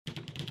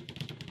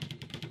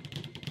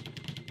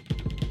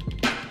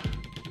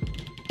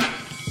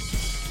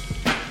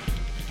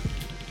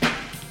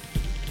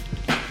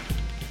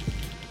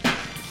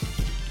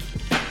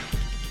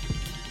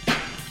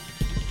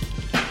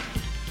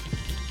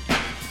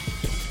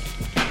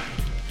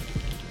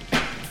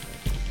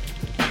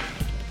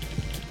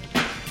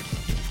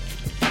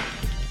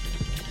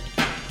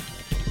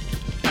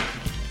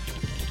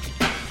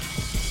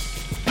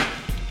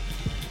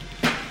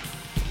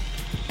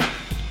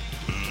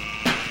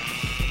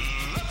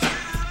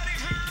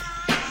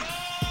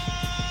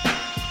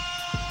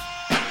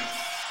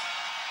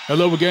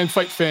Hello again,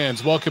 fight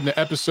fans. Welcome to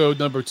episode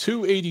number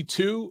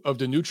 282 of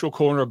the Neutral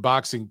Corner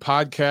Boxing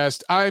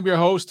Podcast. I am your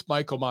host,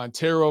 Michael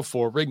Montero,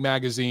 for Ring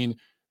Magazine,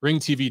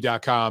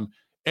 ringtv.com,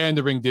 and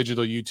the Ring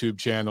Digital YouTube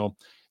channel.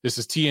 This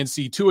is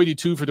TNC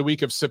 282 for the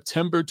week of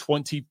September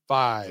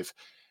 25.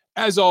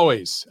 As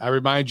always, I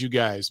remind you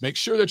guys, make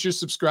sure that you're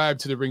subscribed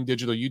to the Ring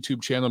Digital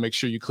YouTube channel. Make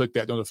sure you click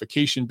that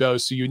notification bell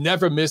so you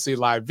never miss a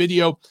live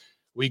video.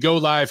 We go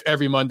live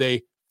every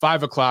Monday,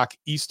 5 o'clock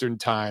Eastern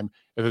time.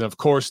 And then, of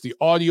course, the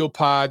audio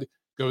pod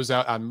goes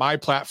out on my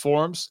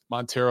platforms,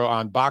 Montero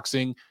on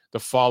Boxing, the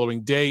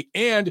following day.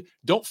 And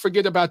don't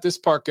forget about this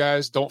part,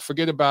 guys. Don't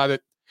forget about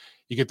it.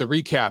 You get the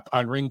recap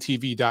on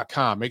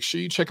ringtv.com. Make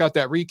sure you check out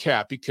that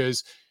recap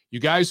because you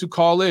guys who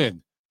call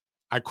in,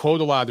 I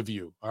quote a lot of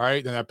you, all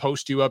right? And I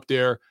post you up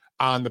there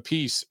on the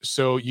piece.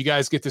 So you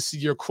guys get to see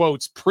your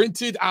quotes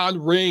printed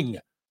on Ring.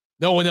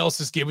 No one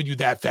else is giving you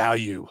that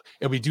value.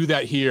 And we do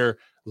that here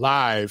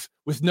live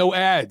with no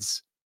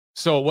ads.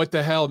 So what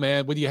the hell,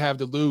 man? What do you have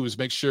to lose?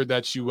 Make sure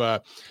that you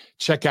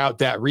check out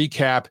that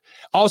recap.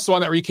 Also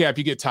on that recap,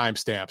 you get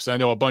timestamps. I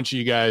know a bunch of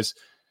you guys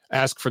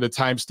ask for the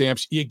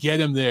timestamps. You get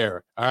them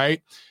there, all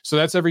right? So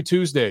that's every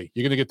Tuesday.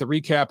 You're going to get the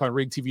recap on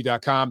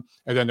ringtv.com,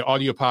 and then the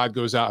audio pod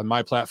goes out on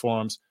my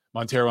platforms,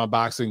 Montero on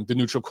Boxing, The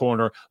Neutral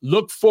Corner.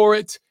 Look for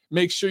it.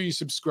 Make sure you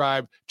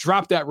subscribe.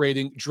 Drop that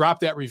rating. Drop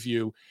that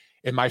review.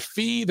 And my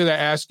fee that I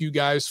ask you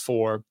guys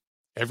for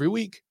every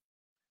week,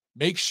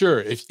 make sure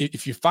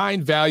if you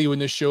find value in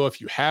this show, if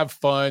you have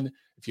fun,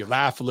 if you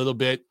laugh a little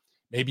bit,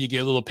 maybe you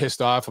get a little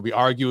pissed off or we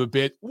argue a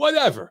bit,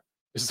 whatever.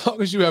 As long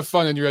as you have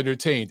fun and you're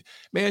entertained,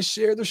 man,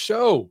 share the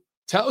show.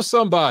 Tell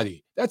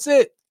somebody. That's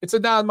it. It's a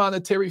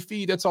non-monetary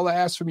fee. That's all I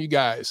ask from you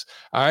guys.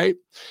 All right.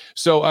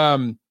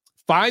 So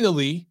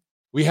finally,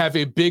 we have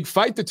a big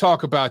fight to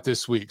talk about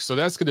this week. So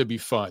that's going to be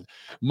fun.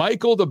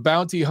 Michael the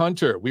Bounty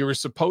Hunter. We were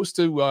supposed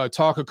to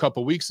talk a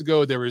couple weeks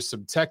ago. There was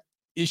some tech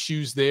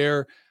issues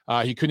there.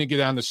 He couldn't get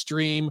on the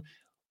stream.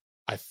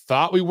 I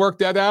thought we worked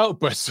that out,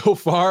 but so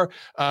far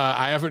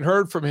I haven't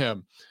heard from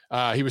him.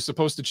 He was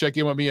supposed to check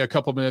in with me a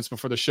couple minutes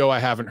before the show. I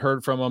haven't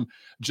heard from him.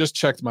 Just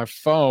checked my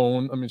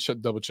phone. Let me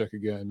double check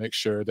again, make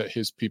sure that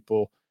his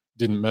people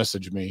didn't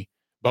message me.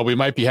 But we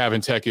might be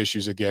having tech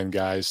issues again,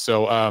 guys.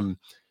 So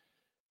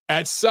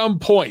at some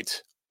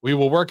point, we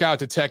will work out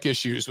the tech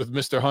issues with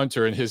Mr.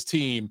 Hunter and his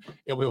team,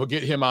 and we will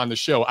get him on the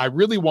show. I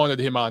really wanted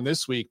him on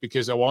this week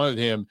because I wanted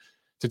him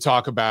to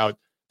talk about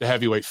the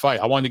heavyweight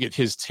fight. I wanted to get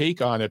his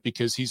take on it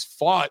because he's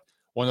fought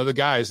one of the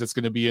guys that's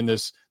going to be in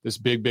this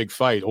big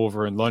fight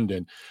over in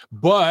London.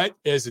 But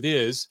as it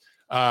is,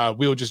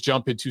 we'll just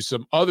jump into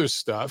some other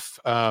stuff.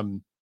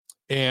 And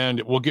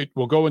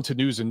we'll go into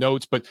news and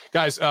notes. But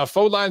guys,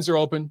 phone lines are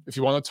open if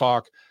you want to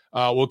talk.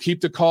 We'll keep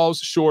the calls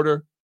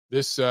shorter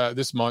this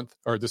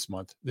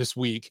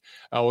week.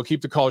 We'll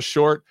keep the calls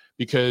short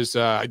because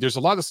there's a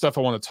lot of stuff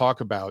I want to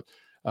talk about.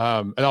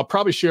 And I'll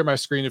probably share my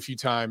screen a few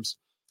times.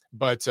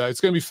 But it's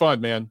going to be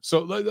fun, man. So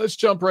let's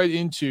jump right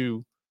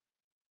into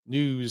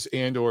news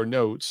and or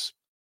notes.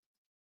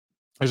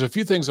 There's a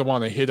few things I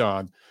want to hit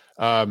on.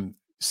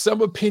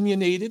 Some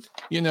opinionated,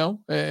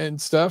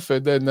 and stuff,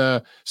 and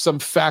then some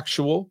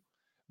factual.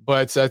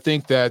 But I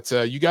think that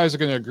you guys are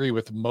going to agree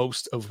with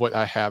most of what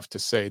I have to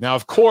say. Now,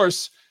 of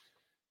course,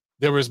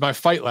 there was my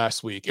fight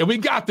last week, and we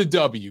got the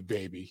W,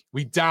 baby.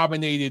 We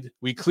dominated.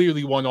 We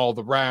clearly won all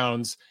the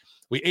rounds.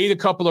 We ate a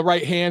couple of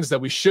right hands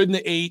that we shouldn't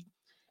have ate.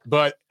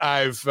 But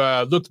I've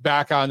looked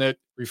back on it,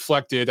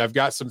 reflected. I've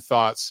got some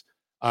thoughts.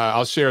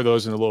 I'll share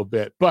those in a little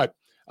bit. But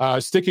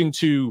sticking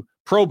to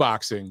pro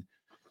boxing,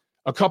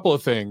 a couple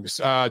of things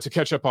to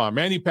catch up on.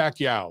 Manny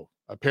Pacquiao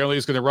apparently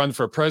is going to run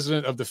for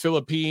president of the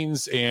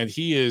Philippines, and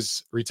he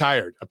is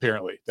retired.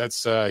 Apparently,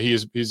 that's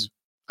he's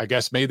I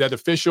guess made that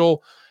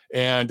official,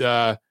 and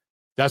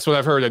that's what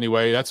I've heard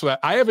anyway. That's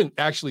what I haven't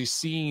actually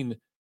seen.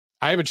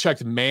 I haven't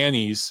checked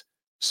Manny's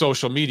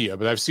social media,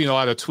 but I've seen a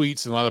lot of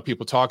tweets and a lot of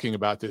people talking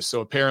about this. So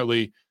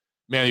apparently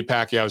Manny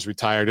Pacquiao is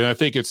retired, and I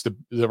think it's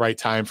the right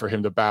time for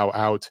him to bow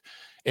out.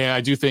 And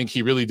I do think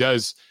he really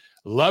does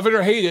love it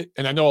or hate it.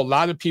 And I know a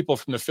lot of people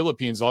from the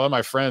Philippines, a lot of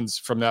my friends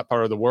from that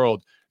part of the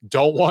world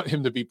don't want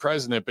him to be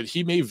president, but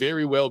he may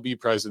very well be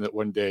president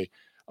one day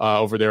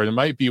over there. And it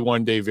might be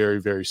one day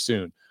very, very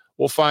soon.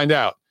 We'll find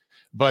out.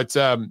 But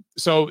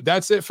so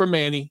that's it for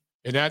Manny.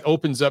 And that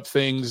opens up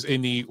things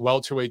in the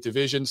welterweight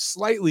division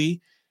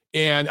slightly.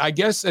 And I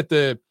guess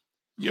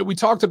we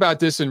talked about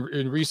this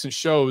in recent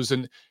shows,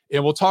 and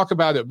we'll talk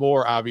about it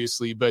more,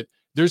 obviously, but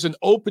there's an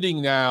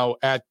opening now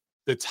at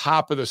the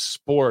top of the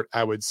sport,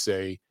 I would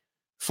say,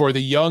 for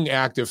the young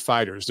active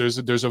fighters.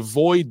 There's a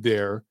void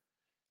there,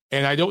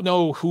 and I don't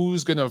know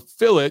who's going to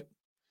fill it,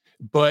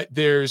 but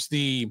there's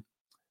the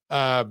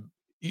crossover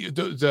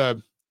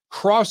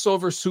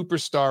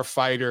superstar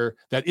fighter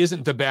that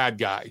isn't the bad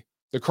guy,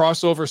 the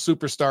crossover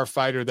superstar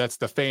fighter that's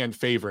the fan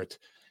favorite.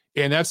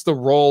 And that's the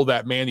role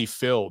that Manny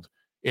filled.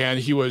 And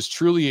he was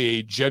truly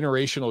a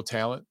generational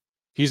talent.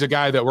 He's a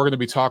guy that we're going to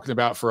be talking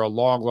about for a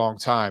long, long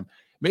time.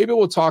 Maybe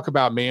we'll talk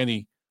about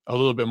Manny a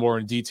little bit more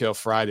in detail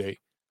Friday.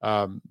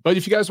 But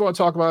if you guys want to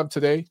talk about him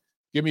today,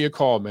 give me a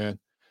call, man.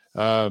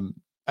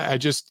 I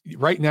just,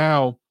 right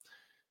now,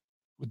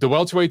 the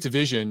welterweight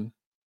division,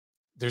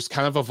 there's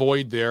kind of a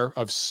void there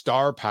of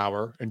star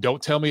power. And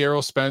don't tell me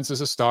Errol Spence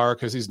is a star,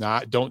 because he's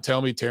not. Don't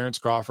tell me Terrence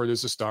Crawford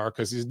is a star,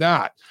 because he's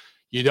not.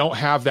 You don't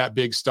have that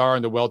big star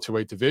in the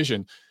welterweight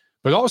division.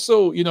 But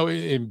also,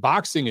 in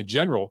boxing in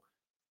general,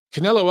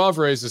 Canelo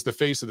Alvarez is the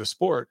face of the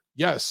sport.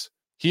 Yes,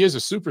 he is a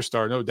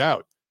superstar, no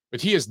doubt.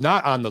 But he is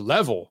not on the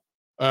level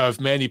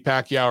of Manny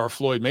Pacquiao or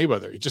Floyd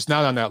Mayweather. He's just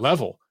not on that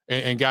level.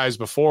 And guys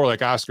before,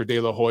 like Oscar De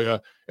La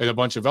Hoya and a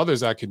bunch of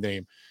others I can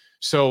name.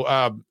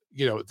 So,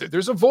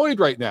 there's a void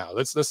right now.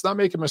 Let's not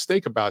make a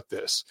mistake about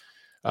this.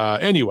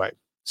 Anyway,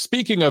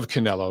 speaking of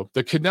Canelo,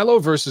 the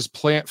Canelo versus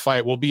Plant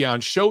fight will be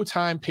on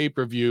Showtime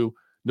pay-per-view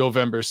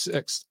November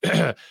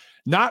 6th,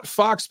 not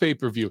Fox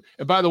pay-per-view.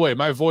 And by the way,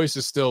 my voice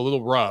is still a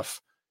little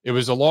rough. It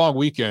was a long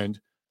weekend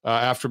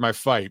after my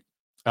fight,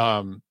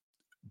 but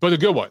a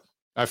good one.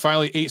 I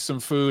finally ate some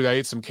food. I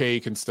ate some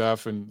cake and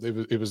stuff, and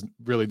it was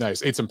really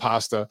nice. Ate some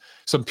pasta,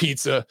 some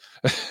pizza,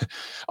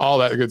 all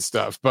that good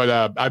stuff.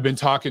 But I've been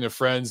talking to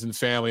friends and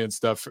family and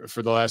stuff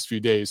for the last few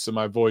days, so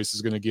my voice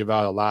is going to give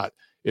out a lot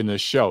in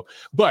this show.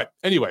 But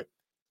anyway,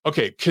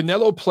 okay,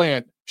 Canelo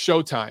Plant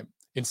Showtime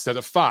instead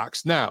of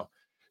Fox. Now,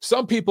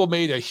 some people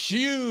made a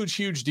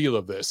huge deal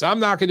of this.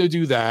 I'm not going to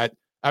do that.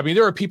 I mean,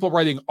 there are people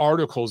writing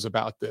articles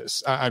about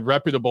this on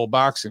reputable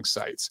boxing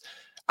sites.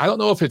 I don't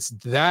know if it's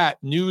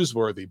that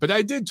newsworthy, but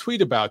I did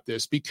tweet about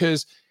this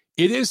because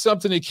it is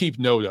something to keep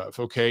note of,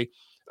 okay?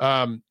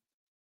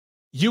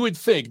 You would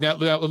think, now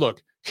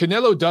look,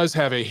 Canelo does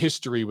have a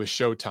history with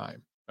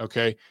Showtime,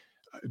 okay?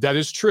 That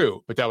is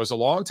true, but that was a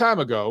long time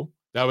ago.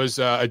 That was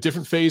a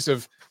different phase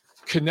of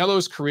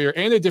Canelo's career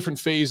and a different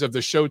phase of the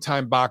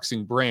Showtime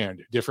boxing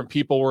brand. Different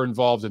people were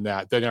involved in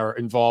that than are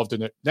involved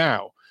in it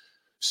now.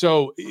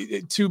 So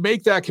to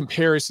make that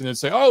comparison and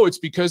say, oh, it's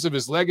because of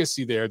his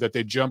legacy there that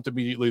they jumped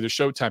immediately to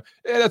Showtime,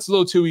 that's a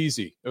little too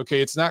easy. Okay,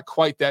 it's not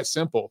quite that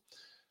simple.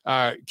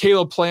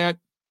 Caleb Plant,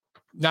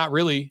 not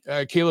really.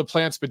 Caleb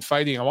Plant's been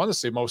fighting, I want to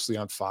say, mostly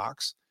on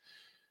Fox.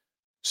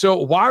 So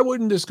why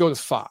wouldn't this go to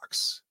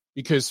Fox?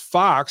 Because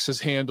Fox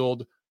has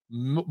handled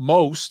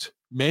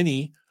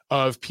many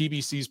of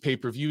PBC's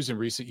pay-per-views in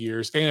recent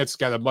years, and it's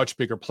got a much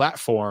bigger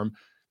platform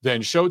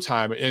than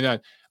Showtime. And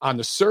on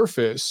the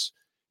surface,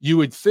 you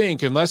would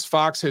think, unless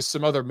Fox has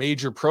some other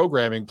major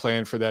programming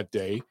plan for that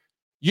day,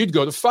 you'd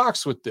go to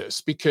Fox with this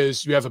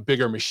because you have a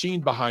bigger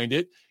machine behind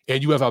it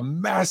and you have a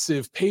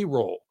massive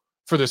payroll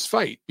for this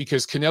fight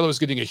because Canelo's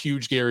getting a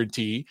huge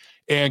guarantee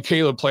and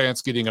Caleb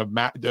Plant's getting a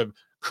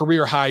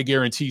career high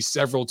guarantee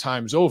several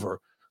times over,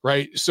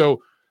 right?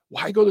 So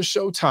why go to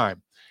Showtime?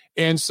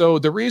 And so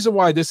the reason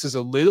why this is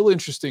a little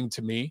interesting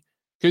to me,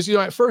 because,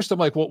 at first I'm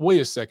like, well,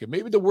 wait a second,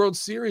 maybe the World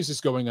Series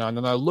is going on.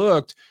 And I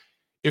looked.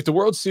 If the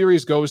World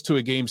Series goes to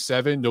a Game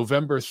 7,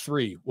 November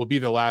 3 will be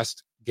the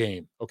last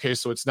game. Okay,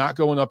 so it's not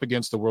going up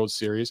against the World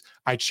Series.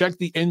 I checked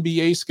the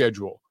NBA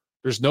schedule.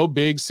 There's no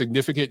big,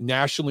 significant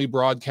nationally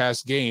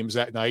broadcast games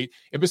that night.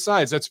 And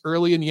besides, that's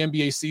early in the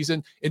NBA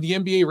season, and the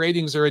NBA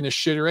ratings are in the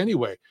shitter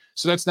anyway.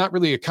 So that's not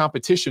really a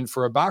competition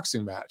for a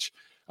boxing match.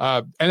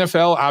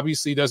 NFL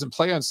obviously doesn't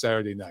play on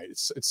Saturday night.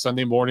 It's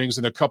Sunday mornings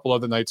and a couple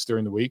other nights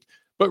during the week.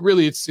 But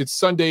really, it's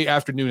Sunday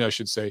afternoon, I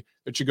should say,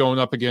 that you're going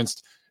up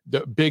against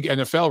the big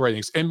NFL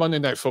ratings, and Monday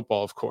Night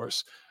Football, of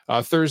course.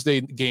 Thursday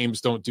games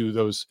don't do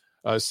those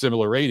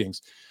similar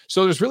ratings.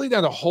 So there's really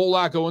not a whole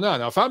lot going on.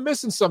 Now, if I'm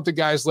missing something,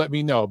 guys, let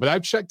me know. But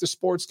I've checked the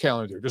sports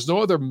calendar. There's no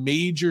other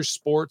major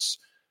sports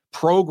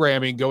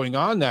programming going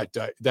on that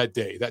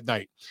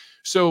night.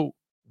 So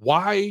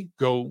why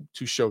go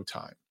to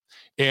Showtime?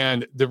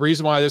 And the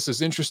reason why this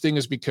is interesting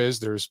is because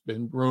there's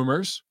been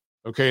rumors,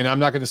 okay? And I'm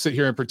not going to sit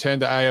here and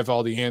pretend that I have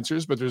all the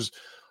answers, but there's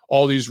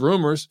all these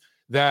rumors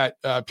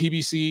that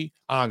PBC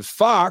on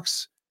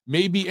Fox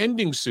may be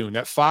ending soon,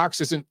 that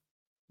Fox isn't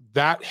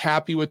that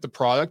happy with the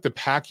product.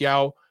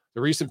 The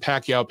recent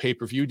Pacquiao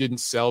pay-per-view didn't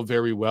sell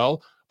very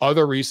well.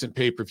 Other recent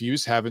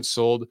pay-per-views haven't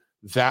sold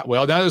that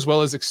well, not as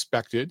well as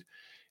expected.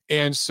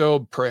 And so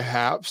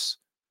perhaps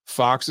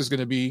Fox is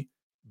going to be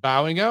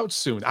bowing out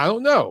soon. I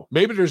don't know.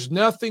 Maybe there's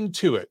nothing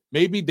to it.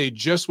 Maybe they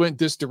just went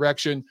this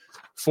direction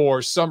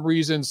for some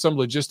reason, some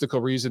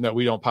logistical reason that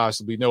we don't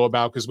possibly know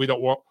about because we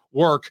don't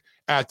work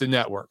at the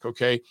network,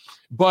 okay?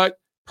 But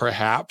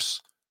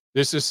perhaps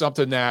this is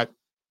something that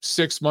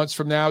 6 months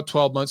from now,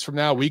 12 months from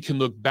now, we can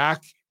look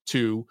back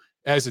to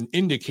as an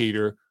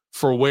indicator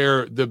for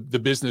where the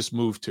business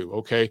moved to,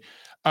 okay?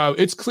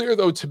 It's clear,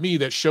 though, to me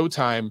that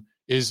Showtime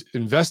is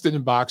invested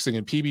in boxing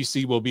and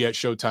PBC will be at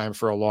Showtime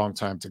for a long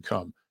time to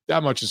come.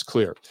 That much is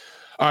clear.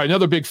 All right,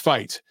 another big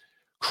fight.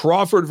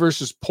 Crawford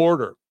versus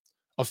Porter.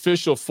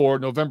 Official for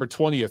November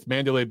 20th,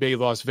 Mandalay Bay,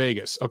 Las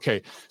Vegas.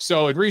 Okay,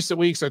 so in recent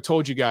weeks, I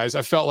told you guys,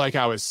 I felt like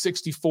I was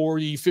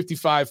 60-40,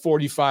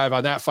 55-45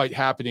 on that fight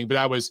happening, but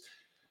I was,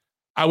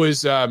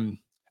 what's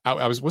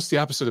the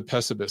opposite of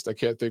pessimist? I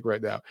can't think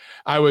right now.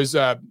 I was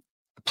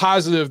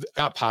positive,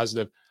 not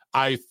positive.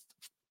 I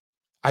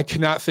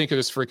cannot think of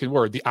this freaking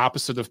word, the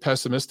opposite of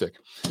pessimistic.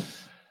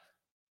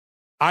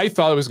 I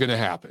thought it was going to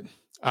happen.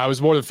 I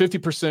was more than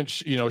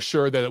 50%,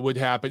 sure that it would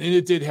happen, and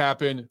it did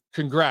happen.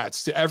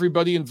 Congrats to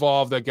everybody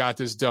involved that got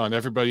this done.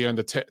 Everybody on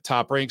the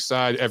top rank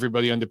side,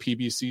 everybody on the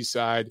PBC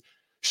side.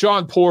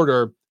 Sean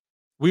Porter,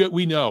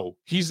 we know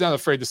he's not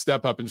afraid to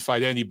step up and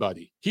fight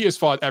anybody. He has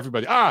fought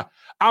everybody.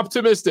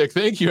 Optimistic.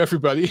 Thank you,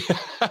 everybody.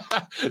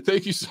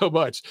 Thank you so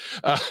much.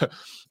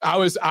 I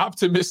was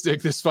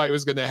optimistic this fight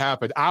was going to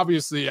happen.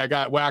 Obviously, I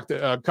got whacked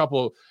a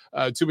couple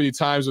too many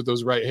times with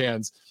those right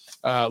hands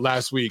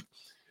last week.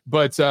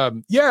 But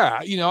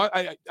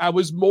I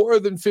was more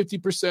than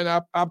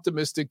 50%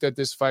 optimistic that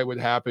this fight would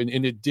happen,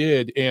 and it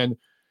did. And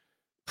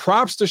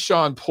props to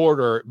Sean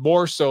Porter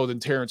more so than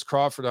Terrence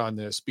Crawford on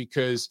this,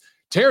 because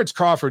Terrence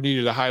Crawford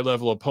needed a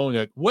high-level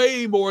opponent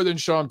way more than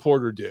Sean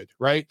Porter did,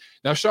 right?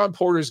 Now, Sean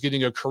Porter's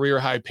getting a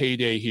career-high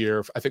payday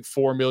here, I think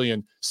 $4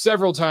 million,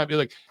 several times.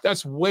 Like,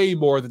 that's way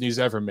more than he's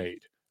ever made,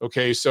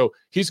 okay? So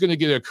he's going to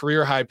get a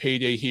career-high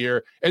payday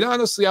here. And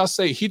honestly, I'll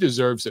say he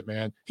deserves it,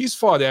 man. He's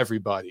fought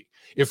everybody.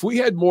 If we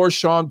had more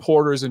Sean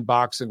Porters in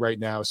boxing right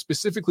now,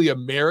 specifically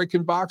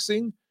American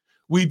boxing,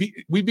 we'd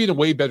be in a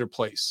way better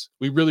place.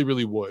 We really,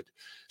 really would.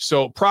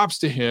 So props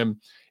to him.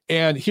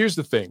 And here's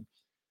the thing.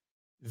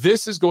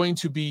 This is going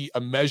to be a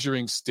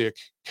measuring stick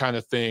kind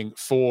of thing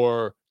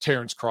for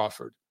Terrence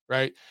Crawford,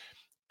 right?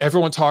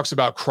 Everyone talks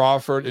about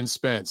Crawford and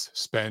Spence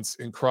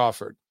and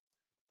Crawford.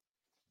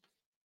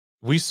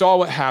 We saw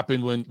what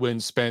happened when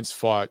Spence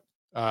fought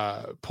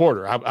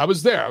Porter. I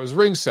was there. I was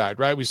ringside,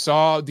 right? We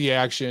saw the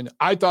action.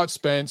 I thought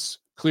Spence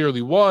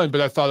clearly won,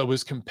 but I thought it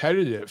was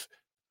competitive.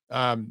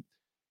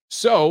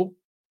 So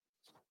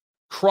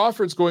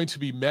Crawford's going to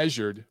be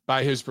measured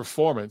by his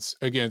performance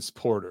against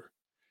Porter.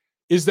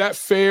 Is that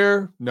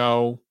fair?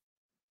 No,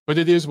 but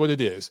it is what it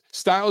is.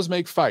 Styles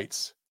make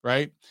fights,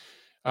 right?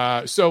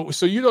 So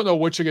you don't know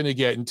what you're going to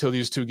get until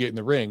these two get in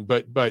the ring.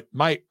 But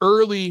my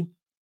early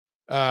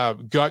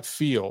gut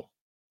feel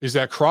is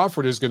that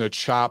Crawford is going to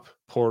chop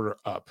Porter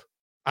up.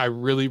 I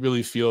really,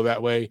 really feel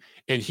that way.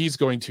 And he's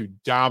going to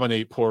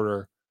dominate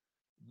Porter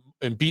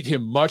and beat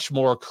him much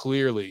more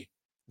clearly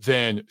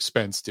than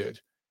Spence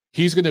did.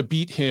 He's going to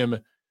beat him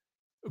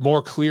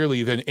more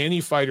clearly than any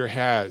fighter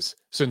has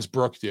since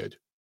Brook did.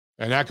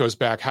 And that goes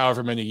back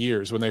however many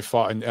years when they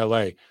fought in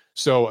LA.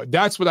 So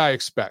that's what I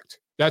expect.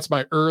 That's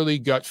my early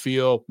gut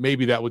feel.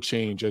 Maybe that will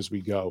change as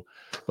we go.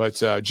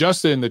 But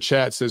Justin in the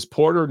chat says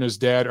Porter and his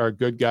dad are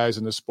good guys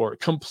in the sport.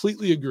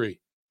 Completely agree.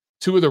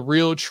 Two of the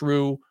real,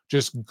 true,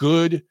 just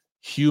good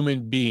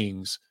human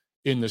beings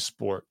in the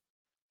sport.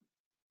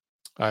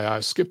 I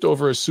skipped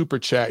over a super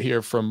chat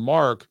here from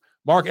Mark.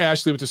 Mark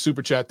Ashley with the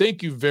super chat.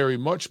 Thank you very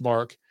much,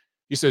 Mark.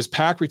 He says,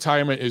 Pac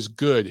retirement is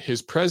good.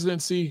 His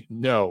presidency,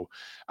 no.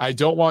 I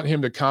don't want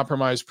him to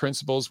compromise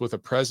principles with a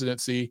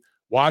presidency.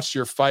 Watch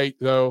your fight,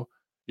 though.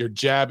 Your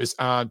jab is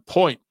on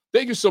point.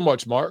 Thank you so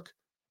much, Mark.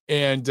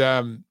 And,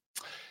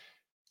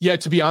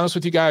 to be honest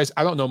with you guys,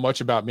 I don't know much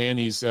about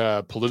Manny's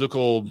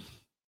political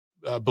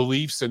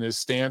beliefs and his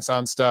stance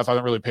on stuff. I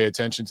don't really pay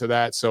attention to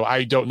that. So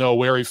I don't know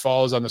where he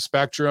falls on the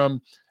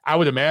spectrum. I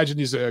would imagine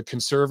he's a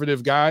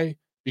conservative guy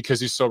because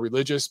he's so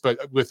religious,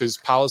 but with his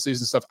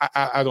policies and stuff,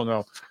 I don't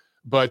know.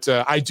 But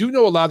I do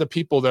know a lot of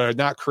people that are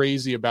not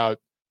crazy about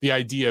the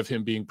idea of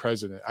him being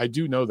president. I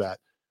do know that.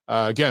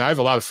 Again, I have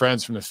a lot of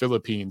friends from the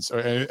Philippines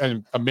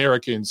and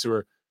Americans who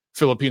are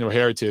Filipino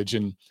heritage,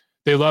 and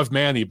they love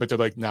Manny, but they're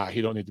like, nah,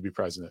 he don't need to be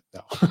president.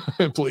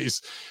 No,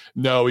 please.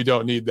 No, we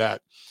don't need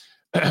that.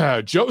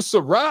 Joe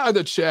Sarah in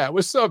the chat.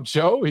 What's up,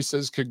 Joe? He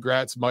says,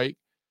 congrats, Mike.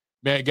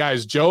 Man,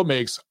 guys, Joe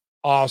makes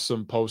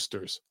awesome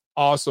posters,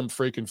 awesome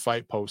freaking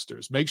fight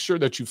posters. Make sure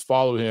that you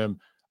follow him,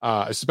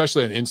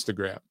 especially on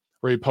Instagram,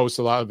 where he posts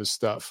a lot of his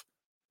stuff.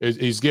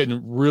 He's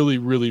getting really,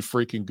 really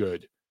freaking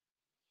good.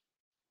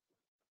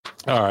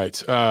 All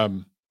right.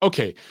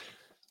 Okay.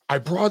 I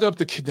brought up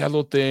the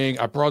Canelo thing.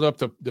 I brought up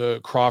the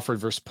Crawford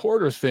versus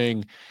Porter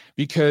thing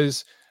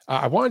because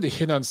I wanted to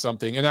hit on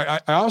something. And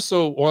I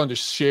also wanted to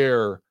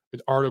share an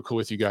article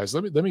with you guys.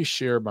 Let me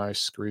share my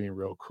screen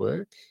real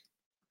quick.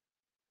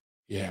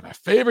 Yeah, my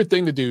favorite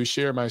thing to do,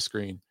 share my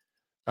screen.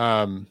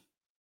 All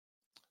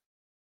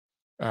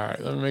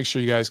right, let me make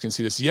sure you guys can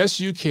see this. Yes,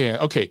 you can.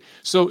 Okay,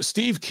 so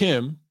Steve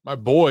Kim, my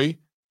boy,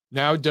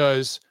 now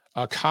does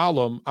a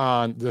column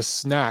on the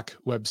Snack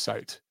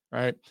website,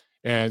 right?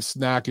 And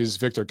Snack is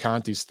Victor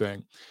Conti's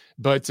thing.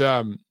 But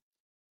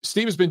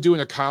Steve has been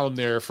doing a column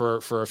there for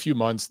a few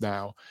months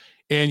now.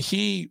 And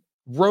he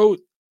wrote,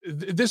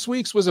 this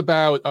week's was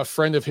about a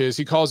friend of his.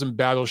 He calls him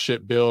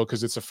Battleship Bill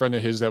because it's a friend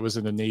of his that was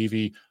in the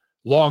Navy,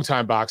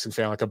 longtime boxing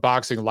fan, like a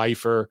boxing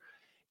lifer.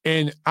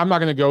 And I'm not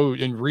going to go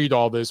and read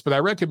all this, but I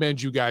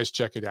recommend you guys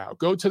check it out.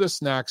 Go to the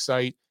Snack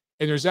site,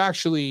 and there's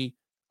actually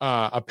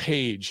a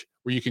page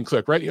where you can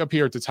click right up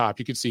here at the top.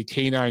 You can see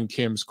K9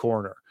 Kim's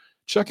Corner.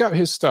 Check out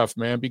his stuff,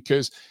 man,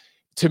 because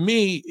to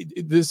me,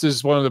 this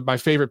is one of my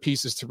favorite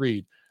pieces to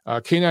read.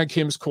 K9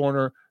 Kim's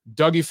Corner,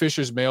 Dougie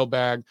Fisher's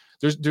Mailbag.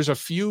 There's a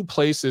few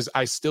places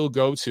I still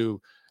go to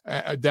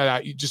that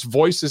I just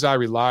voices I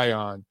rely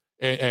on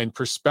and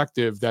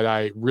perspective that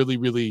I really,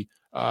 really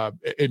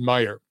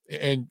admire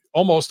and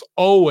almost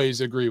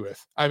always agree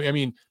with. I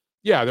mean,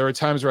 Yeah, there are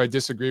times where I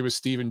disagree with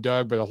Steve and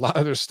Doug, but a lot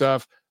of their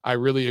stuff, I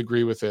really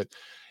agree with it.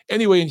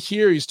 Anyway, and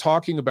here he's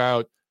talking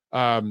about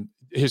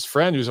his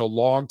friend who's a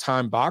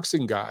longtime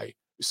boxing guy,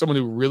 someone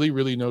who really,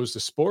 really knows the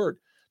sport,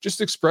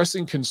 just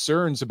expressing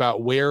concerns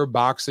about where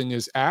boxing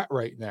is at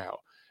right now.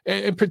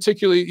 And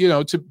particularly,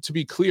 to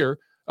be clear,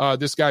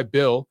 this guy,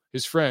 Bill,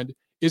 his friend,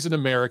 is an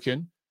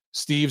American.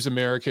 Steve's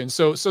American.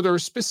 So they're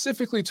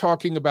specifically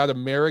talking about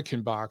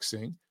American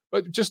boxing,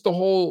 but just the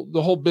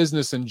whole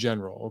business in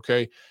general.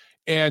 Okay.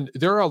 And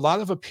there are a lot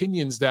of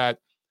opinions that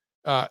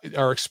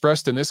are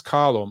expressed in this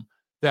column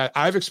that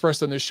I've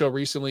expressed on this show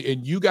recently,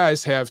 and you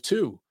guys have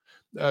too.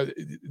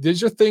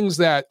 These are things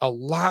that a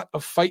lot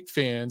of fight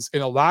fans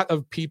and a lot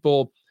of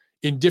people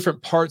in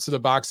different parts of the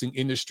boxing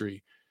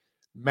industry,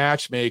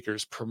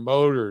 matchmakers,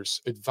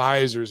 promoters,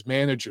 advisors,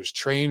 managers,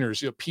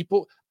 trainers,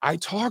 people, I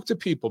talk to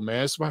people,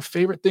 man. It's my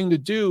favorite thing to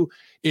do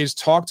is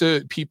talk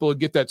to people and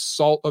get that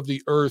salt of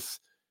the earth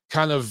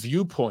kind of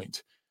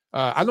viewpoint.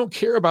 I don't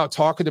care about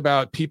talking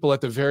about people at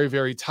the very,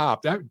 very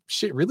top. That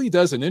shit really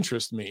doesn't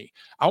interest me.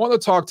 I want to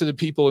talk to the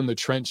people in the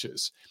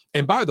trenches.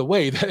 And by the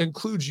way, that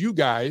includes you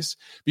guys,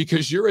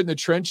 because you're in the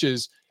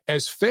trenches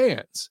as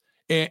fans.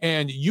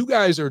 And you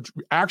guys are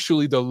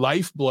actually the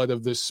lifeblood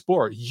of this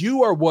sport.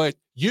 You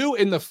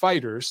and the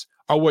fighters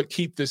are what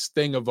keep this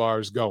thing of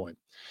ours going.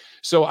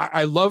 So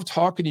I love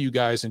talking to you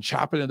guys and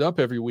chopping it up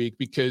every week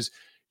because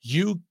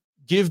you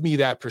give me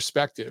that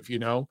perspective,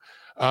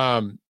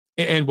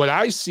 and what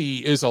I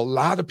see is a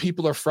lot of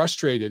people are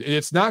frustrated. And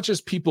it's not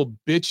just people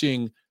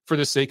bitching for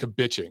the sake of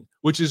bitching,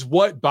 which is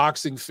what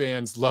boxing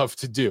fans love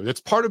to do. That's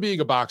part of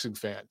being a boxing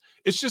fan.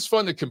 It's just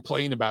fun to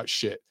complain about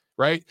shit,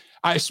 right?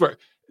 I swear,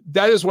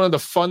 that is one of the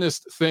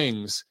funnest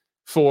things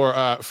for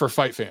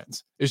fight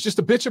fans. It's just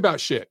a bitch about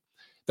shit.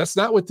 That's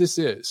not what this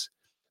is.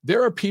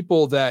 There are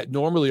people that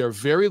normally are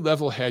very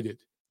level-headed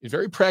and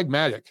very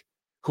pragmatic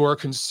who are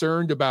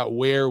concerned about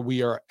where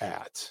we are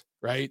at,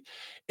 right?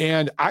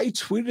 And I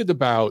tweeted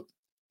about,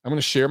 I'm going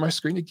to share my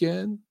screen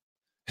again.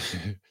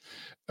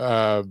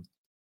 It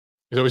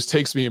always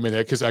takes me a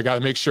minute because I got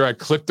to make sure I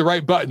click the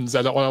right buttons.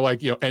 I don't want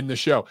to end the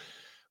show.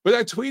 But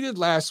I tweeted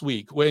last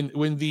week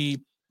when the,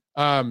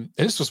 and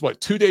this was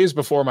 2 days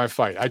before my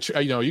fight.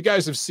 You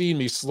guys have seen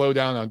me slow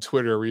down on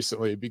Twitter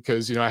recently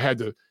because, I had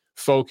to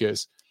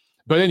focus.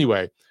 But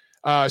anyway,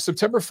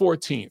 September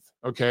 14th.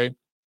 Okay.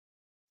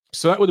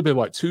 So that would have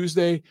been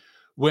Tuesday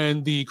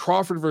when the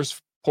Crawford versus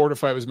Porter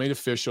fight was made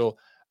official.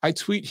 I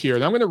tweet here,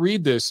 and I'm going to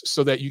read this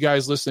so that you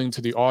guys listening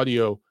to the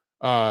audio,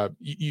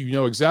 you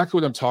know exactly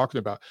what I'm talking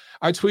about.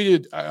 I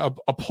tweeted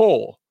a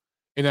poll,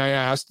 and I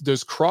asked,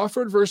 does the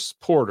Crawford versus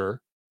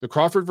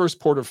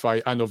Porter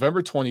fight on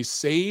November 20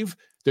 save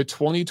the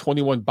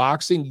 2021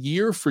 boxing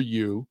year for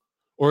you,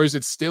 or is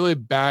it still a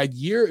bad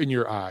year in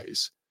your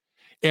eyes?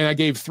 And I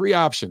gave 3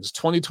 options.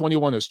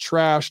 2021 is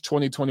trash,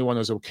 2021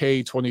 is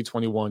okay,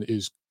 2021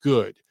 is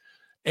good.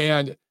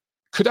 And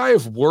could I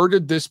have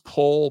worded this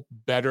poll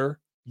better?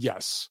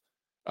 Yes.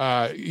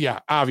 Yeah,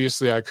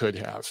 obviously I could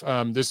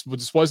have.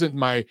 This wasn't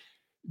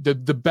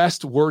the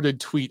best worded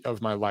tweet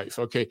of my life.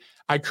 Okay.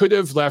 I could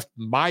have left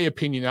my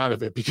opinion out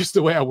of it because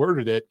the way I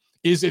worded it,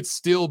 is it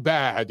still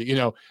bad?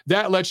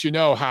 That lets you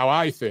know how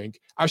I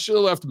think. I should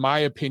have left my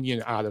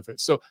opinion out of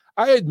it. So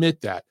I admit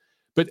that.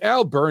 But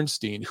Al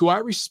Bernstein, who I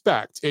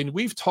respect, and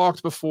we've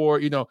talked before,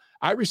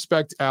 I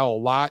respect Al a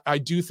lot. I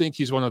do think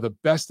he's one of the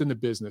best in the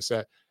business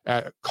at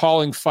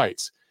calling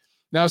fights.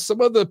 Now,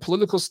 some of the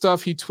political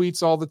stuff he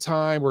tweets all the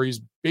time where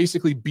he's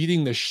basically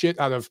beating the shit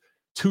out of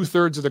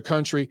 2/3 of the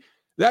country,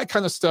 that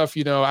kind of stuff,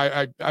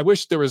 I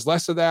wish there was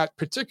less of that,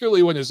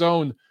 particularly when his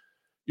own,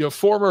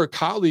 former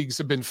colleagues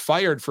have been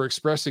fired for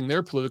expressing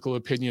their political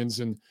opinions.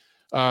 And,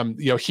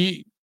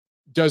 he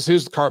does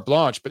his carte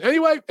blanche. But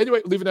anyway,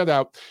 leaving that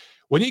out,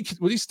 when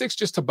he sticks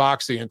just to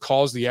boxing and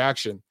calls the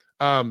action,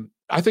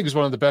 I think he's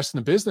one of the best in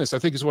the business. I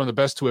think he's one of the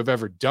best to have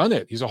ever done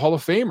it. He's a Hall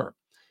of Famer.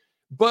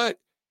 But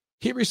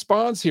he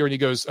responds here and he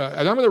goes,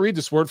 and I'm going to read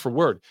this word for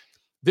word.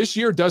 This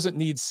year doesn't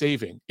need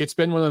saving. It's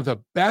been one of the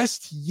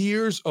best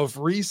years of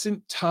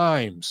recent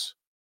times.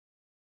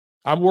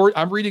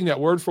 I'm reading that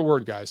word for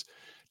word, guys.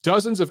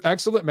 Dozens of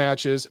excellent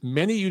matches,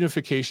 many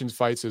unification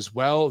fights as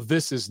well.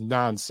 This is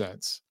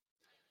nonsense.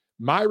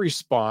 My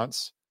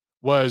response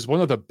was one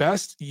of the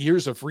best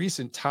years of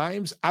recent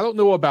times. I don't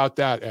know about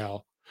that,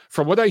 Al.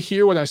 From what I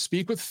hear when I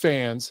speak with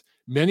fans,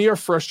 many are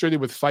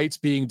frustrated with fights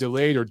being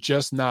delayed or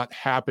just not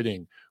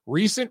happening.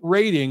 Recent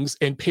ratings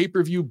and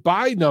pay-per-view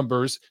buy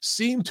numbers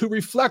seem to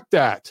reflect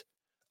that.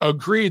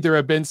 Agreed, there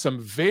have been some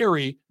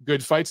very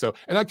good fights, though.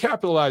 And I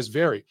capitalize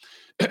very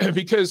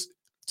because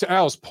to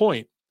Al's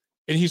point,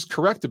 and he's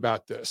correct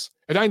about this,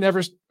 and I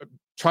never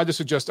tried to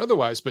suggest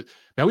otherwise, but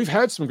now we've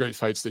had some great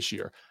fights this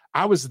year.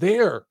 I was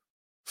there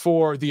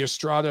for the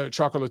Estrada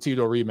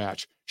Chocolatito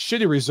rematch.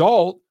 Shitty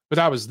result, but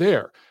I was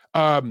there.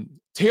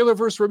 Taylor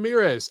versus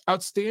Ramirez,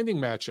 outstanding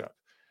matchup.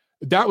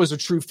 That was a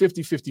true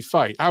 50-50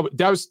 fight.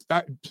 That was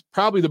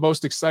probably the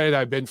most excited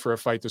I've been for a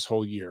fight this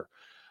whole year.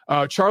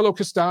 Charlo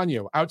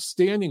Castaño,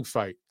 outstanding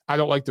fight. I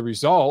don't like the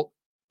result,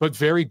 but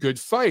very good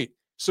fight.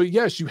 So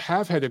yes, you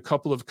have had a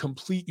couple of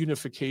complete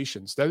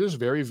unifications. That is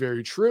very,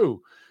 very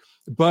true.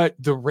 But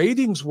the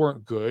ratings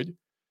weren't good.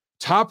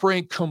 Top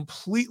Rank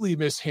completely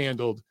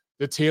mishandled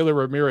the Taylor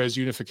Ramirez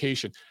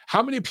unification.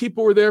 How many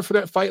people were there for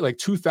that fight? Like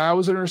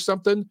 2,000 or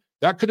something?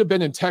 That could have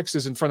been in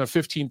Texas in front of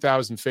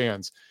 15,000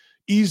 fans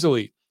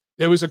easily.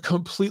 It was a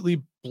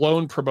completely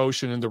blown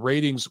promotion and the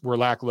ratings were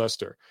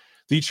lackluster.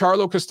 The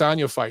Charlo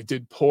Castaño fight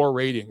did poor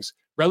ratings,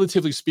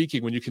 relatively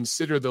speaking, when you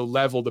consider the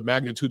level, the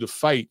magnitude of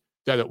fight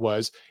that it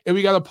was, and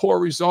we got a poor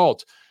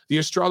result. The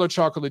Estrada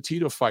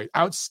Chocolatito fight,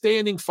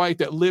 outstanding fight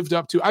that lived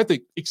up to, I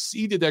think,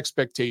 exceeded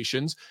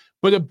expectations,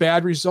 but a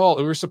bad result.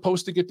 We were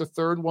supposed to get the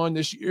third one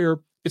this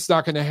year. It's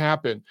not going to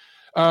happen.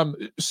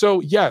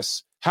 So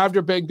yes, have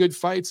there been good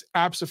fights?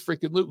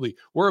 Absolutely.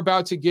 We're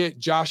about to get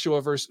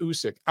Joshua versus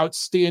Usyk.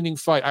 Outstanding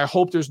fight. I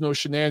hope there's no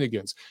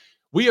shenanigans.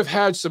 We have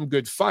had some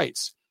good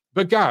fights,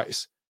 but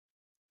guys,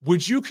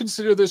 would you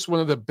consider this one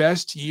of the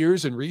best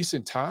years in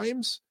recent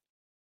times?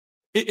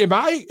 Am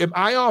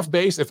I off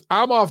base? If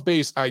I'm off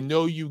base, I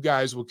know you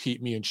guys will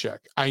keep me in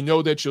check. I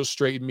know that you'll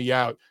straighten me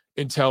out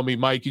and tell me,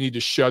 Mike, you need to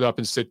shut up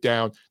and sit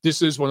down.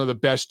 This is one of the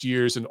best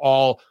years in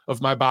all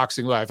of my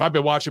boxing life. I've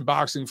been watching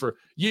boxing for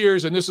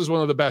years, and this is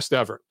one of the best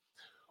ever.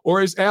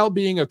 Or is Al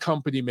being a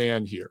company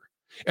man here?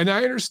 And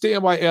I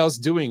understand why Al's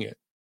doing it.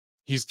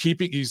 He's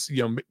keeping his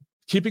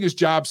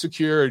job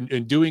secure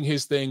and doing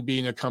his thing,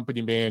 being a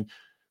company man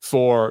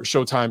for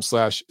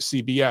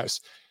Showtime/CBS.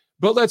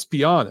 But let's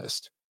be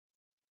honest.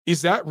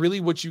 Is that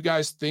really what you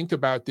guys think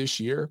about this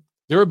year?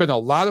 There have been a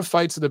lot of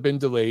fights that have been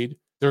delayed.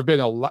 There's been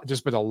a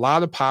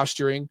lot of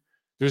posturing.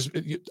 There's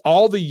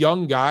all the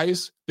young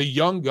guys, the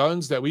young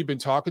guns that we've been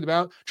talking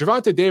about.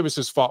 Gervonta Davis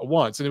has fought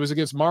once, and it was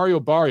against Mario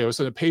Barrios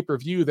in a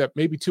pay-per-view that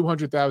maybe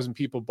 200,000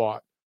 people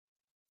bought.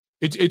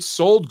 It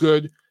sold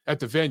good at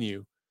the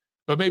venue,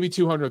 but maybe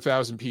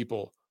 200,000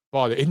 people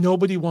bought it, and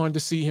nobody wanted to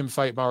see him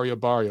fight Mario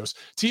Barrios.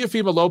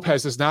 Teofimo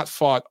Lopez has not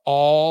fought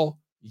all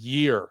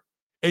year.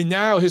 And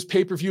now his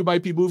pay-per-view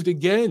might be moved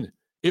again.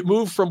 It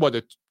moved from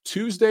a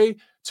Tuesday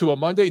to a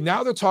Monday.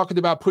 Now they're talking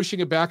about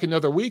pushing it back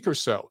another week or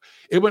so.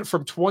 It went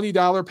from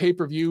 $20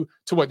 pay-per-view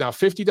to now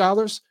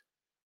 $50?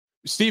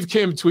 Steve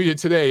Kim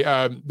tweeted today,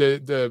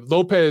 the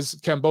Lopez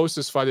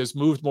Kambosos fight has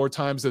moved more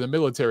times than a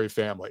military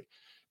family.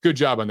 Good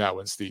job on that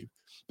one, Steve.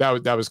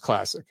 That was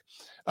classic.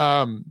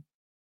 But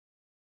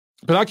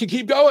I can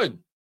keep going.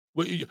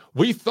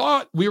 We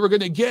thought we were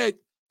going to get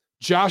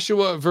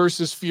Joshua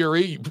versus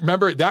Fury.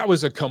 Remember, that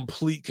was a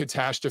complete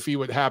catastrophe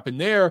what happened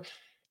there.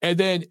 And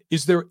then,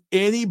 is there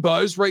any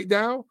buzz right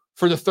now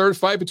for the third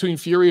fight between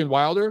Fury and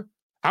Wilder?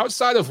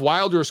 Outside of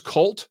Wilder's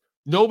Colt,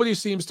 nobody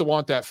seems to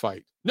want that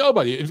fight.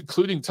 Nobody,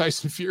 including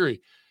Tyson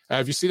Fury.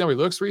 Have you seen how he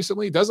looks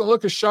recently? He doesn't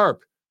look as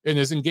sharp and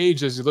as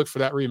engaged as he looked for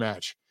that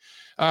rematch.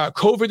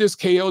 COVID has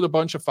KO'd a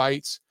bunch of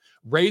fights.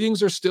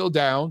 Ratings are still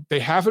down. They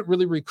haven't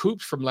really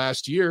recouped from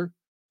last year.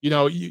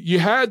 You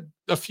had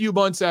a few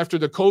months after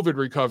the COVID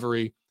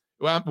recovery.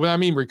 When I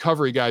mean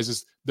recovery, guys,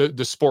 is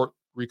the sport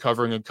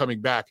recovering and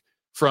coming back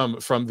from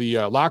the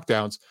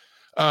lockdowns.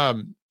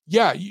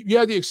 You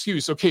had the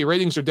excuse, okay,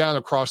 ratings are down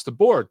across the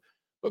board.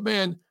 But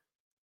man,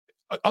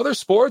 other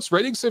sports,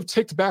 ratings have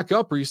ticked back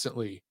up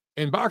recently.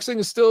 And boxing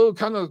is still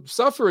kind of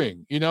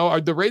suffering.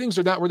 The ratings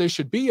are not where they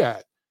should be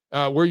at,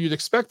 where you'd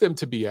expect them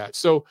to be at.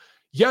 So,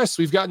 yes,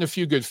 we've gotten a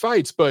few good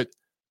fights, but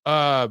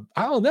I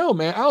don't know,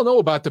 man. I don't know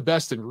about the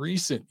best in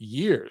recent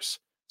years.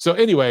 So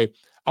anyway,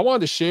 I wanted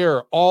to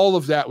share all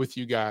of that with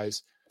you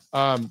guys.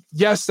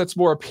 Yes, that's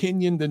more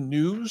opinion than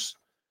news,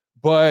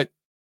 but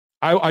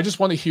I just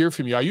want to hear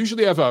from you. I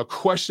usually have a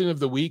question of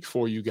the week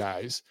for you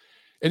guys,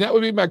 and that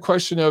would be my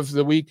question of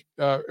the week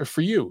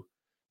for you,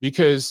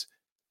 because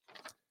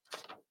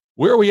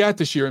where are we at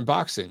this year in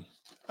boxing?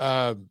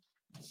 I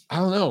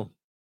don't know.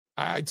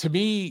 To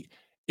me,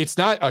 it's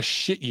not a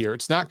shit year.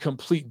 It's not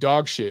complete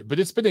dog shit, but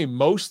it's been a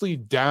mostly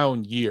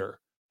down year.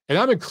 And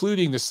I'm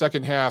including the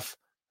second half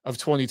of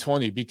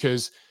 2020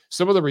 because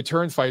some of the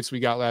return fights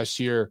we got last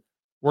year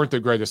weren't the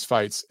greatest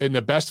fights. And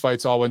the best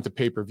fights all went to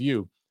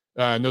pay-per-view.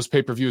 And those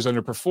pay-per-views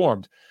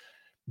underperformed.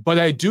 But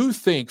I do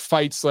think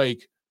fights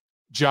like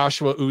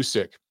Joshua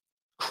Usyk,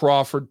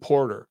 Crawford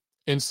Porter,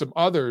 and some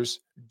others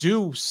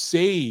do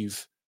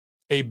save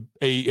a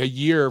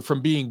year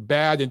from being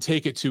bad and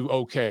take it to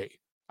okay.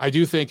 I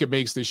do think it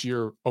makes this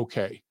year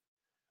okay.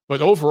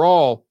 But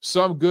overall,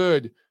 some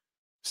good,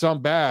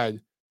 some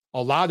bad,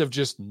 a lot of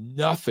just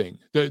nothing.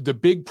 The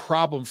big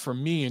problem for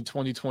me in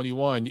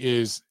 2021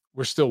 is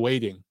we're still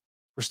waiting.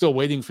 We're still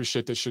waiting for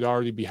shit that should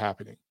already be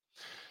happening.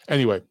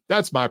 Anyway,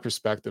 that's my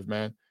perspective,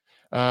 man.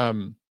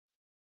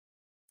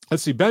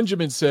 Let's see.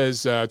 Benjamin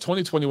says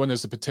 2021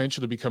 has the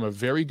potential to become a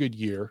very good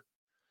year.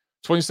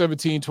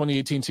 2017,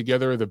 2018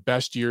 together are the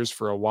best years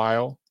for a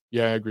while.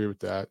 Yeah, I agree with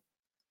that.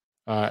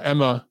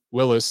 Emma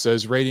Willis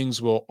says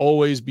ratings will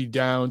always be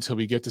down until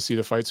we get to see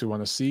the fights we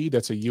want to see.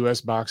 That's a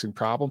U.S. boxing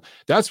problem.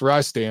 That's where I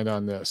stand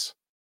on this.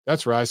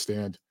 That's where I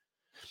stand.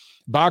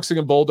 Boxing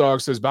and Bulldog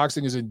says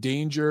boxing is in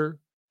danger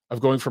of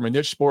going from a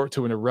niche sport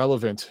to an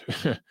irrelevant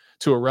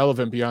to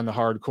irrelevant beyond the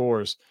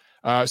hardcores.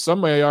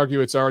 Some may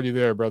argue it's already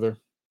there, brother.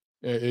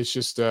 It's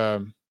just, I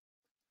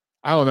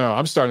don't know.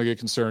 I'm starting to get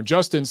concerned.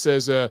 Justin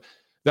says that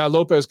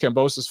Lopez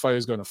Kambosos fight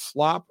is going to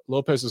flop.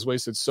 Lopez has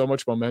wasted so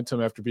much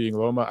momentum after beating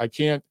Loma. I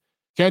can't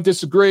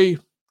disagree.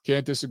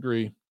 Can't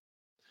disagree.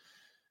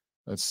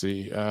 Let's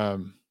see.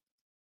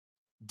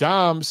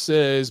 Dom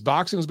says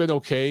boxing's been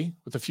okay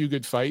with a few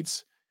good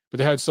fights, but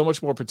they had so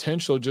much more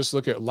potential. Just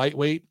look at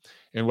lightweight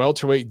and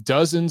welterweight.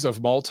 Dozens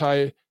of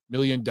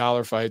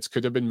multi-million-dollar fights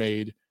could have been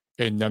made,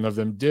 and none of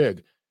them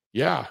did.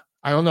 Yeah,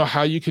 I don't know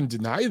how you can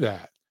deny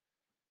that.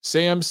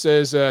 Sam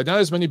says, not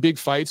as many big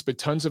fights, but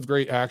tons of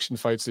great action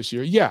fights this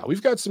year. Yeah,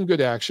 we've got some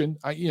good action.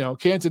 I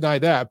can't deny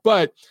that.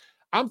 But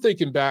I'm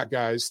thinking back,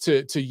 guys,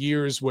 to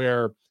years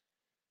where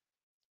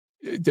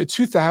the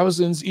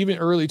 2000s, even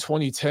early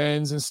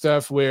 2010s and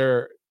stuff,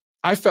 where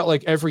I felt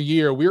like every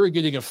year we were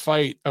getting a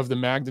fight of the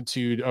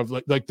magnitude of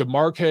like the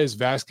Marquez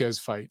Vasquez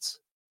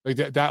fights, like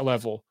that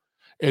level.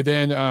 And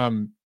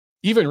then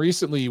even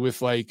recently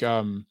with like,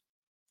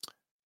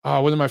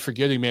 what am I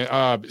forgetting, man?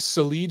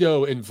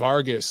 Salido and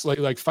Vargas,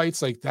 like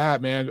fights like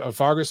that, man.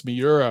 Vargas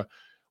Miura,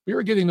 we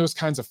were getting those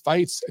kinds of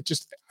fights.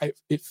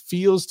 It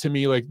feels to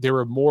me like they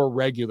were more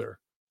regular.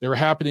 They were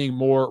happening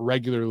more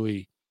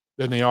regularly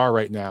than they are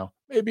right now.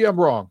 Maybe I'm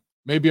wrong.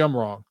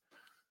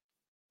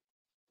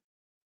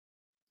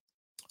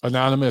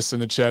 Anonymous in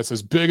the chat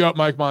says, big up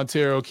Mike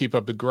Montero. Keep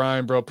up the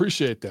grind, bro.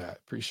 Appreciate that.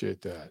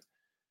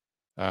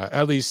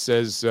 Ellie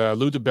says,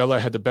 Lou DiBella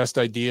had the best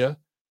idea.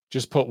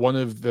 Just put one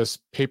of the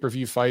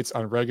pay-per-view fights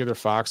on regular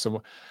Fox.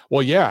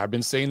 Well, yeah, I've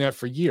been saying that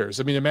for years.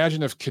 I mean,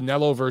 imagine if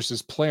Canelo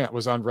versus Plant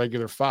was on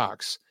regular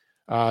Fox.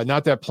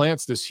 Not that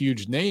Plant's this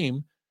huge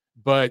name,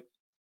 but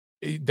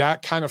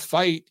that kind of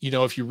fight,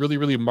 if you really,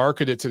 really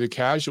market it to the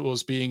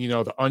casuals being,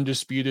 the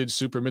undisputed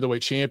super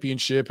middleweight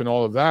championship and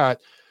all of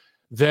that,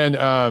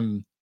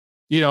 then,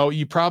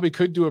 you probably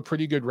could do a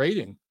pretty good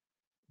rating.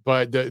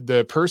 But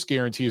the purse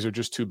guarantees are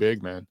just too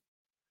big, man.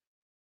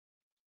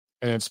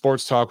 And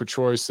Sports Talk with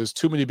Troy says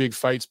too many big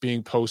fights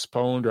being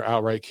postponed or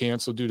outright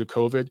canceled due to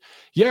COVID.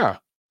 Yeah,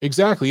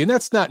 exactly. And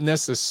that's not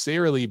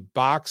necessarily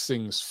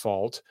boxing's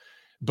fault,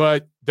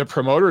 but the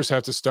promoters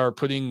have to start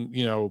putting,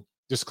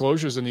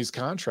 disclosures in these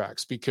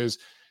contracts because,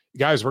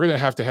 guys, we're going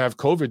to have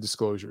COVID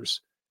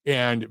disclosures.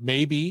 And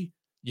maybe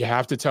you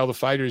have to tell the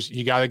fighters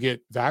you got to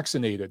get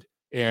vaccinated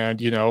and,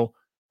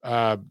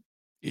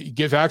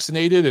 get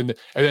vaccinated. And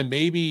then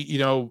maybe,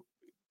 you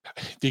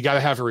got to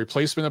have a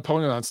replacement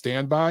opponent on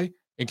standby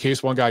in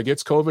case one guy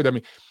gets COVID. I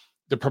mean,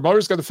 the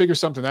promoter's got to figure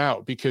something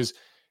out because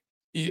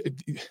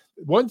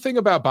one thing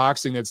about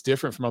boxing that's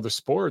different from other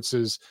sports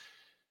is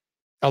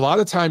a lot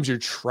of times you're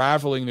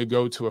traveling to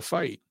go to a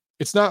fight.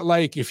 It's not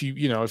like if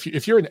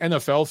you're an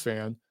NFL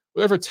fan,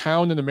 whatever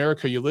town in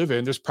America you live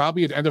in, there's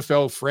probably an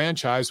NFL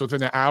franchise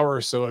within an hour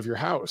or so of your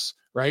house,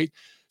 right?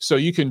 So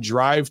you can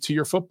drive to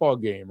your football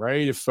game,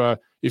 right? If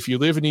you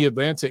live in the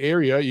Atlanta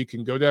area, you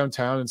can go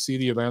downtown and see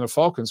the Atlanta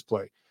Falcons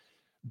play.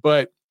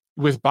 But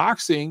with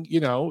boxing,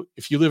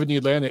 if you live in the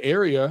Atlanta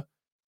area,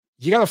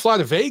 you got to fly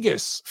to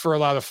Vegas for a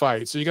lot of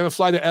fights. So you got to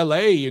fly to LA,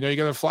 you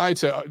got to fly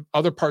to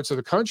other parts of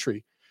the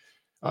country,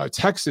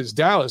 Texas,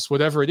 Dallas,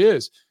 whatever it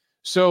is.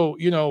 So,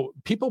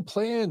 people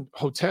plan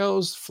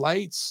hotels,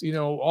 flights,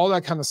 all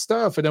that kind of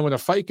stuff. And then when a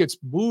fight gets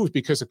moved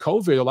because of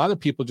COVID, a lot of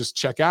people just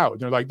check out.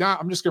 And they're like, nah,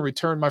 I'm just going to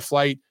return my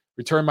flight,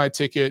 return my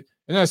ticket.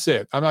 And that's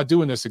it. I'm not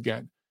doing this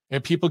again.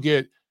 And people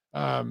get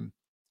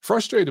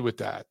frustrated with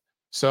that.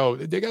 So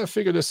they got to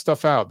figure this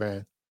stuff out,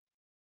 man.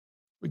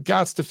 We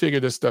got to figure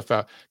this stuff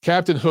out.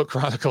 Captain Hook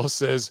Chronicle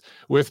says,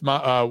 with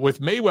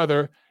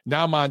Mayweather,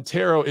 now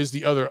Montero is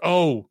the other.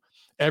 Oh,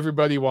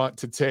 everybody want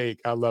to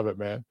take. I love it,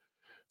 man.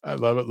 I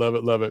love it.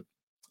 It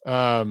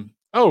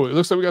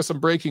looks like we got some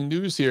breaking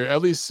news here.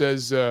 Ellie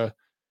says,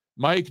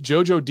 Mike,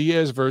 Jojo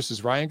Diaz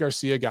versus Ryan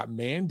Garcia got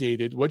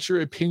mandated. What's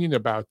your opinion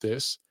about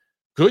this?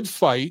 Good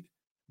fight,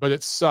 but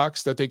it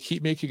sucks that they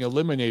keep making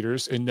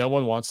eliminators and no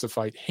one wants to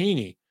fight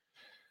Haney.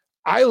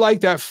 I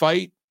like that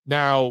fight.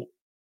 Now,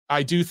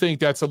 I do think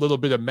that's a little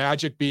bit of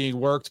magic being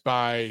worked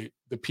by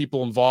the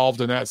people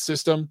involved in that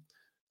system.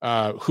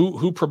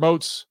 Who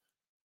promotes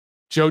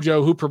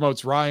Jojo? Who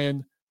promotes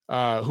Ryan?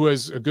 Who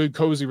has a good,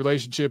 cozy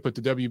relationship with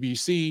the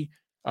WBC?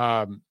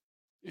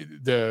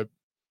 The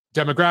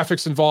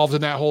demographics involved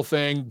in that whole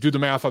thing. Do the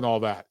math on all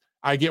that.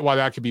 I get why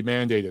that could be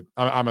mandated.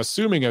 I'm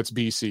assuming it's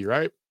BC,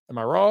 right? Am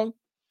I wrong?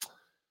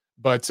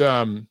 But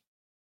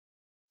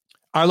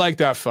I like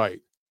that fight.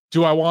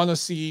 Do I want to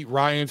see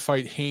Ryan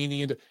fight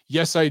Haney?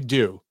 Yes, I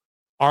do.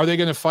 Are they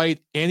going to fight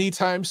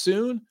anytime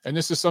soon? And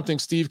this is something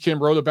Steve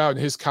Kim wrote about in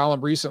his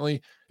column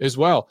recently as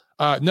well.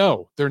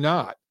 No, they're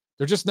not.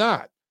 They're just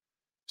not.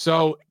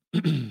 So,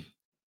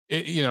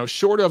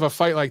 short of a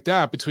fight like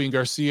that between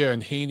Garcia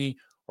and Haney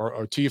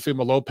or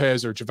Teofimo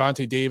Lopez or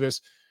Gervonta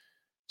Davis,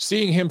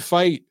 seeing him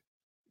fight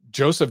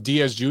Joseph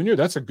Diaz Jr.,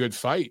 that's a good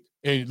fight.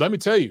 And let me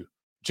tell you,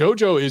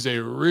 Jojo is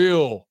a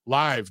real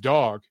live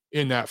dog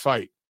in that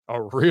fight.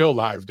 A real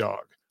live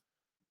dog.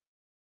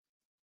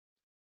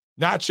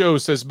 Nacho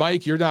says,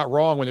 Mike, you're not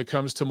wrong when it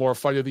comes to more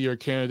fight of the year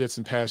candidates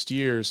in past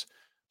years,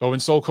 But when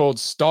so-called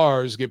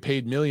stars get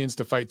paid millions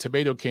to fight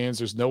tomato cans,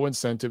 there's no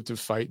incentive to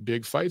fight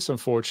big fights,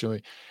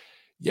 unfortunately.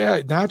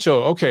 Yeah,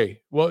 Nacho.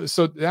 Okay. Well,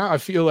 so now I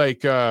feel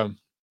like,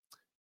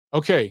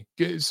 okay.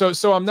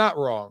 So I'm not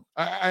wrong.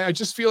 I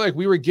just feel like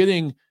we were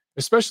getting,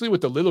 especially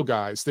with the little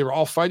guys, they were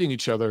all fighting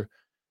each other,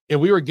 and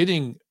we were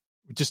getting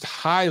just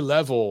high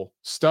level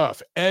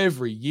stuff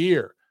every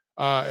year.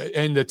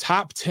 And the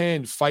top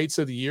 10 fights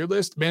of the year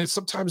list, man,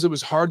 sometimes it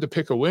was hard to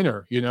pick a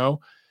winner, you know?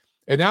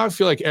 And now I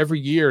feel like every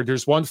year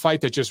there's one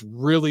fight that just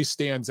really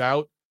stands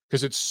out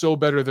because it's so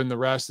better than the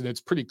rest, and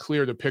it's pretty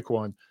clear to pick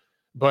one.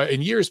 But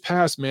in years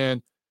past,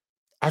 man,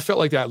 I felt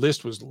like that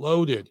list was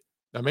loaded.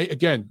 Now,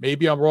 again,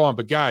 maybe I'm wrong,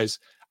 but guys,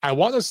 I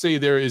want to say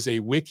there is a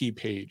wiki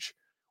page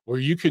where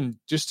you can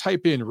just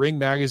type in Ring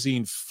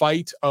Magazine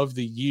Fight of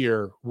the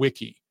Year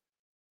wiki.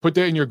 Put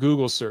that in your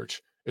Google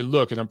search and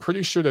look, and I'm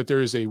pretty sure that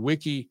there is a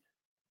wiki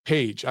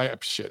page. I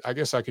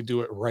guess I could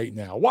do it right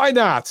now. Why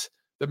not?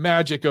 The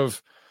magic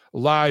of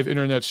live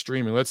internet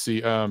streaming. Let's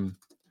see.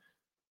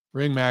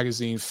 Ring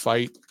Magazine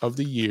Fight of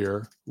the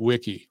Year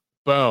wiki.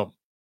 Boom.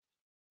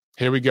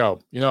 Here we go.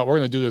 You know, we're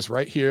going to do this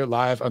right here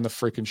live on the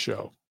freaking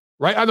show.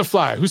 Right on the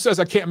fly. Who says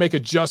I can't make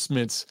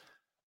adjustments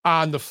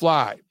on the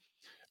fly?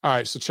 All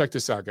right, so check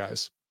this out,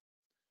 guys.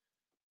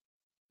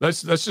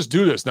 Let's just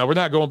do this. Now, we're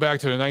not going back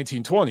to the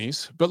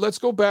 1920s, but let's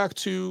go back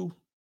to,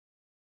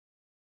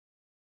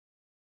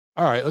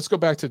 all right, let's go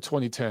back to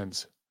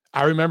 2010s.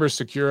 I remember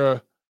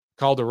Segura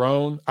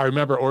Calderon. I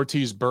remember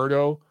Ortiz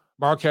Berto,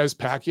 Marquez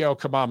Pacquiao.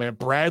 Come on, man.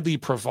 Bradley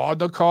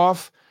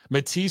Provodnikov,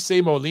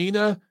 Matisse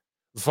Molina,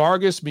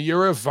 Vargas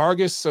Miura,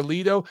 Vargas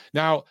Salido.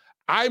 Now,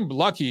 I'm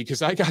lucky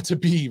because I got to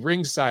be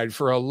ringside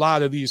for a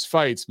lot of these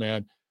fights,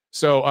 man.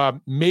 So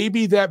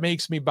maybe that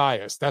makes me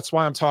biased. That's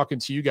why I'm talking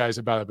to you guys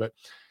about it. But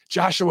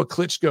Joshua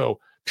Klitschko,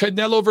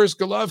 Canelo versus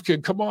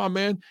Golovkin. Come on,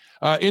 man.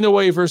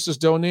 Inoue versus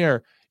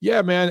Donaire.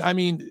 Yeah, man. I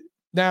mean,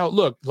 now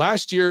look,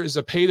 last year is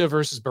Zepeda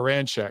versus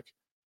Baranchek.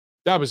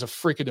 That was a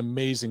freaking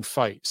amazing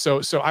fight.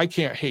 So I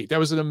can't hate. That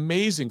was an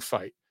amazing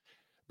fight.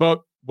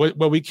 But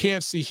what we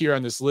can't see here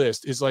on this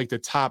list is like the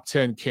top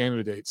 10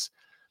 candidates.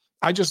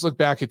 I just look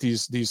back at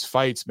these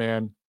fights,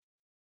 man,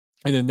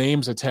 and the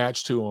names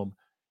attached to them.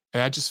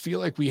 And I just feel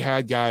like we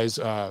had guys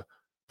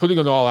putting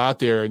it all out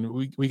there, and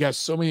we got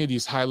so many of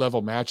these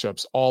high-level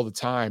matchups all the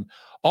time.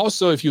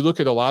 Also, if you look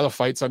at a lot of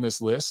fights on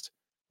this list,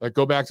 like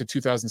go back to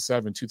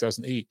 2007,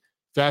 2008,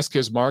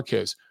 Vasquez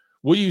Marquez,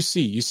 what do you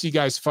see? You see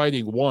guys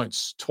fighting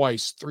once,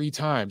 twice, three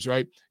times,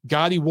 right?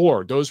 Gotti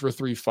Ward, those were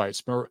three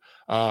fights.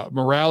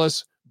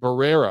 Morales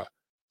Barrera,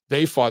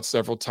 they fought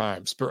several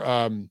times.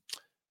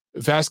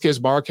 Vasquez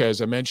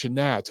Marquez, I mentioned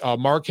that.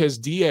 Marquez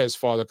Diaz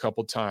fought a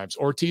couple times.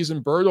 Ortiz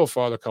and Berto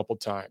fought a couple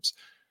times.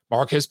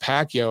 Marquez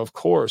Pacquiao, of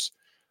course.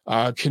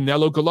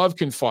 Canelo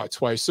Golovkin fought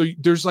twice. So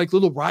there's like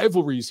little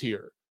rivalries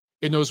here.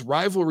 And those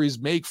rivalries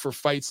make for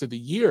fights of the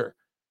year.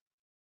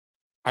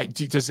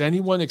 Does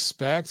anyone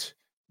expect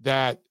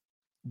that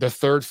the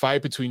third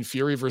fight between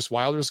Fury versus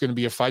Wilder is going to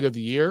be a fight of the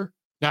year?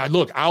 Now,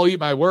 look, I'll eat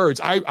my words.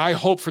 I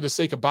hope for the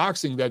sake of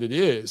boxing that it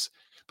is.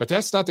 But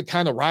that's not the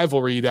kind of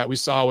rivalry that we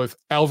saw with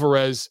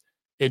Alvarez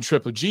and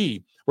Triple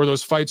G, where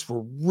those fights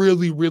were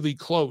really, really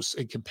close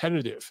and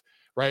competitive,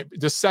 right?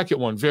 The second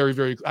one, very,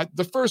 very,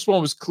 the first one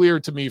was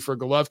clear to me for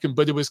Golovkin,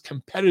 but it was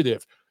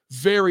competitive,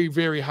 very,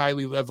 very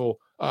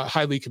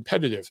highly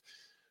competitive.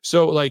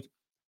 So like,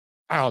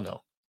 I don't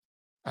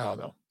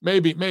know.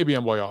 Maybe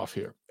I'm way off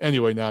here.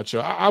 Anyway,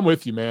 Nacho, I'm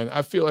with you, man.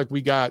 I feel like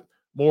we got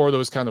more of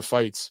those kind of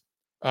fights.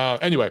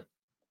 Anyway,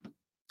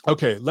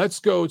 okay, let's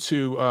go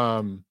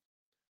to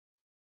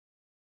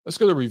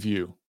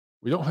review.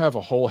 We don't have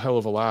a whole hell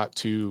of a lot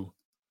to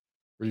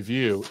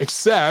review,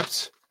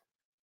 except,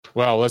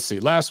 well, let's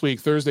see. Last week,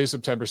 Thursday,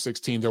 September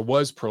 16, there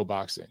was pro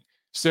boxing.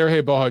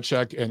 Sergey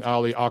Bohacek and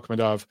Ali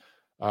Akhmedov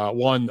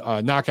won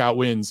knockout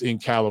wins in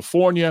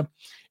California.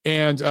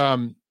 And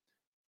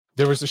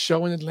there was a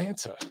show in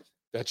Atlanta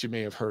that you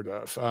may have heard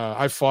of.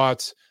 I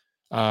fought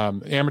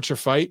amateur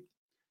fight.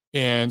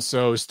 And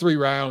so it was 3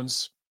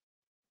 rounds.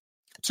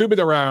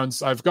 2-minute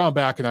rounds. I've gone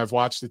back and I've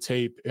watched the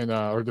tape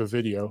or the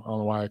video. I don't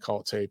know why I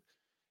call it tape.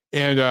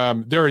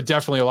 And there are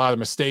definitely a lot of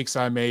mistakes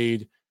I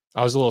made.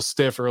 I was a little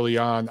stiff early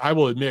on. I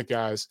will admit,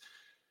 guys,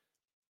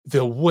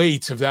 the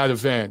weight of that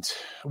event,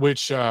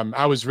 which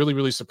I was really,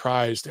 really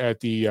surprised at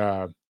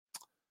the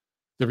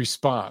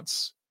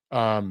response.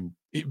 Man,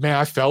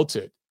 I felt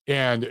it.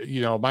 And,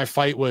 you know, my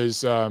fight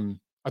was,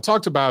 I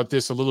talked about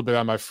this a little bit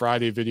on my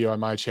Friday video on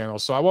my channel,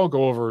 so I won't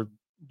go over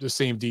the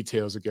same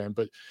details again,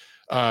 but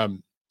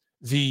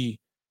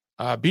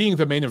being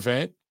the main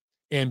event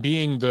and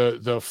being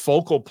the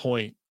focal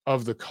point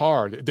of the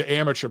card, the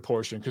amateur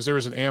portion, because there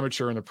was an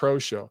amateur and a pro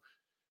show,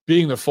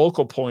 being the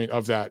focal point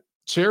of that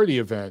charity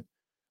event,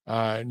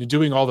 and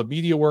doing all the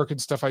media work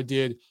and stuff I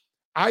did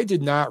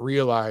not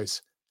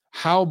realize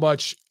how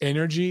much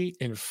energy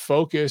and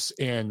focus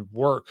and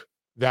work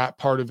that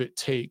part of it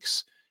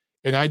takes.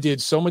 And I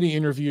did so many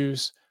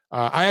interviews.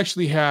 I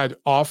actually had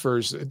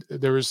offers.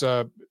 There was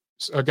a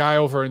guy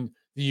over in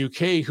the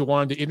UK who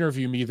wanted to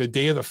interview me the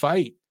day of the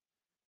fight.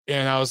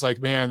 And I was like,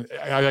 man,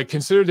 I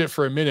considered it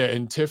for a minute.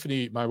 And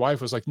Tiffany, my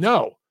wife, was like,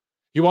 no,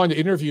 you wanted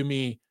to interview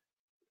me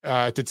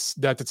at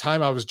the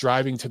time I was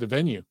driving to the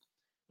venue.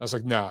 I was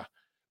like, nah.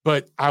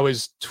 But I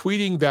was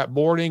tweeting that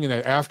morning and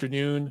that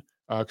afternoon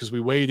because we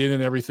weighed in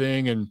and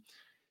everything. And,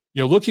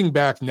 looking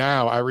back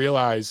now, I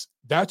realize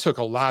that took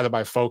a lot of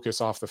my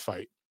focus off the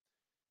fight.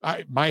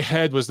 My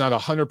head was not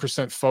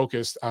 100%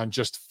 focused on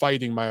just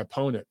fighting my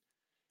opponent.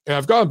 And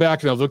I've gone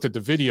back and I've looked at the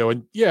video,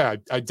 and yeah,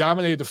 I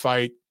dominated the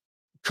fight.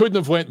 Couldn't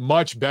have went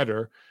much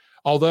better.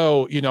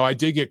 Although, I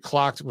did get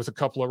clocked with a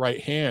couple of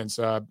right hands.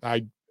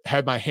 I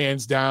had my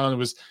hands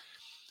down.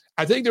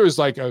 I think there was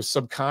like a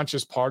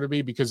subconscious part of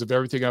me because of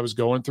everything I was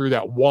going through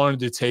that wanted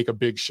to take a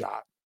big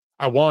shot.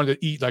 I wanted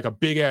to eat like a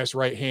big ass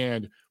right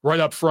hand right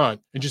up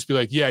front and just be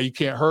like, yeah, you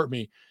can't hurt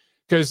me.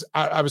 Because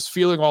I was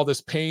feeling all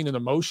this pain and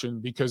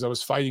emotion because I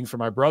was fighting for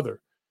my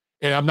brother.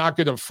 And I'm not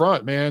going to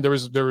front, man. There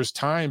was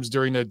times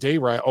during that day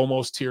where I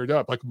almost teared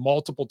up, like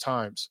multiple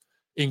times,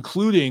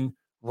 including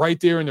right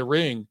there in the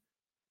ring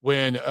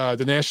when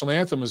the national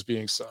anthem was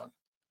being sung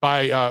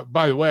by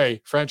the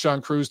way,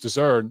 Franchon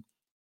Crews-Dezurn,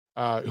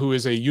 who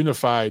is a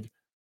unified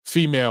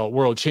female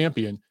world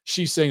champion.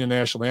 She sang the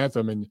national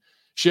anthem, and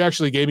she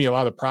actually gave me a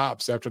lot of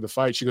props after the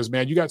fight. She goes,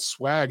 man, you got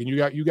swag and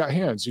you got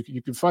hands.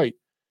 You can fight.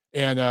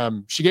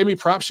 And she gave me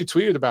props. She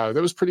tweeted about it.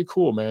 That was pretty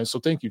cool, man. So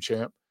thank you,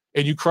 champ.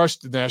 And you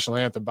crushed the national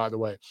anthem, by the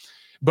way.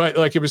 But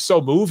like, it was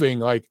so moving.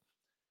 Like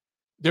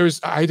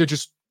I had to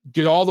just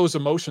get all those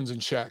emotions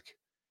in check.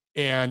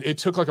 And it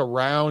took like a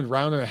round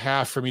and a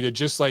half for me to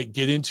just like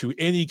get into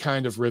any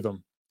kind of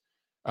rhythm.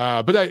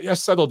 But I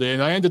settled in.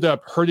 I ended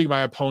up hurting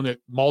my opponent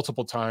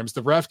multiple times.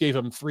 The ref gave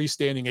him 3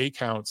 standing 8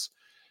 counts.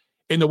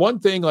 And the one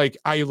thing, like,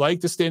 I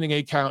like the standing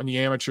 8 count in the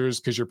amateurs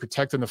because you're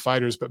protecting the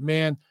fighters. But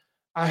man,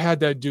 I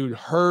had that dude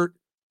hurt.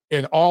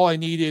 And all I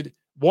needed,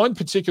 one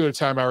particular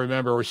time I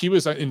remember where he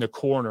was in the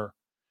corner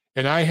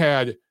and I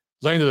had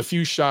landed a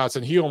few shots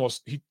and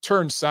he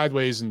turned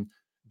sideways and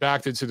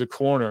backed into the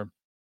corner.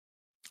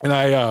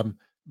 And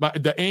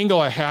the angle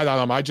I had on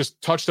him, I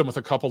just touched him with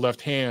a couple left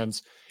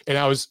hands, and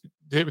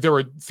there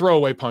were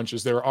throwaway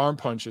punches, there were arm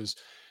punches,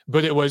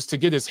 but it was to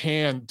get his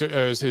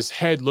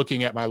head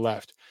looking at my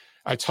left.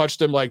 I touched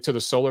him like to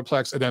the solar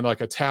plex and then like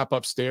a tap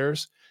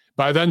upstairs.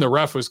 By then the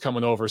ref was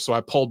coming over, so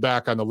I pulled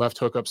back on the left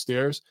hook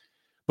upstairs.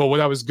 But what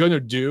I was going to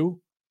do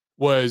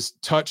was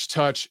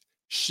touch,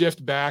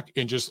 shift back,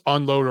 and just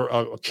unload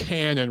a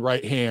cannon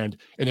right hand,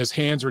 and his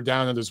hands were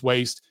down at his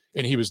waist,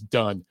 and he was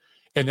done.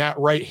 And that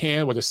right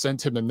hand would have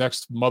sent him the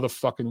next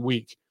motherfucking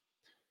week.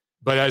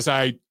 But as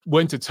I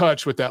went to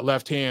touch with that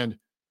left hand,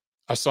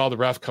 I saw the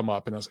ref come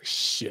up and I was like,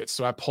 shit.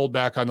 So I pulled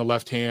back on the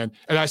left hand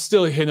and I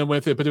still hit him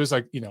with it, but it was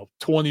like,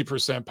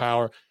 20%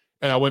 power.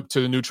 And I went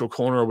to the neutral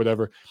corner or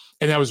whatever.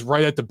 And I was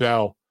right at the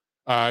bell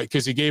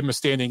because he gave him a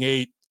standing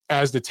 8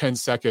 as the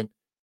 10-second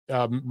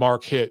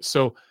mark hit.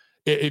 So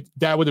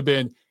that would have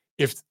been,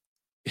 if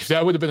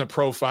that would have been a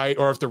pro fight,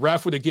 or if the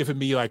ref would have given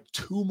me like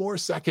 2 more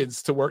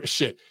seconds to work,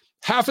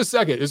 half a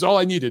second is all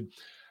I needed.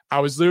 I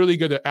was literally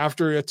going to,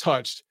 after it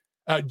touched,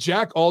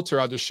 Jack Alter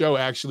on the show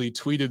actually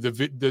tweeted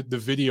the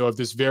video of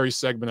this very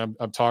segment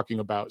I'm talking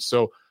about.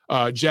 So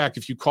Jack,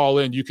 if you call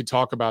in, you could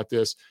talk about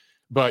this,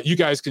 but you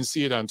guys can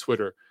see it on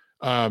Twitter.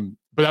 But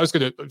I was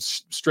going to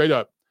straight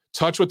up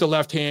touch with the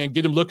left hand,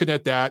 get him looking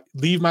at that,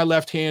 leave my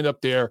left hand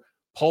up there,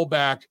 pull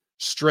back,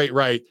 straight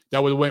right.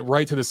 That would have went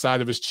right to the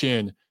side of his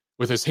chin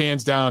with his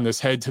hands down,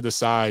 his head to the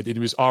side, and he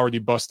was already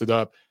busted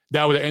up.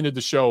 That would have ended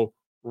the show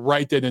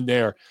right then and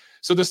there.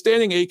 So the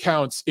standing 8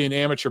 counts in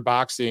amateur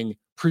boxing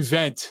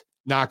prevent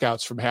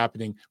knockouts from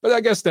happening, but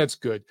I guess that's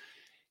good.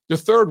 The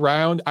 3rd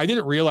round, I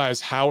didn't realize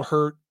how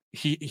hurt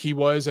he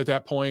was at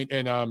that point,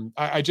 and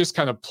I just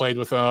kind of played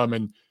with him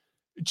and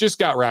just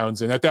got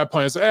rounds in. At that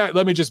point, I was like,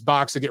 let me just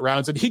box and get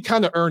rounds. And he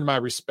kind of earned my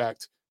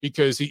respect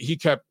because he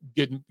kept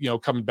getting,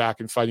 coming back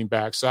and fighting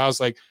back. So I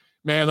was like,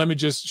 man, let me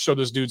just show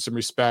this dude some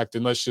respect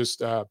and let's just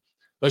go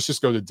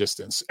the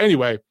distance.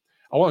 Anyway,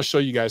 I want to show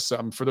you guys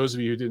something for those of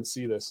you who didn't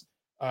see this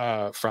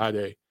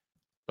Friday,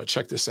 but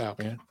check this out,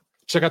 man.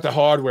 Check out the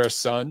hardware,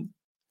 son.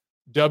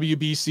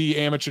 WBC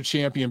amateur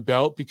champion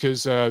belt,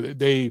 because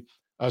they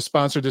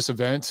sponsored this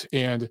event,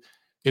 and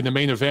in the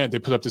main event, they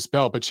put up this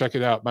belt, but check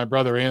it out. My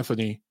brother,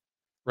 Anthony,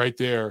 right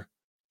there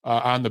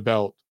on the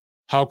belt.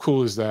 How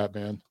cool is that,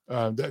 man?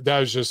 That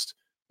is just,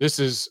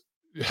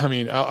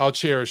 I'll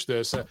cherish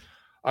this.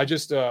 I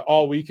just,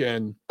 all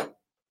weekend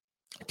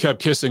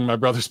kept kissing my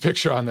brother's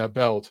picture on that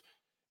belt.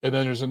 And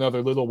then there's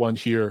another little one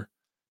here.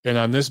 And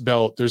on this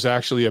belt, there's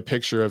actually a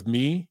picture of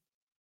me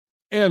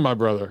and my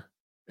brother.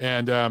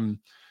 And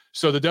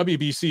so the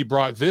WBC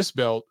brought this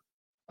belt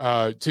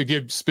to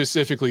give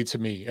specifically to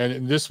me.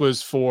 And this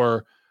was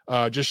for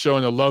just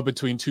showing the love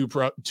between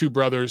two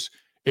brothers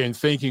and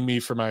thanking me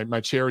for my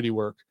charity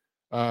work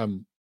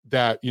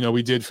that,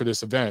 we did for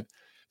this event.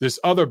 This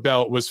other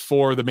belt was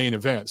for the main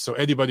event, so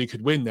anybody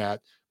could win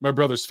that. My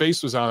brother's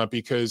face was on it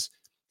because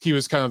he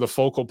was kind of the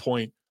focal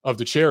point of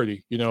the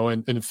charity,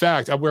 and in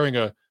fact, I'm wearing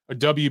a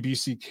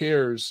WBC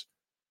Cares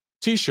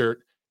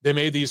t-shirt. They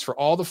made these for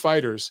all the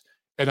fighters,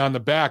 and on the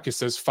back it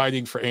says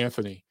 "Fighting for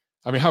Anthony."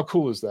 I mean, how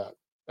cool is that?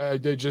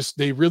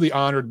 They really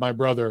honored my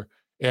brother,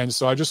 and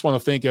so I just want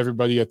to thank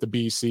everybody at the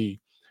BC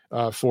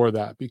for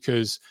that,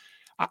 because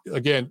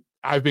again,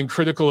 I've been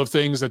critical of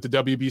things that the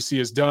WBC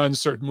has done,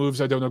 certain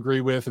moves I don't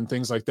agree with, and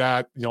things like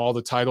that. All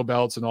the title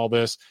belts and all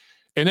this,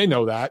 and they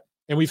know that,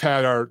 and we've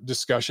had our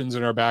discussions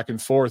and our back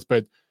and forth.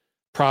 But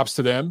props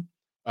to them.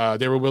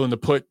 They were willing to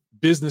put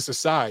business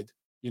aside,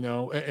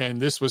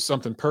 and this was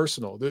something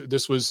personal.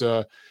 This was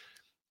a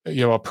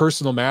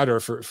personal matter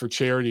for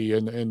charity,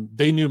 and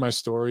they knew my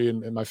story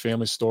and my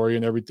family's story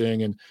and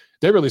everything, and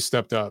they really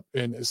stepped up.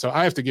 And so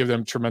I have to give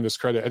them tremendous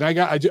credit. And I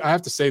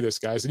have to say this,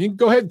 guys, and you can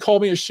go ahead and call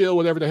me a shill,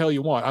 whatever the hell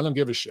you want. I don't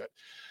give a shit.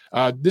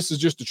 This is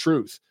just the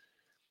truth.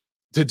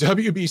 The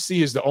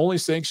WBC is the only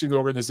sanctioned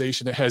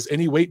organization that has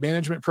any weight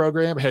management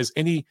program, has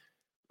any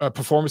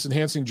performance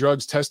enhancing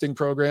drugs testing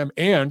program.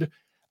 And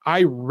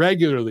I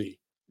regularly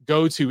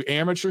go to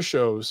amateur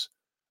shows.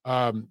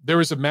 There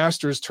was a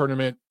Masters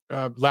tournament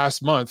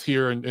last month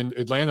here in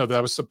Atlanta that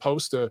I was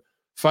supposed to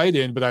fight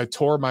in, but I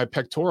tore my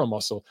pectoral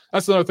muscle.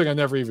 That's another thing I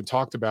never even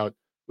talked about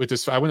with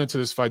this. I went into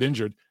this fight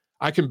injured.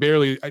 I can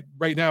barely,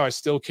 right now, I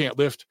still can't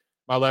lift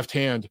my left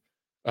hand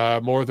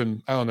more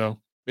than, I don't know,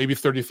 maybe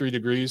 33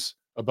 degrees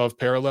above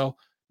parallel.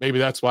 Maybe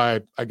that's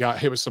why I got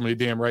hit with so many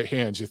damn right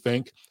hands, you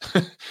think?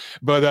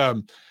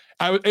 But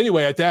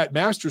anyway, at that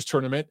Masters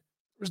tournament,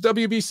 there's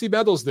WBC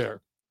medals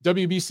there,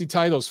 WBC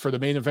titles for the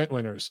main event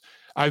winners.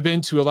 I've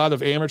been to a lot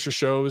of amateur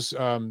shows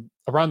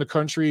around the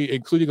country,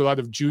 including a lot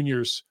of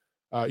juniors,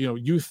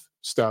 youth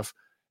stuff,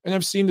 and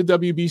I've seen the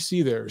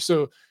WBC there.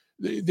 So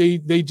they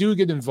do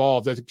get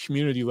involved at the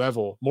community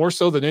level more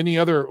so than any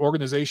other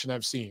organization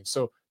I've seen.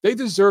 So they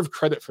deserve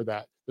credit for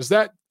that. Does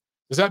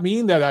that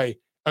mean that I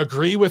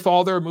agree with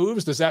all their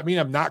moves? Does that mean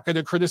I'm not going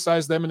to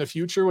criticize them in the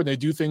future when they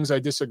do things I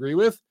disagree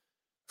with?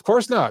 Of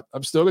course not.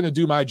 I'm still going to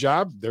do my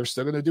job. They're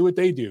still going to do what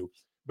they do.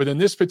 But in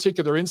this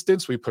particular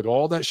instance, we put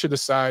all that shit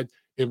aside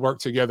and work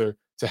together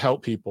to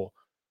help people.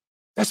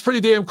 That's pretty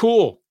damn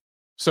cool.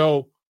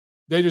 So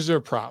they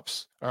deserve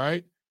props. All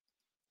right.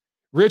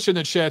 Rich in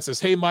the chat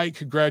says, "Hey, Mike,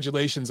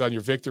 congratulations on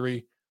your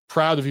victory.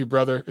 Proud of you,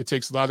 brother. It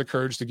takes a lot of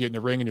courage to get in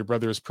the ring, and your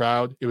brother is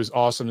proud. It was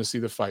awesome to see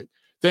the fight."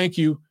 Thank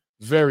you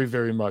very,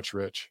 very much,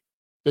 Rich.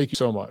 Thank you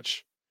so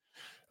much.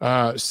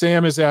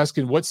 Sam is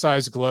asking, what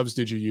size gloves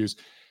did you use?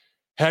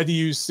 Had to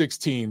use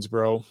 16s,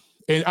 bro.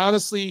 And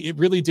honestly, it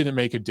really didn't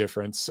make a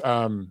difference.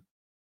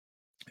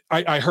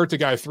 I hurt the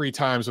guy 3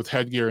 times with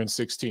headgear and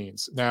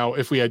 16s. Now,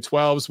 if we had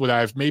 12s, would I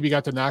have maybe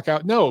got the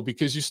knockout? No,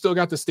 because you still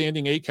got the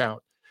standing 8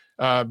 count.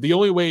 The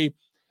only way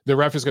the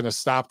ref is going to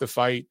stop the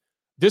fight,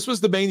 this was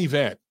the main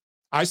event.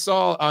 I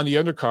saw on the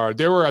undercard,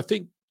 there were, I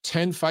think,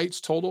 10 fights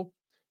total.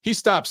 He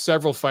stopped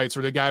several fights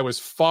where the guy was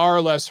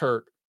far less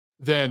hurt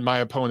than my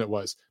opponent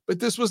was. But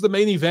this was the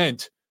main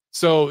event.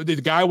 So the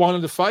guy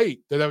wanted to fight.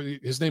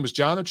 His name was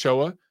John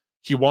Ochoa.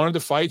 He wanted to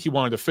fight. He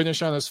wanted to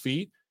finish on his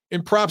feet.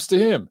 And props to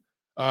him.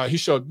 He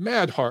showed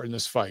mad heart in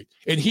this fight.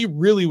 And he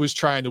really was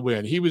trying to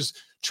win. He was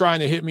trying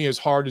to hit me as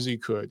hard as he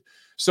could.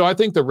 So I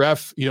think the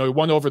ref, he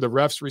won over the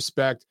ref's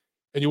respect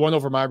and he won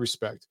over my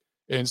respect.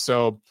 And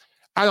so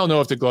I don't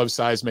know if the glove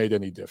size made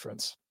any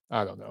difference.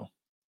 I don't know.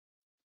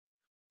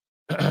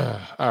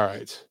 All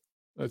right.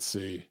 Let's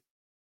see.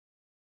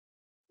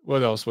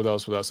 What else?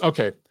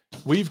 Okay.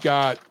 We've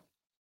got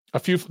a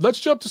few. Let's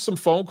jump to some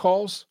phone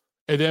calls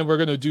and then we're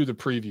going to do the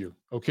preview.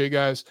 Okay,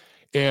 guys.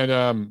 And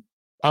I'm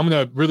going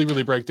to really,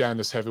 really break down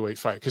this heavyweight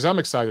fight because I'm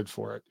excited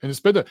for it. And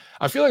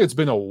I feel like it's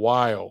been a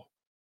while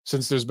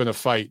since there's been a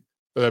fight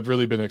that I've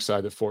really been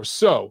excited for.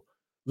 So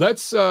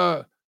let's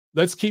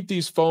keep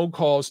these phone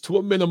calls to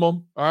a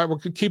minimum. All right. We're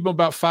going to keep them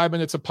about 5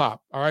 minutes a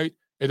pop. All right.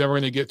 And then we're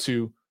going to get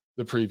to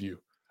the preview.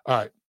 All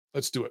right.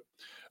 Let's do it.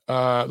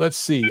 Let's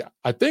see.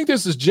 I think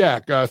this is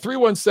Jack.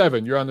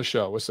 317. You're on the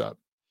show. What's up?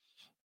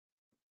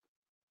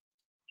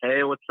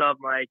 Hey, what's up,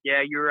 Mike?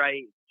 Yeah, you're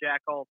right.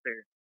 Jack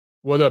Alter.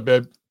 What up,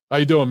 babe? How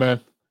you doing,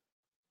 man?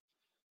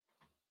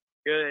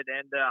 Good.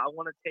 And I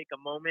want to take a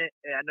moment.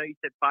 I know you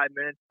said 5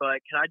 minutes, but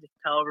can I just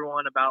tell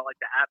everyone about like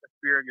the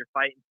atmosphere of your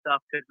fight and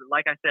stuff? Because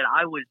like I said,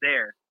 I was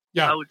there.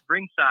 Yeah. I was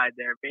ringside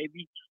there,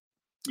 baby.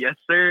 Yes,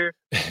 sir.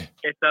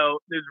 And so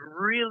it was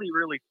really,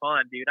 really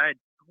fun, dude. I had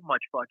so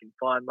much fucking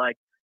fun. Like,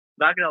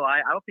 not gonna lie,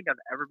 I don't think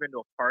I've ever been to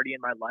a party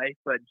in my life,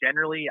 but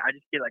generally I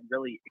just get like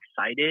really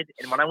excited.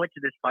 And when I went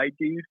to this fight,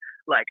 dude,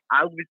 like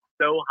I was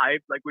so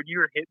hyped. Like when you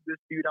were hitting this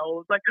dude, I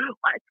was like,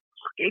 let's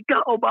fucking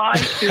go, boy.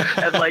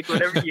 And like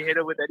whenever you hit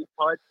him with any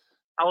punch,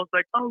 I was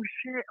like, oh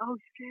shit.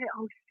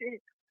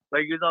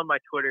 Like it was on my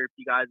Twitter if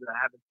you guys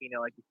haven't seen it,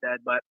 like you said.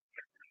 But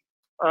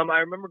I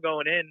remember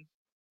going in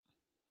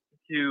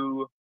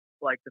to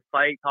like the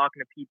fight, talking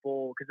to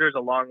people, because there's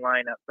a long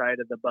line outside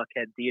of the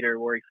Buckhead Theater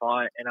where he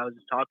fought, and I was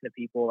just talking to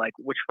people like,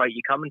 which fight you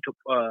coming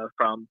to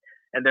from?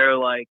 And they're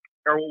like,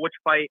 or which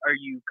fight are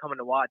you coming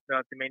to watch? They're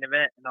like, the main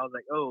event. And I was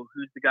like, oh,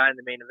 who's the guy in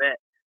the main event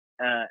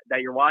that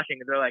you're watching?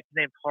 And they're like, his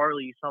name's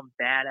Harley, some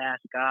badass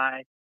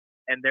guy.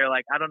 And they're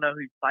like, I don't know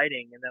who he's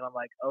fighting. And then I'm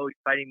like, oh, he's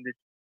fighting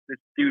this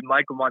dude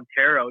Michael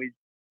Montero. He's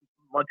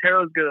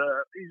Montero's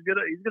he's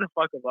gonna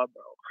fuck him up,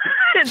 bro.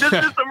 And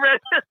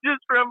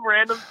just from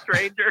random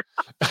stranger.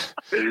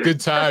 Good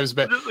times,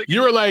 man. Just like-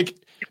 You were like,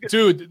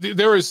 dude,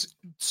 there was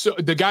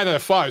the guy that I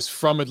fought is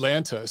from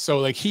Atlanta, so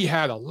like he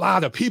had a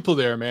lot of people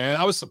there, man.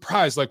 I was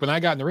surprised. Like when I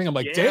got in the ring, I'm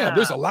like, damn,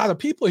 there's a lot of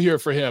people here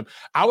for him.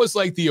 I was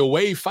like the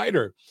away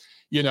fighter,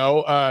 you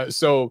know.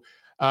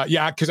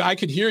 Yeah, because I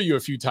could hear you a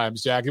few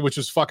times, Jack, which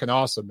was fucking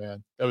awesome,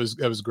 man. That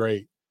was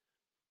great.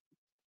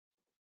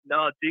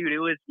 No, dude, it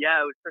was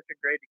such a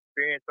great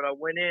experience. But I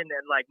went in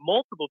and like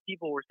multiple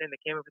people were saying they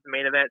came in for the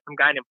main event. Some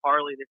guy named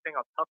Harley, they saying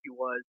how tough he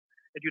was.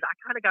 And dude, I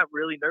kind of got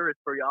really nervous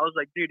for you. I was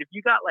like, dude, if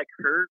you got like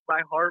hurt,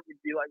 my heart would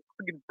be like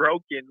fucking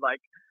broken.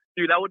 Like,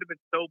 dude, that would have been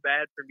so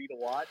bad for me to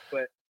watch.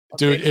 But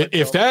dude,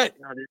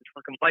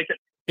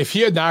 if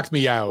he had knocked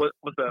me out,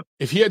 what's up?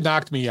 If he had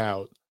knocked me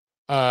out,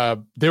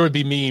 there would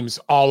be memes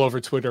all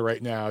over Twitter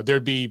right now.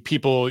 There'd be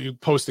people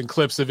posting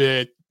clips of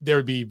it. There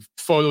would be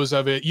photos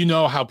of it. You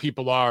know how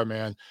people are,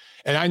 man.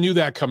 And I knew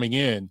that coming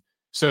in.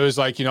 So it was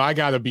like, you know, I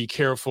got to be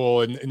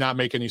careful and not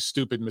make any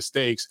stupid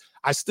mistakes.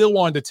 I still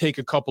wanted to take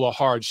a couple of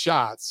hard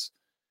shots,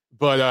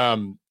 but,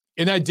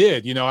 and I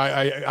did, you know,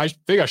 I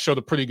think I showed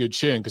a pretty good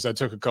chin because I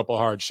took a couple of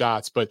hard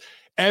shots, but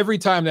every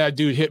time that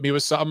dude hit me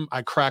with something,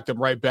 I cracked him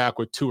right back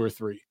with 2 or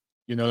 3.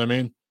 You know what I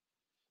mean?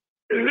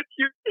 You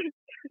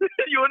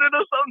want to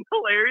know something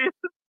hilarious?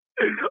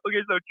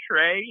 Okay, so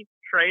Trey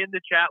in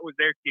the chat was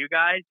there too,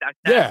 guys. I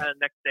sat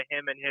next to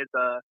him and his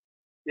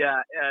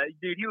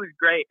dude, he was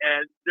great.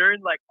 And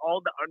during like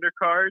all the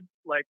undercards,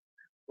 like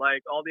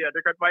all the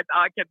undercard fights,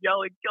 I kept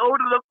yelling, "Go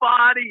to the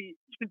body!"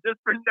 just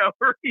for no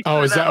reason.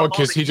 Oh, is that what?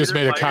 Because he just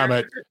made a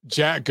comment.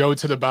 Jack, go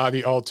to the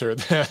body altar.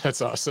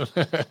 That's awesome.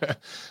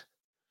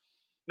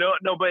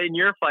 No, but in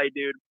your fight,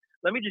 dude,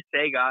 let me just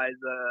say, guys,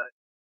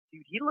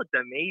 dude, he looked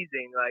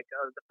amazing. Like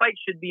the fight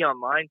should be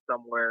online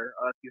somewhere.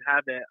 If you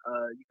haven't,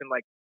 you can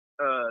like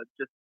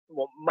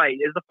Mike,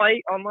 is the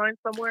fight online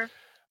somewhere?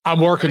 I'm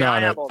working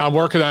on it. I'm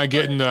working on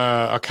getting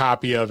a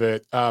copy of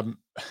it.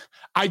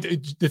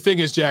 The thing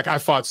is, Jack, I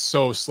fought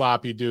so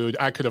sloppy, dude.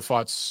 I could have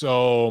fought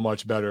so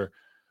much better,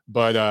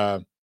 but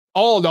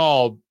all in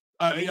all,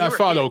 I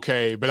fought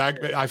okay. But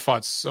I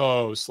fought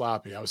so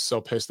sloppy. I was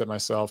so pissed at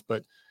myself.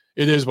 But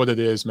it is what it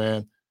is,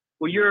 man.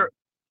 Well,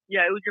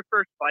 it was your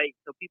first fight,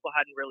 so people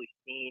hadn't really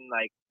seen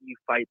like you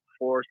fight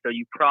before. So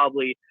you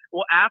probably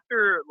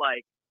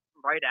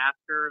right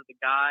after the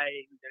guy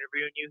who's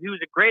interviewing you, he was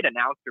a great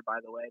announcer,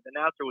 by the way. The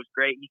announcer was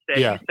great. He said,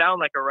 "You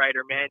sound like a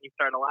writer, man." You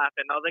started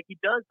laughing. I was like, "He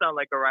does sound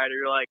like a writer."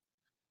 You're like,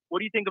 "What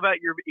do you think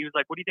about your?" He was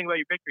like, "What do you think about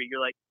your victory?"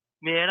 You're like,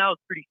 "Man, I was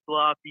pretty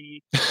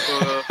sloppy.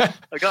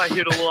 I got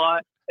hit a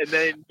lot." And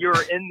then you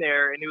were in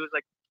there, and it was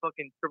like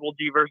fucking Triple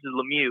G versus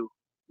Lemieux.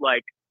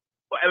 Like,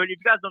 I mean, if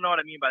you guys don't know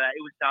what I mean by that,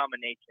 it was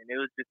domination. It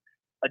was just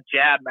a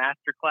jab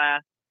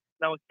masterclass.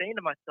 And I was saying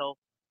to myself,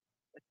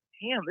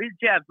 damn, his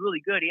jab's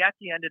really good. He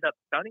actually ended up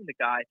stunning the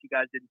guy. If you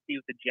guys didn't see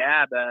with the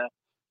jab,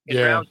 in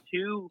round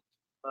 2,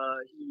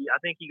 I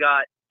think he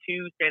got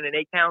 2 standing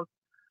 8 counts.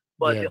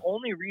 But the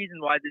only reason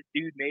why this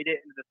dude made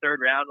it into the 3rd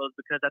round was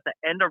because at the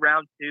end of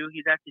round 2,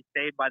 he's actually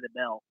saved by the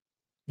bell.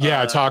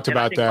 Yeah, I talked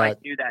about that. Mike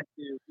knew that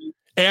too.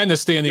 And the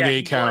standing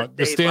 8 count.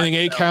 The standing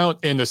 8 count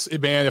and the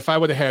man, if I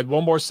would have had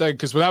one more second,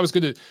 because when I was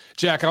going to,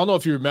 Jack, I don't know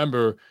if you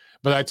remember,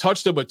 but I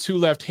touched him with 2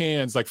 left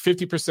hands, like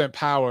 50%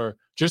 power,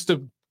 just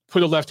to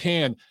put a left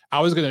hand.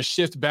 I was going to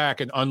shift back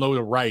and unload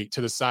a right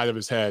to the side of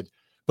his head,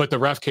 but the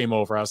ref came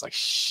over. I was like,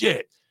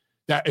 shit,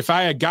 that if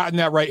I had gotten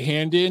that right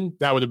hand in,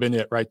 that would have been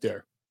it right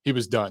there. He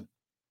was done.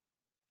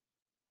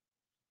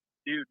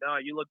 Dude, no,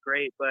 you look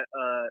great. But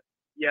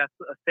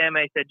Sam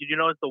A said, did you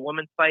notice the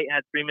women's fight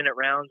had 3-minute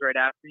rounds right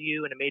after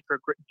you, and it made for a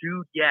great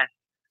dude? Yes,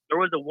 there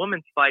was a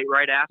women's fight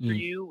right after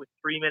you with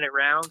 3-minute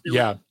rounds. It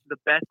was the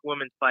best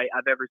women's fight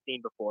I've ever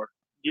seen before.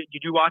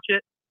 Did you watch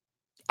it?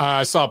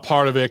 I saw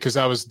part of it because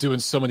I was doing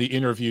so many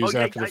interviews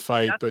after the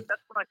fight. That's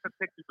when I took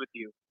pictures with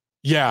you.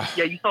 Yeah.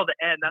 Yeah, you saw the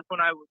end. That's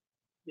when I was.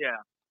 Yeah.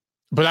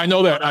 But I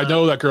know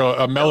that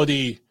girl,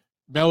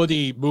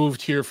 Melody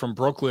moved here from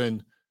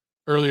Brooklyn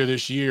earlier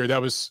this year. I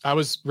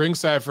was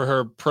ringside for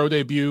her pro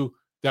debut.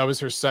 That was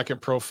her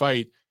 2nd pro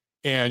fight,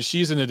 and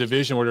she's in a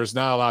division where there's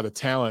not a lot of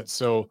talent.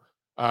 So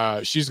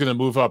she's going to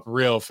move up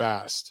real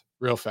fast.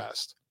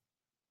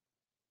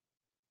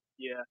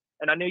 Yeah,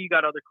 and I know you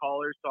got other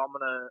callers, so I'm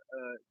gonna.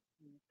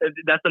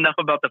 That's enough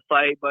about the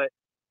fight. But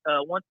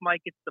once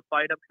Mike gets the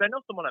fight up, because I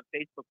know someone on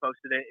Facebook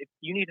posted it. If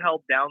you need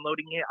help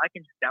downloading it, I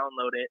can just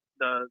download it,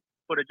 the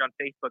footage on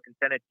Facebook, and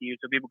send it to you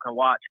so people can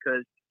watch.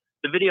 Because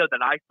the video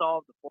that I saw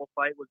of the full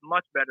fight was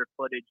much better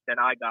footage than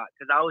I got,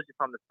 because I was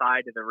just on the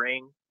side of the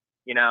ring,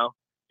 you know,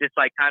 just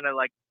like kind of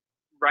like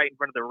right in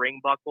front of the ring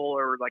buckle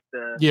or like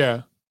the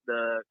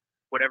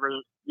whatever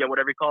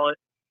you call it.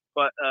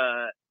 But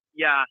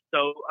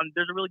so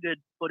there's a really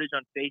good footage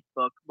on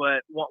Facebook.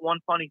 But one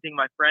funny thing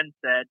my friend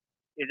said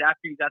is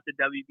after he got the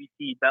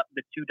WBC belt,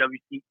 the 2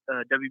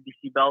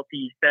 WBC belts,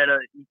 he said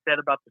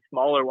about the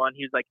smaller one,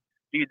 he was like,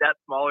 dude, that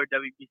smaller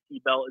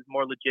WBC belt is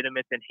more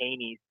legitimate than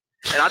Haney's.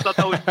 And I thought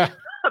that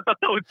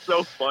was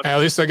so funny. At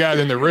least I got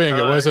it in the ring.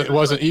 It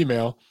wasn't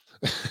email.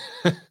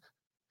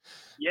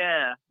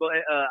 Yeah, but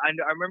I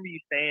remember you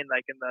saying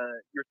like you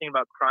were thinking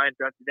about crying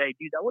throughout the day,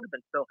 dude. That would have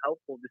been so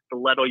helpful just to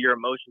let all your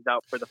emotions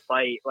out for the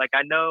fight. Like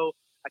I know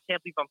I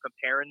can't believe I'm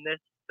comparing this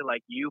to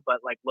like you,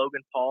 but like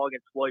Logan Paul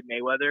against Floyd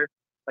Mayweather,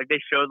 like they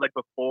showed like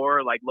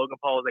before, like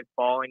Logan Paul was like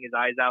bawling his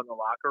eyes out in the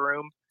locker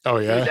room. Oh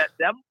Dude, yeah.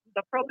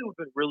 that probably would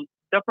have been really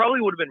that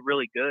probably would have been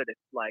really good.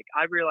 If like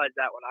I realized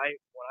that when I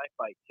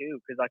fight too,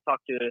 because I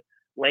talked to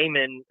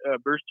Layman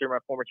Brewster, my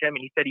former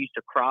champion. He said he used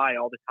to cry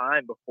all the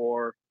time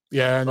before.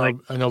 Yeah, Like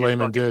I know his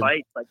Layman fucking did.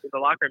 fights, like in the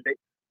locker room.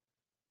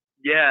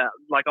 Yeah,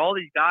 like all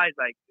these guys,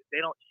 like they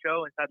don't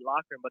show inside the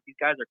locker room, but these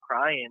guys are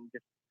crying.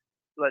 Just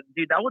like,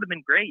 dude, that would have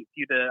been great.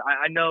 You to,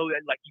 I know,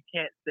 like you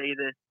can't say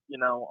this,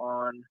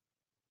 on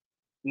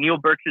Neil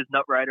Burks'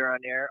 Nut Rider on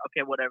air.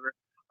 Okay, whatever.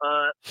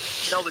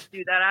 No, but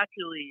dude, that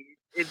actually,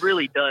 it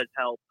really does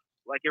help.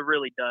 Like it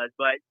really does.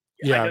 But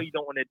I know you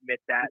don't want to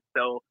admit that,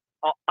 so.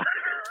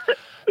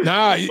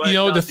 Nah,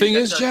 the thing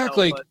is, Jack, help,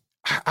 like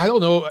I don't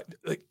know,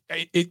 like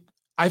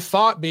I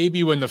thought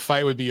maybe when the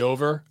fight would be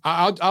over,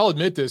 I'll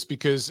admit this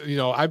because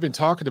I've been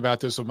talking about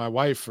this with my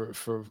wife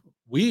for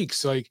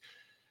weeks. Like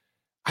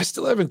I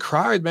still haven't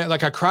cried, man.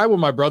 Like I cried when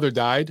my brother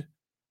died,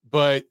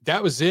 but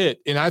that was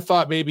it. And I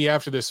thought maybe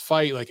after this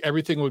fight, like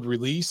everything would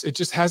release. It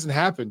just hasn't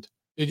happened.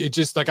 It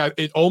just like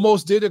it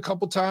almost did a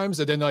couple times,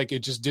 and then like it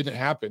just didn't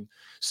happen.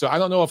 So I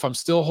don't know if I'm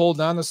still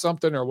holding on to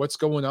something or what's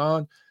going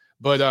on,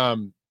 but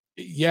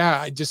yeah,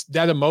 I just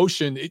that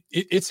emotion,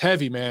 it's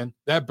heavy, man.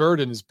 That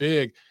burden is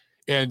big.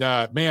 And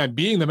man,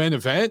 being the main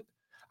event,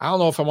 I don't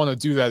know if I want to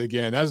do that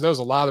again. That was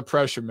a lot of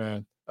pressure,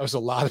 man. That was a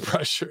lot of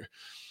pressure.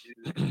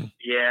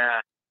 Yeah,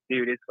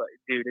 dude,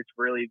 it's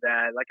really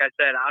bad. Like I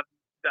said,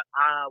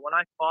 when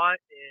I fought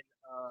in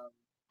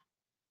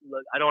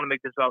look, I don't want to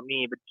make this about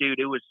me, but dude,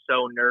 it was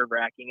so nerve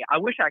wracking. I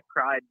wish I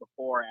cried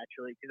before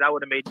actually, because that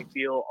would have made me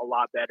feel a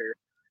lot better.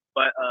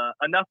 But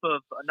enough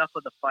of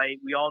the fight.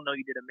 We all know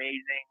you did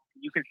amazing.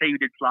 You can say you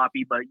did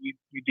sloppy, but you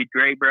did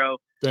great, bro.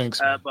 Thanks.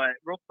 But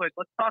real quick,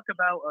 let's talk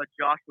about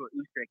Joshua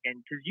Usyk,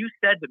 and because you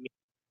said to me,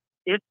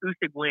 if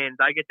Usyk wins,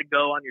 I get to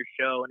go on your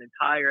show an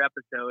entire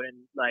episode, and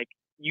like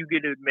you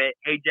get to admit,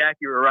 hey Jack,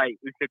 you were right.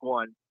 Usyk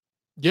won.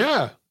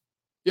 Yeah.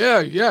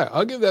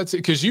 I'll give that to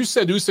you because you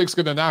said Usyk's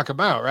going to knock him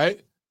out, right?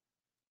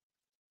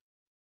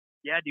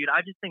 Yeah, dude.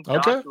 I just think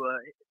Joshua.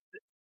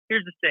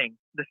 Here's the thing: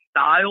 the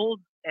styles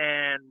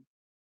and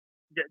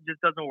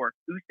just doesn't work.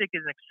 Usyk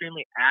is an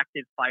extremely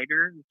active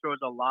fighter who throws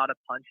a lot of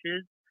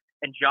punches,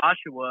 and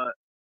Joshua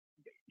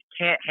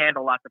can't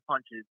handle lots of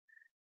punches.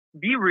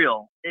 Be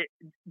real.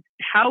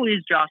 How is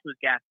Joshua's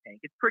gas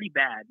tank? It's pretty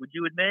bad. Would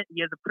you admit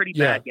he has a pretty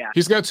bad gas?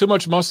 He's got too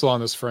much muscle on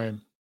his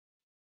frame.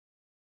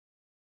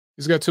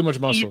 He's got too much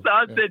muscle.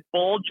 Isan said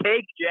bold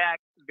take, Jack.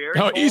 Very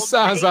bold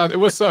Isan's on.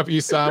 What's up,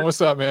 Isan? What's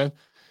up, man?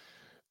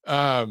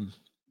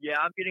 Yeah,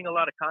 I'm getting a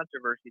lot of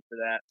controversy for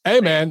that.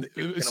 Hey, man,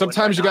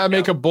 sometimes you got to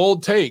make a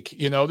bold take.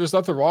 There's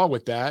nothing wrong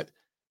with that.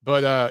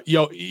 But,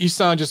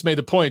 Isan just made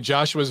the point.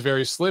 Joshua's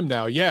very slim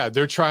now. Yeah,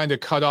 they're trying to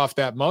cut off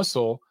that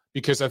muscle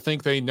because I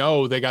think they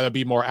know they got to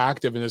be more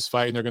active in this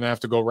fight and they're going to have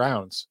to go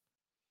rounds.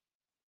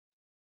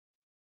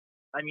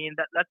 I mean,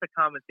 that's a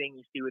common thing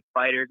you see with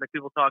fighters. Like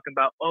people talking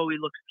about, oh, he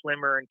looks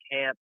slimmer in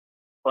camp.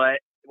 But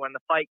when the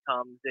fight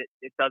comes,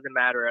 it doesn't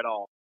matter at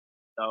all.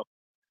 So.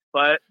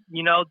 But,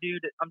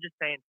 dude, I'm just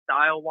saying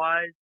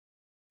style-wise,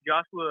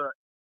 Joshua,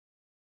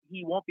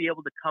 he won't be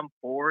able to come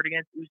forward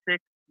against Usyk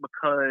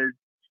because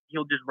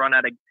he'll run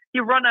out of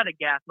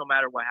gas no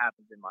matter what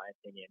happens, in my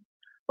opinion.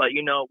 But,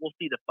 we'll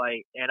see the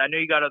fight. And I know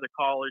you got other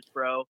callers,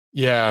 bro.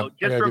 Yeah. So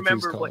just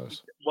remember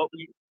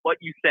what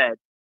you said.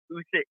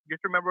 Usyk,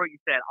 just remember what you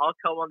said. I'll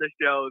come on the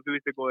show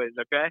if Usyk wins,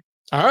 okay?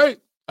 All right.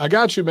 I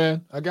got you,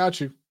 man. I got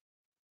you.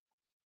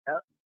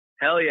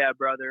 Hell yeah,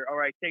 brother. All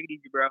right, take it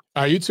easy, bro.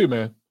 All right, you too,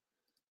 man.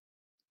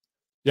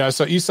 Yeah,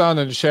 so Isan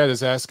in the chat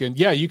is asking,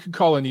 yeah, you can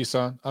call in,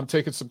 Isan. I'm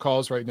taking some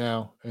calls right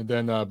now. And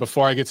then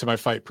before I get to my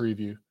fight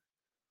preview.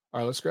 All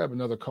right, let's grab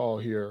another call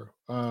here.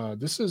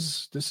 This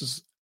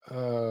is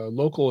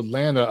local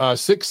Atlanta.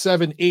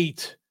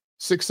 678.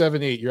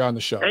 678, you're on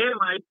the show. Hey,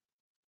 Mike.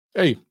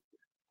 Hey.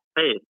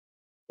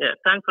 Yeah,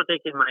 thanks for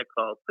taking my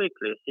call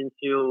quickly since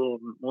you're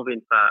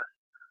moving fast.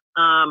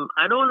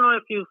 I don't know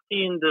if you've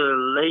seen the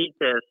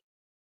latest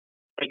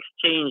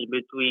exchange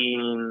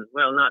between,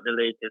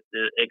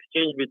 the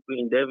exchange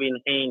between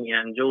Devin Haney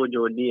and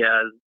Jojo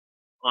Diaz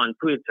on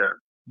Twitter.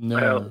 No.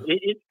 Well,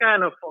 it's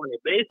kind of funny.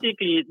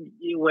 Basically,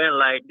 it went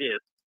like this.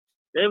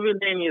 Devin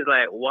Haney is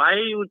like, why are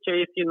you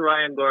chasing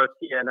Ryan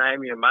Garcia and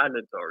I'm your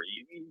mandatory?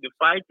 The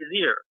fight is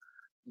here.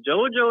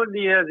 Jojo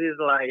Diaz is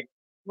like,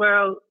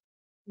 well,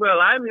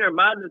 I'm your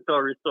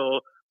mandatory, so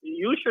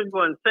you should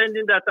go and send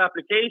in that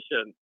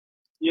application.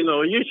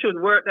 You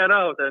should work that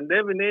out. And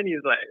Devin Haney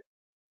is like,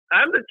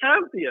 I'm the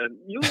champion.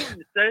 You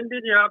send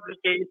in your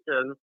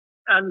application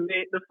and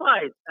make the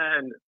fight.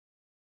 And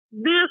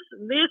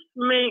this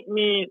make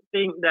me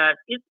think that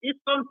it's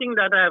something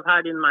that I've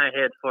had in my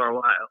head for a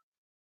while.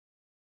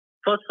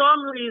 For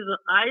some reason,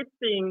 I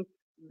think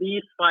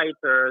these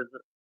fighters,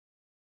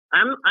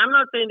 I'm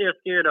not saying they're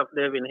scared of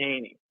Devin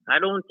Haney, I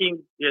don't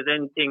think there's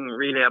anything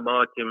really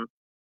about him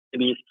to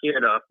be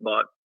scared of.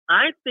 But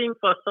I think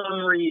for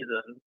some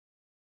reason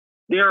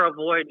they're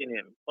avoiding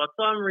him. For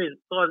some reason,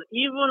 because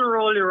even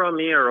Rolly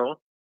Romero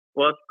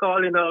was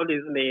calling out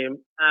his name,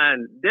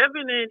 and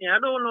Devin Haney, I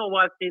don't know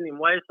what's in him,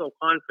 why he's so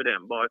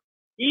confident, but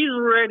he's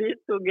ready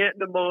to get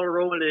the ball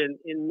rolling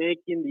in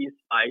making these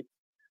fights.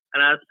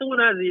 And as soon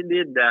as he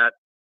did that,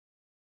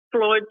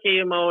 Floyd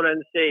came out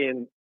and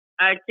saying,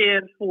 I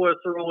can't force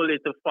Rolly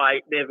to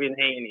fight Devin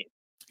Haney.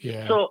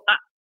 Yeah. So,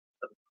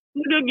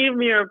 you can give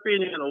me your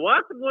opinion.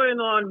 What's going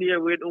on there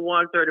with the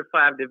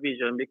 135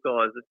 division?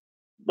 Because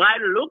by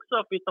the looks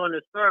of it on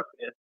the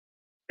surface,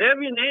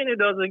 Devin Haney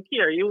doesn't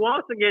care. He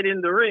wants to get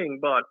in the ring,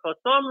 but for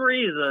some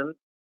reason,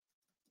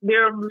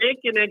 they're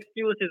making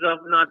excuses of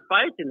not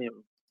fighting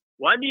him.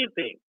 What do you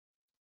think?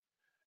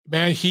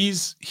 Man,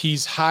 he's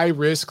high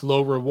risk,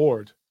 low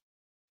reward.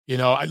 You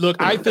know,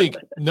 I think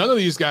none of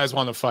these guys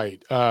want to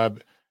fight.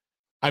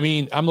 I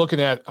mean, I'm looking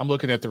at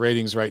the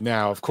ratings right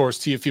now. Of course,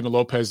 Teofimo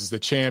Lopez is the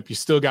champ. You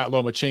still got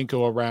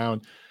Lomachenko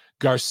around,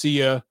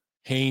 Garcia,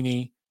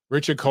 Haney,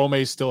 Richard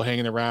Comey still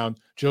hanging around,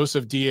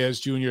 Joseph Diaz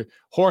Jr.,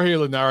 Jorge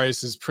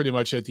Linares is pretty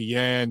much at the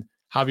end,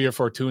 Javier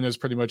Fortuna is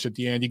pretty much at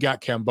the end. You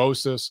got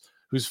Kambosos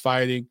who's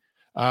fighting.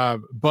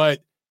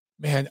 But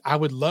man, I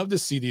would love to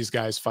see these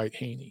guys fight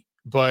Haney,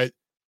 but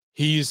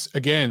he's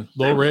again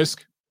low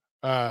risk,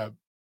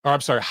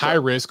 high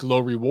risk, low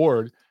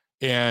reward,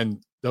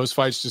 and those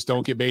fights just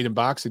don't get made in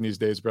boxing these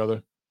days,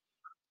 brother.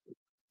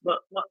 But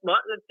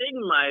the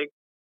thing, Mike,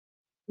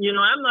 you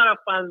know, I'm not a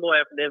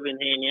fanboy of Devin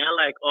Haney.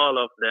 I like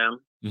all of them,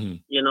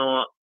 you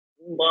know.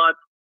 But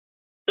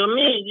to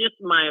me,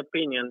 just my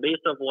opinion,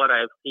 based on what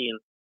I've seen,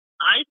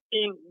 I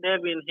think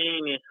Devin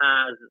Haney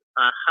has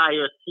a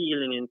higher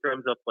ceiling in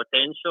terms of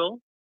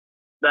potential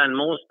than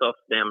most of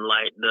them,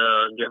 like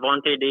the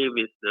Gervonta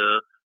Davis,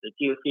 the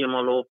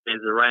Teofimo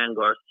Lopez, the Ryan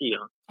Garcia.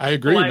 I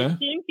agree, so man. I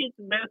think it's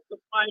best to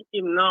fight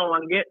him now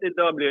and get the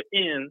W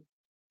in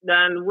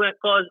than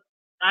because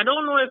I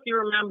don't know if you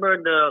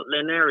remember the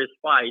Linares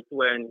fight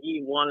when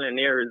he won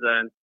Linares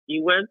and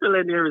he went to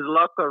Linares'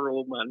 locker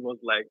room and was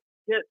like,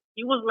 yeah,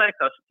 he was like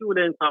a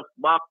student of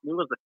boxing. He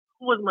was like,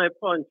 who was my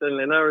punch? And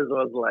Linares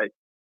was like,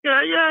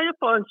 yeah, your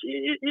punch,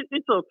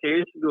 it's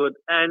okay, it's good.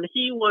 And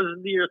he was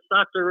there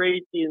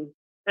saturating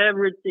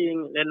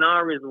everything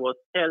Linares was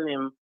telling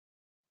him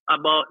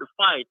about the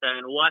fight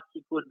and what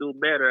he could do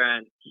better.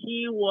 And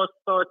he was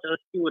such a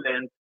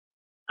student.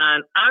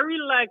 And I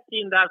really like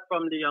seeing that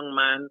from the young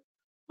man.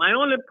 My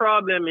only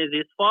problem is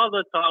his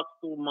father talks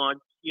too much,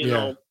 you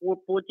know,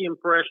 putting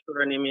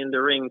pressure on him in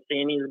the ring,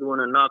 saying he's going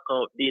to knock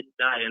out this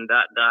guy and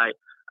that guy.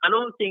 I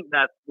don't think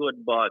that's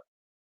good, but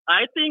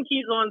I think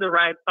he's on the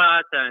right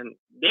path and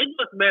they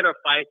just better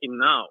fight him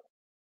now.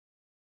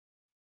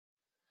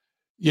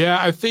 Yeah,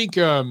 I think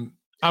I'm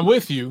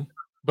with you,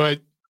 but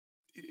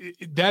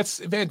that's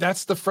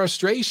the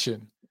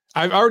frustration.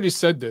 I've already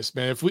said this,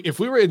 man. If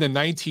we were in the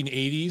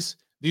 1980s,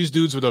 these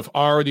dudes would have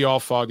already all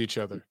fought each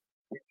other.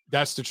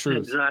 That's the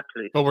truth.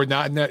 Exactly. But we're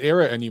not in that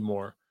era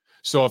anymore.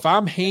 So if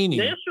I'm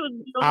Haney,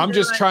 I'm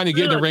just trying to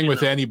get in the ring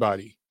with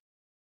anybody.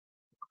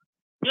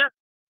 Yeah,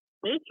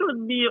 they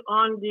should be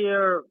on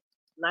their,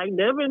 like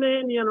Devin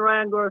Haney and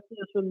Ryan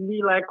Garcia should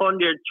be like on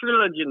their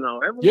trilogy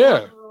now.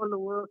 Everyone around the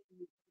world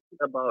is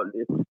about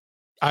this.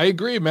 I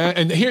agree, man.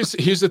 And here's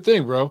the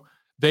thing, bro.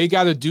 They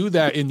got to do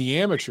that in the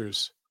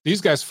amateurs.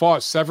 These guys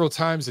fought several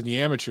times in the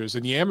amateurs.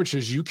 In the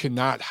amateurs, you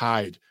cannot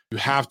hide. You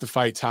have to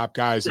fight top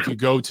guys if you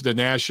go to the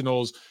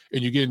nationals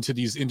and you get into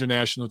these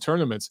international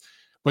tournaments.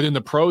 But in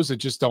the pros, it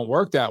just don't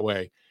work that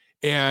way.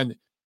 And,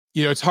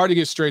 you know, it's hard to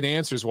get straight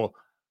answers. Well,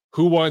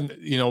 who won,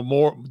 you know,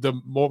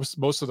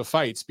 most of the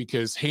fights?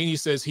 Because Haney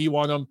says he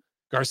won them.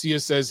 Garcia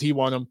says he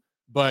won them.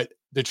 But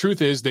the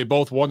truth is they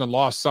both won and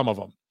lost some of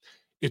them.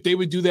 If they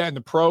would do that in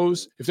the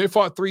pros, if they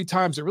fought 3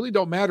 times, it really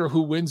don't matter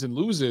who wins and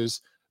loses.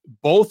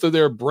 Both of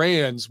their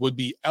brands would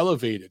be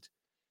elevated.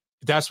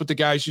 That's what the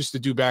guys used to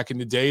do back in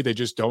the day. They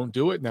just don't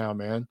do it now,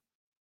 man.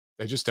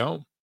 They just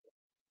don't.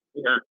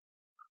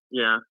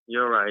 Yeah,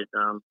 you're right.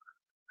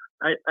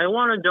 I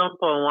want to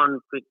jump on one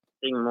quick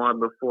thing more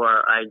before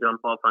I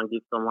jump off and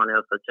give someone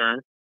else a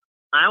chance.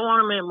 I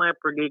want to make my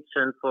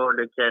prediction for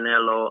the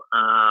Canelo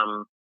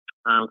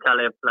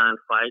Caleb Plant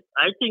fight.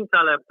 I think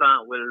Caleb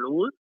Plant will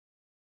lose.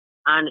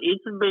 And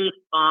it's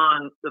based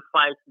on the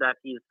fights that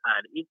he's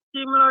had. It's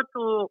similar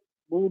to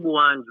Boo Boo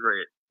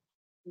Andrade.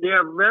 They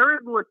are very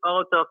good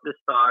out of the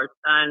start.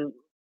 And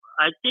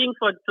I think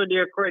to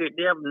their credit,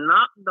 they have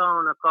knocked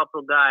down a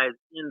couple guys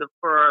in the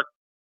first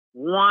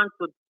 1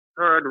 to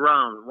 3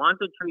 round. 1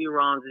 to 3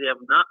 rounds, they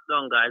have knocked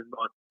down guys.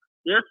 But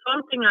there's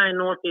something I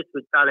noticed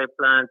with Caleb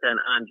Plant and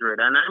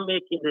Andrade. And I'm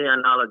making the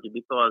analogy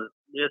because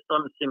there's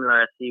some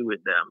similarity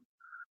with them.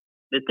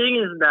 The thing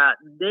is that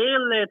they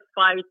let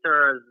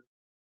fighters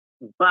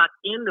back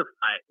in the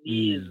fight.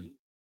 These,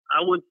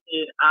 I would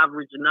say,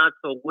 average, not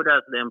so good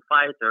as them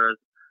fighters.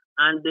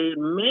 And they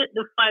made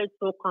the fight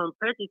so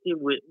competitive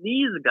with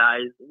these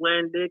guys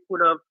when they could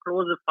have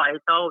closed the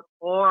fight out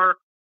or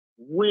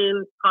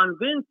win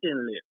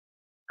convincingly.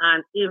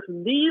 And if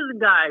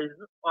these guys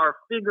are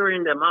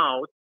figuring them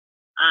out,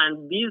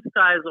 and these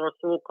guys are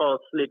so-called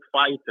slick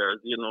fighters,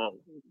 you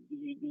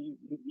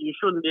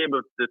shouldn't be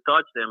able to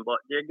touch them, but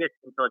they're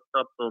getting touched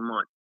up so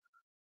much.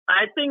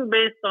 I think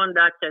based on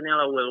that,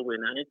 Canelo will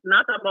win. And it's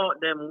not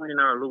about them winning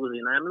or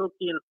losing. I'm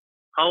looking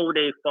how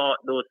they fought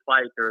those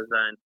fighters.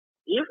 And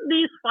if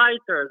these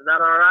fighters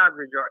that are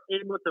average are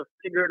able to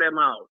figure them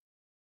out,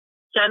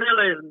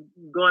 Canelo is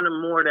going to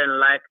more than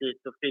likely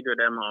to figure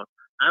them out.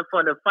 And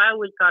for the fight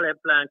with Caleb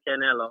Plant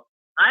Canelo,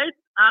 I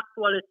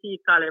actually see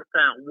Caleb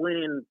Plant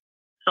winning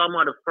some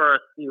of the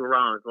first few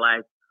rounds,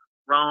 like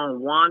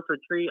round 1 to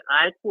 3.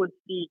 I could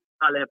see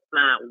Caleb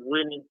Plant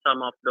winning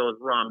some of those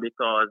rounds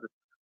because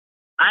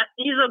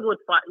he's a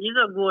good fight. He's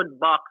a good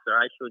boxer,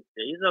 I should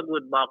say. He's a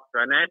good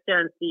boxer, and I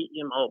can see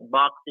him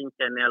outboxing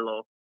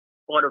Canelo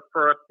for the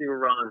first few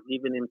rounds,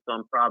 giving him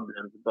some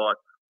problems. But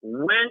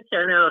when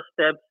Canelo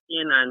steps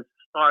in and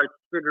starts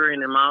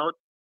figuring him out,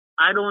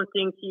 I don't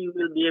think he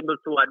will be able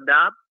to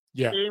adapt.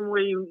 Yeah. Same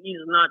way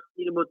he's not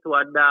able to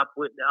adapt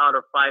with the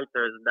other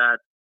fighters that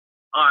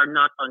are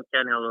not on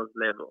Canelo's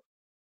level.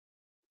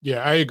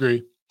 Yeah, I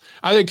agree.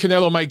 I think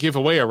Canelo might give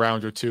away a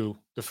round or two,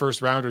 the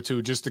first round or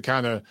two, just to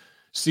kind of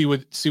see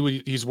what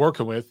he's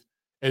working with,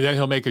 and then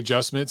he'll make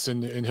adjustments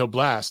and he'll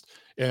blast.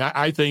 And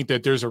I think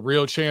that there's a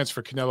real chance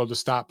for Canelo to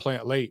stop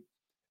Plant late.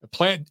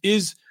 Plant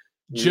is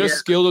just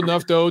skilled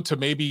enough, though, to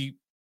maybe,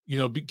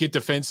 get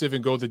defensive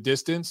and go the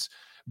distance.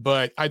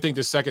 But I think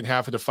the second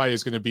half of the fight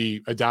is going to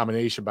be a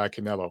domination by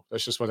Canelo.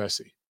 That's just what I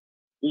see.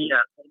 Yeah,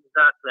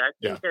 exactly. I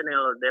think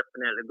Canelo is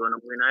definitely going to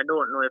win. I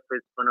don't know if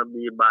it's going to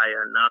be by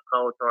a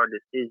knockout or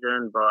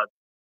decision, but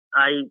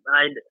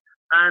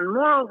and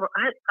moreover,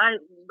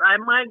 I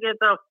might get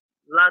a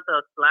lot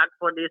of slack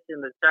for this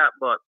in the chat,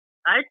 but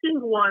I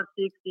think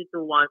 160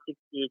 to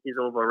 168 is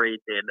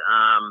overrated.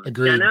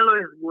 Agreed. Canelo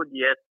is good,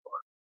 yes,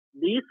 but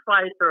these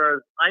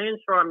fighters, iron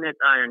sharp neck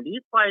iron,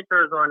 these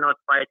fighters are not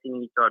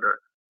fighting each other.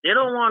 They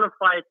don't want to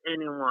fight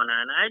anyone,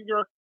 and I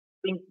just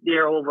think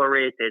they're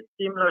overrated,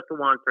 similar to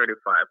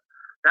 135.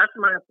 That's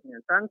my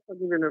opinion. Thanks for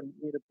giving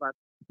me the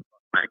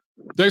platform.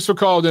 Thanks for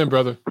calling in,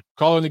 brother.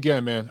 Call in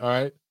again, man. All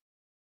right.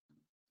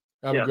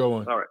 Have a good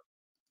one. All right.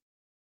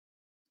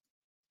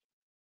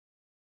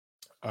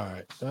 All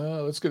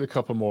right. Let's get a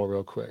couple more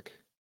real quick.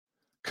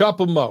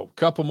 Couple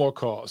more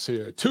calls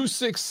here.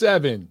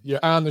 267. You're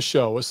on the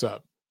show. What's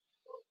up?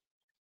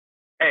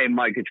 Hey,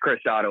 Mike. It's Chris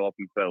Otto up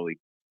in Philly.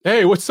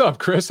 Hey, what's up,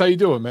 Chris? How you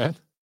doing, man?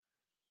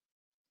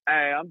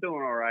 Hey, I'm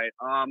doing all right.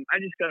 I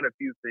just got a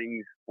few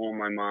things on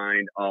my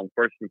mind.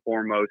 First and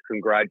foremost,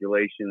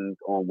 congratulations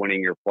on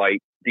winning your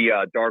fight.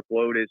 The Dark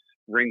Lotus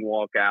ring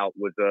walkout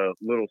was a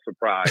little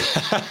surprise.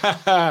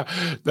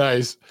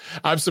 Nice.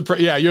 I'm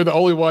surprised. Yeah, you're the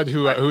only one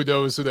who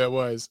knows who that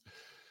was.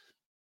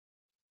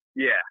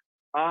 Yeah.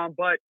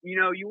 But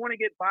you want to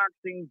get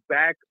boxing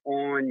back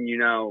on.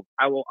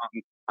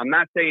 I'm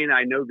not saying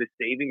I know the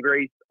saving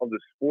grace of the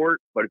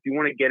sport, but if you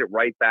want to get it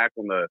right back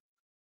on the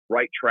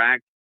right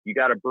track, you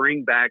got to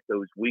bring back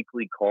those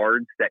weekly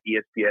cards that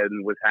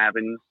ESPN was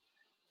having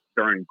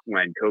during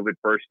when COVID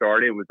first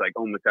started. It was like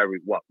almost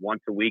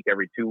once a week,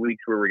 every 2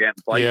 weeks we were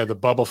getting fights. Yeah, the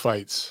bubble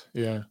fights.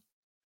 Yeah.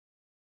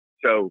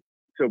 So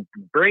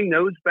bring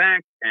those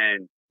back,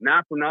 and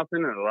not for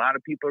nothing, and a lot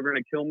of people are going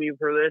to kill me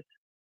for this,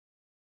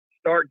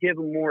 start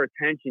giving more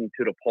attention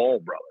to the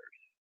Paul brothers.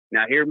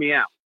 Now, hear me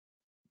out.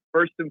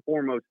 First and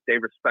foremost, they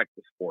respect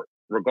the sport,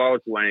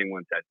 regardless of what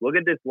anyone says. Look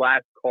at this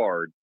last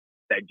card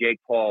that Jake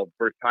Paul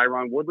versus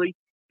Tyron Woodley.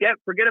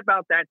 Forget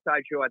about that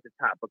sideshow at the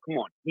top, but come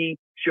on. He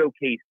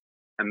showcased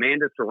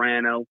Amanda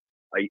Serrano,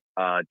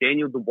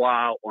 Daniel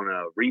Dubois on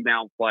a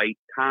rebound fight,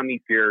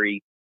 Tommy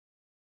Fury.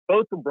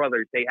 Both the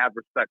brothers, they have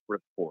respect for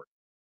the sport.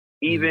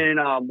 Even,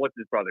 what's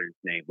his brother's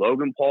name?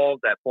 Logan Paul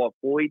that fought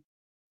Floyd.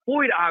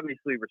 Floyd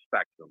obviously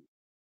respects him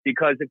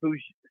because if it was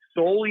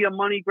solely a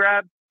money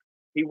grab,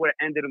 he would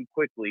have ended him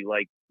quickly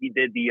like he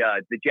did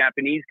the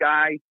Japanese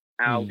guy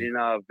out in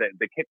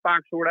the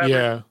kickbox or whatever.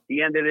 Yeah.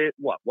 He ended it,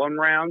 one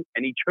round,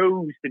 and he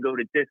chose to go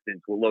to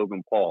distance with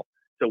Logan Paul.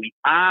 So he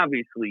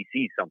obviously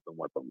sees something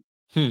with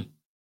him.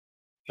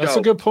 That's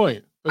a good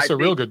point. That's a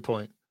real good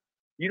point.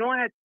 You don't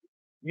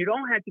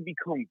have to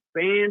become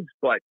fans,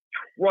 but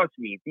trust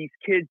me, these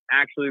kids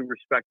actually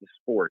respect the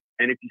sport.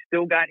 And if you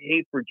still got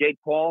hate for Jake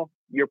Paul,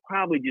 you're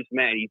probably just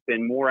mad he's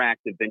been more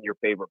active than your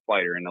favorite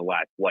fighter in the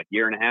last,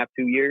 year and a half,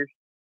 2 years?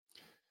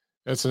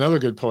 That's another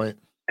good point.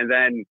 And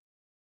then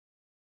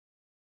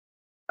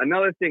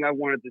another thing I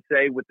wanted to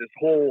say with this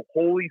whole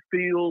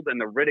Holyfield and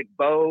the Riddick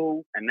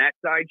Bowe and that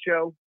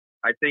sideshow,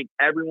 I think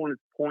everyone is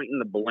pointing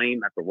the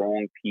blame at the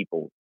wrong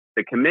people.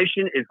 The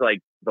commission is like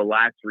the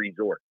last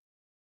resort.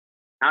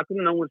 How come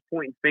no one's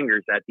pointing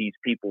fingers at these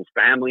people's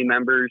family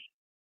members,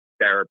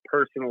 their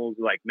personal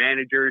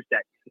managers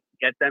that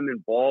get them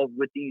involved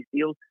with these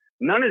deals?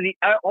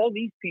 All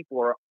these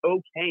people are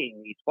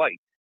okaying these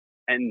fights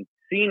and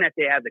seeing that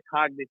they have the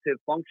cognitive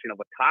function of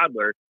a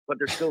toddler, but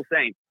they're still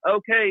saying,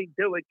 okay,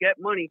 do it, get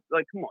money.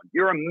 Come on,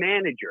 you're a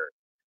manager.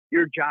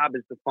 Your job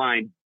is to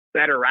find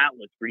better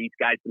outlets for these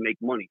guys to make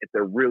money if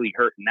they're really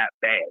hurting that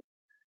bad.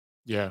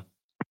 Yeah.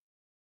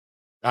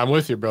 I'm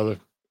with you, brother.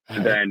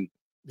 And then,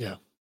 yeah.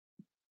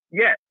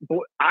 But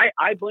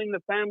I blame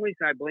the families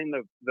and I blame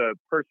the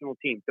personal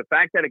teams. The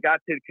fact that it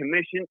got to the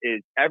commission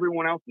is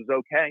everyone else was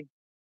okay.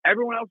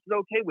 Everyone else is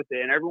okay with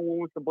it, and everyone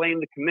wants to blame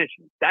the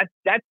commission. That's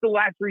the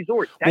last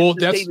resort.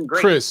 That's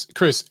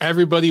Chris.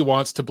 Everybody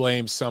wants to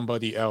blame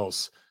somebody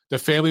else. The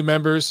family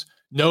members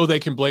know they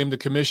can blame the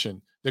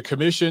commission. The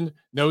commission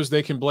knows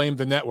they can blame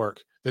the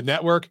network. The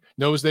network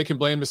knows they can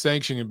blame the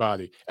sanctioning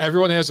body.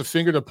 Everyone has a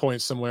finger to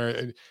point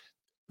somewhere.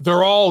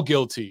 They're all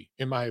guilty,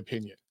 in my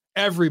opinion.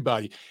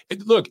 Everybody.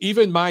 Look,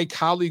 even my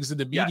colleagues in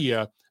the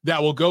media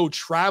that will go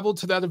travel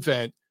to that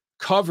event,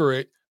 cover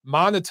it,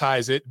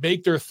 monetize it,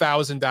 make their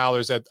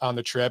 $1,000 on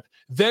the trip,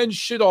 then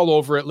shit all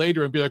over it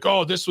later and be like,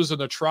 oh, this was an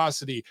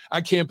atrocity.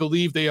 I can't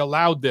believe they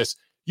allowed this.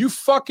 You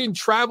fucking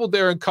traveled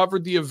there and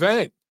covered the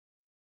event.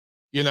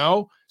 You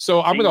know?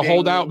 So I'm going to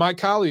hold out my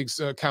colleagues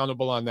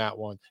accountable on that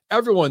one.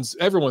 Everyone's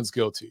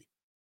guilty.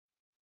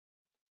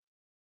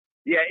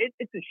 Yeah,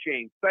 it's a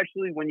shame,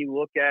 especially when you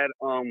look at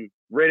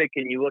Riddick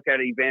and you look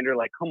at Evander,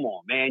 like, come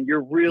on, man,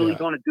 you're really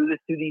going to do this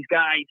to these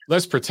guys?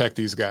 Let's protect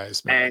these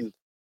guys, man. And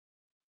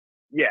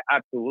yeah,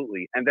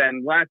 absolutely. And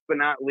then last but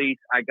not least,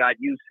 I got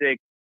Usyk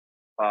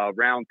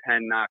round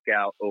 10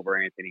 knockout over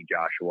Anthony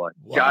Joshua.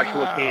 Wow.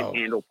 Joshua can't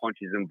handle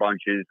punches and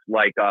bunches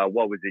like,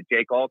 what was it,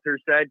 Jake Alter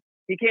said?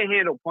 He can't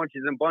handle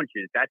punches and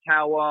bunches. That's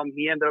how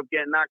he ended up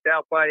getting knocked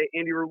out by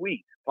Andy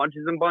Ruiz.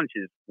 Punches and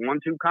bunches,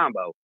 1-2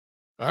 combo.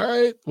 All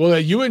right. Well,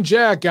 you and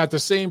Jack got the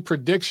same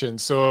prediction.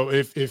 So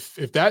if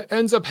that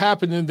ends up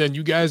happening, then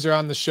you guys are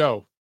on the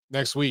show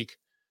next week.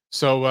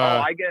 So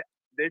I get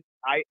this.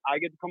 I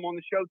get to come on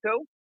the show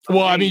too.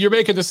 Well, I mean, you're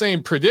making the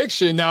same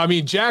prediction now. I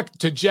mean,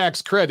 to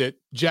Jack's credit,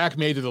 Jack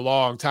made it a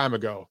long time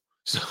ago.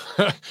 So,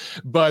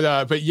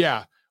 but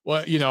yeah.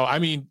 Well, you know, I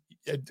mean,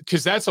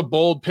 because that's a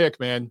bold pick,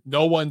 man.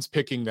 No one's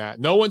picking that.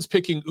 No one's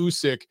picking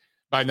Usyk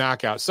by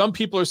knockout. Some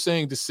people are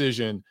saying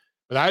decision,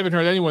 but I haven't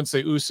heard anyone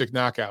say Usyk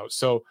knockout.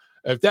 So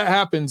if that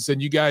happens, then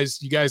you guys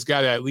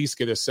got to at least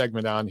get a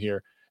segment on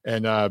here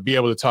and be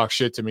able to talk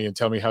shit to me and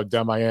tell me how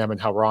dumb I am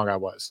and how wrong I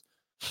was.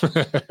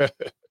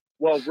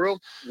 Well, real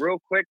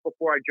quick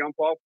before I jump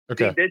off,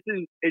 okay. See, this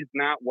is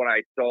not what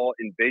I saw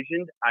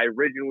envisioned. I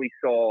originally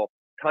saw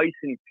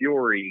Tyson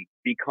Fury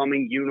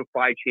becoming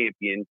unified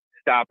champion,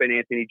 stopping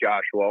Anthony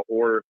Joshua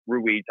or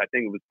Ruiz. I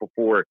think it was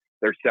before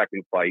their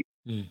second fight.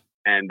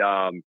 And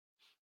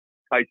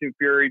Tyson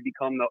Fury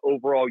become the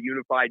overall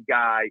unified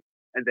guy,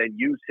 and then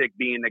Usyk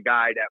being the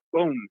guy that,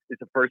 boom, is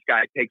the first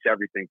guy that takes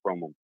everything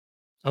from him.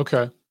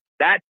 Okay.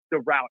 That's the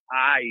route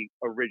I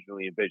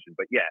originally envisioned.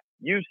 But yeah,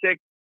 Usyk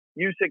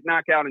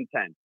knockout in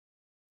 10.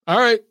 All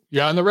right.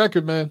 You're on the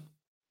record, man.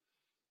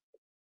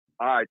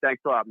 All right.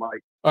 Thanks a lot,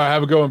 Mike. All right.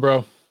 Have a good one, bro.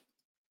 All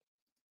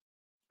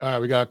right.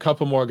 We got a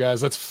couple more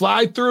guys. Let's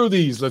fly through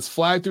these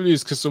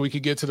so we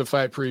can get to the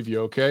fight preview.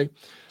 Okay.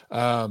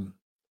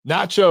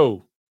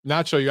 Nacho,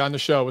 you're on the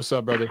show. What's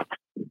up, brother?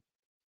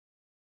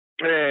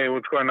 Hey,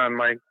 what's going on,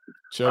 Mike?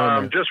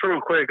 Just real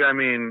quick. I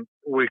mean,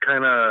 we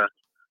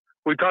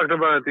talked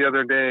about it the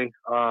other day.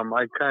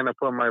 I kind of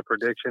put my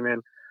prediction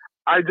in.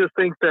 I just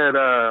think that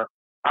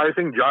I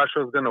think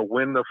Joshua's going to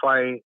win the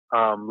fight.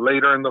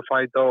 Later in the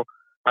fight, though,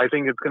 I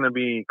think it's going to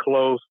be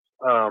close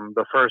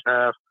the first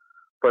half.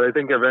 But I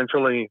think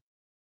eventually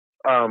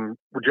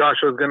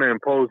Joshua's going to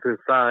impose his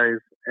size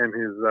and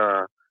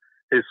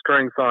his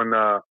strength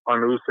on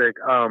Usyk.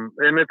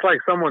 And it's like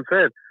someone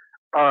said,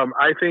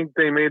 I think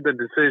they made the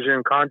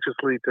decision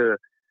consciously to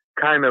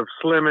kind of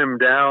slim him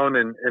down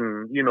and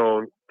you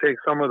know, take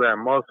some of that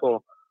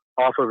muscle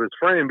off of his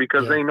frame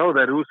because they know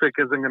that Usyk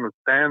isn't going to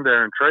stand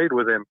there and trade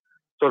with him.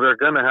 So they're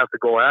going to have to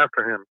go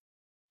after him.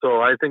 So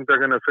I think they're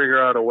going to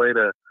figure out a way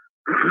to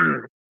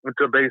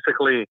to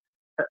basically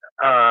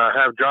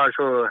have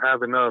Joshua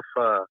have enough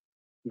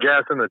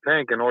gas in the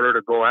tank in order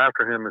to go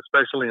after him,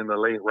 especially in the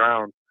late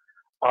round.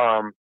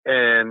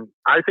 And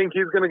I think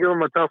he's going to give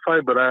him a tough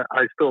fight, but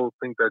I still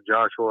think that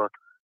Joshua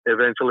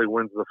eventually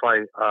wins the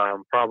fight,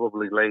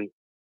 probably late,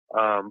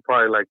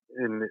 probably like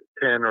in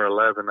 10 or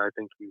 11. I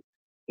think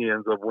he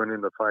ends up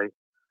winning the fight.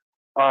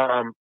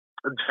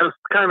 Just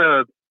kind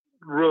of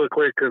really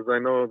quick, because I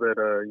know that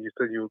you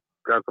said you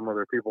got some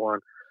other people on.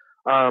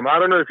 I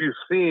don't know if you've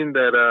seen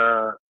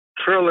that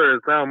Triller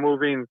is now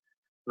moving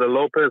the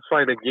Lopez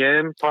fight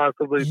again,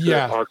 possibly to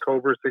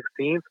October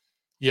 16th.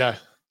 Yeah,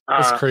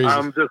 that's crazy.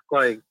 I'm just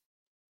like,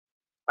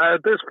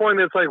 at this point,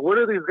 it's like, what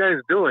are these guys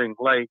doing?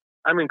 Like,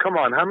 I mean, come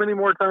on, how many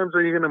more times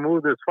are you going to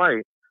move this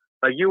fight?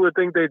 Like, you would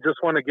think they just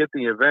want to get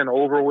the event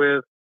over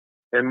with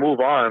and move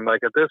on.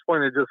 Like, at this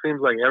point, it just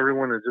seems like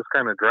everyone is just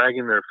kind of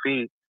dragging their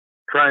feet,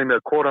 trying to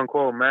quote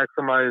unquote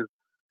maximize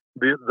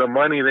the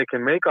money they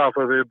can make off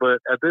of it. But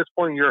at this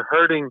point, you're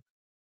hurting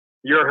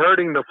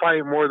the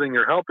fight more than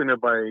you're helping it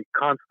by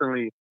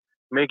constantly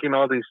making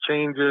all these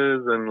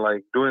changes and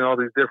like doing all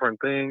these different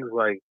things.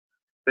 Like,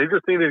 they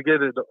just need to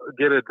get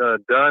it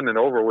done and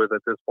over with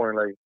at this point.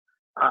 Like,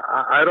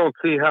 I don't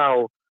see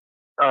how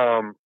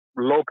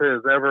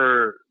Lopez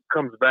ever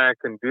comes back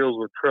and deals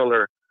with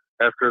Triller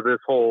after this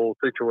whole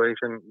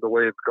situation, the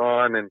way it's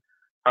gone and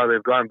how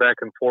they've gone back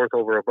and forth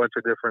over a bunch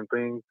of different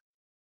things.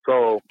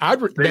 So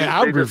I'd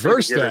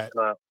reverse that.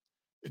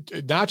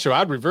 Nacho,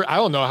 I'd reverse. I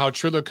don't know how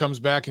Triller comes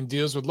back and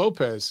deals with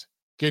Lopez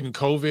getting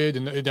COVID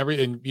and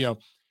everything. You know,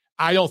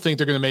 I don't think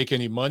they're going to make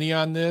any money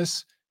on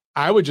this.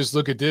 I would just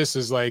look at this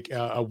as like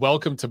a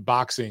welcome to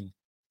boxing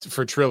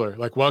for Triller,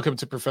 like welcome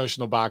to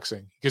professional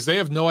boxing, because they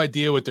have no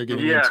idea what they're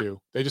getting into.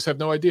 They just have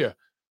no idea.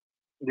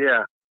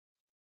 Yeah.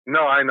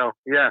 No, I know.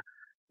 Yeah.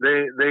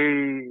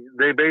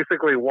 They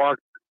basically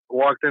walked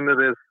into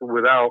this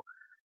without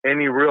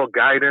any real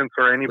guidance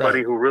or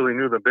anybody who really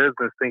knew the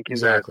business, thinking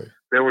that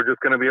they were just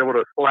going to be able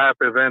to slap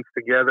events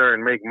together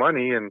and make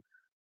money. And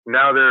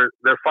now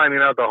they're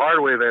finding out the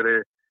hard way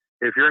that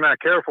if you're not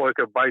careful, it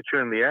could bite you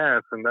in the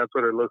ass. And that's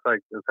what it looks like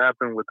has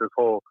happened with this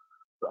whole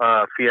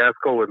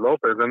fiasco with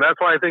Lopez. And that's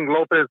why I think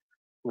Lopez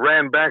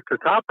ran back to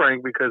Top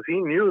Rank, because he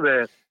knew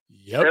that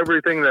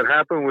everything that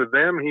happened with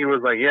them, he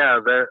was like, yeah,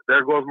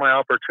 there goes my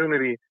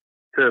opportunity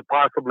to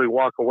possibly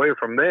walk away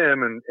from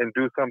them and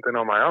do something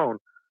on my own.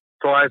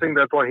 So I think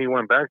that's why he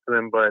went back to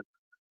them. But,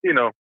 you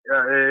know,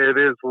 it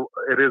is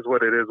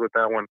what it is with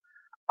that one.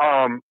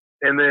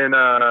 And then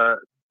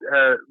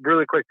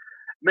really quick,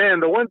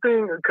 man, the one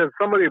thing, because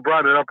somebody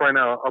brought it up right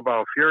now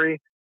about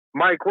Fury,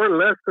 Mike, we're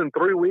less than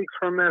 3 weeks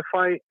from that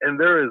fight, and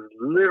there is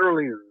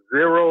literally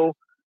zero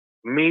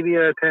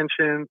media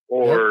attention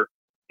or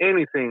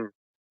anything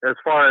as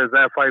far as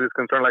that fight is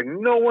concerned. Like,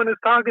 no one is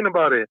talking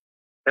about it.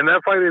 And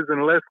that fight is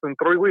in less than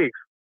 3 weeks.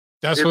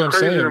 That's what I'm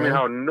saying. It's crazy to me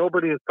how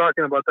nobody is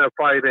talking about that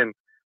fight. And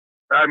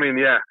I mean,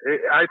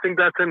 I think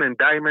that's an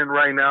indictment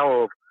right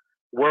now of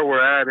where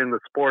we're at in the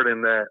sport,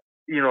 in that,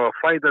 you know, a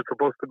fight that's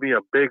supposed to be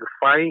a big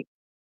fight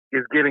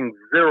is getting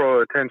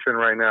zero attention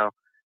right now.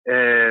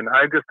 And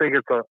I just think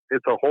it's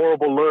a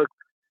horrible look,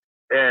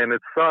 and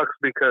it sucks,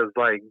 because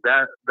like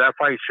that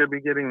fight should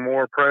be getting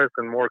more press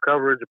and more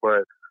coverage,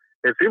 but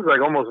it seems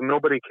like almost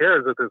nobody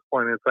cares at this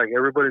point. It's like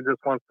everybody just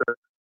wants to,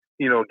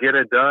 you know, get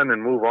it done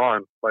and move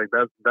on. Like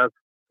that's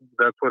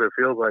what it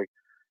feels like.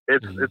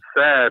 It's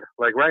sad.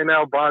 Like right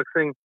now,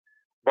 boxing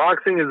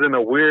is in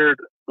a weird,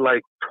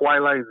 like,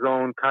 Twilight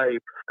Zone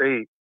type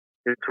state.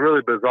 It's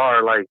really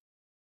bizarre. Like,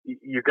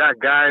 you got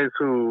guys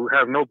who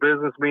have no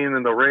business being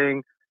in the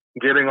ring,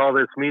 getting all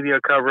this media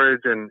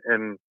coverage, and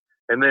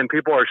then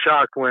people are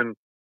shocked when,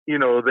 you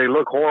know, they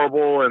look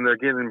horrible and they're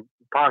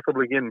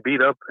possibly getting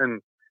beat up.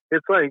 And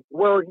it's like,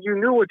 well, you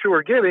knew what you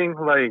were getting.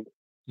 Like,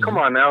 come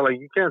on now. Like,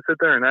 you can't sit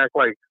there and act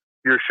like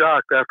you're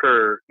shocked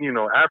after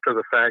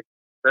the fact.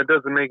 That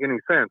doesn't make any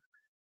sense.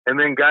 And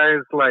then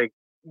guys, like,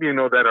 you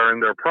know, that are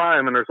in their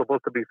prime and are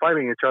supposed to be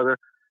fighting each other,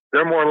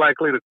 they're more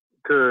likely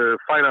to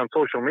fight on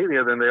social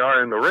media than they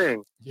are in the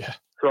ring. Yeah.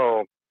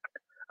 So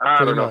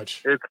I don't know.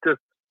 It's just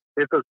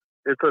it's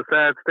a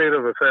sad state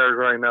of affairs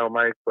right now,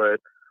 Mike.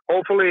 But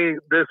hopefully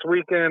this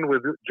weekend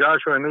with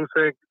Joshua and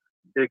Usyk,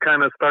 it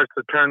kind of starts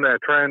to turn that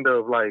trend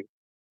of like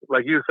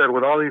you said,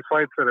 with all these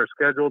fights that are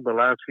scheduled the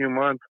last few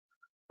months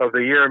of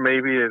the year,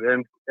 maybe it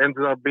ends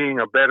up being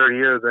a better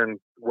year than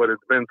what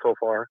it's been so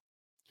far.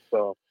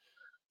 So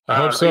I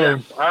hope so. Yeah.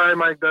 All right,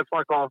 Mike, that's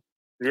my call.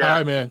 Yeah. All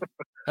right, man.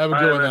 Have a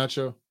good one,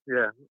 Nacho.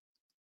 Yeah.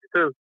 You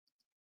too.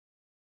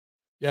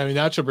 Yeah, I mean,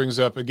 Nacho brings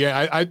up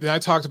again. I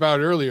talked about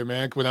it earlier,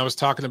 man, when I was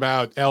talking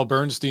about Al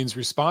Bernstein's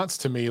response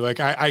to me. Like,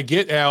 I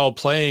get Al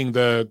playing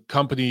the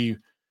company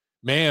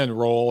man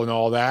role and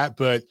all that,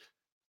 but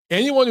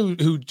anyone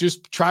who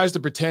just tries to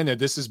pretend that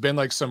this has been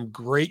like some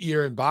great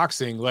year in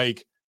boxing,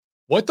 like,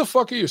 what the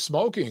fuck are you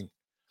smoking?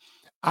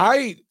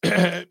 I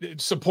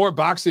support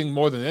boxing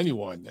more than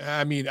anyone.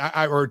 I mean,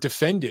 or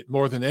defend it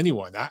more than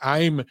anyone.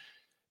 I'm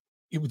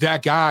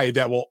that guy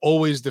that will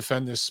always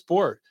defend this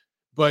sport.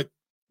 But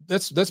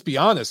let's be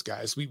honest,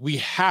 guys. We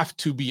have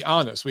to be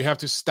honest. We have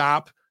to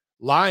stop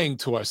lying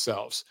to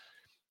ourselves.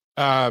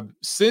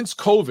 Since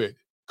COVID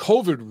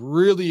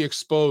really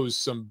exposed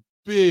some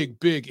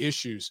big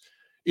issues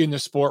in the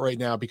sport right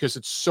now, because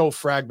it's so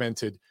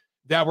fragmented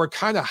that we're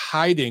kind of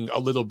hiding a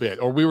little bit,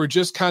 or we were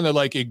just kind of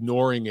like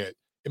ignoring it,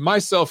 and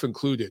myself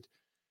included.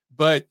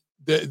 But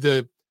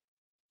the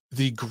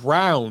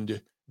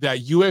ground that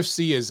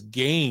UFC has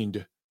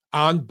gained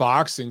on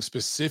boxing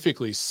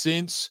specifically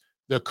since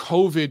the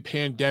COVID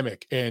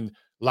pandemic and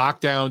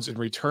lockdowns and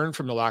return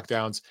from the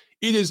lockdowns,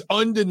 it is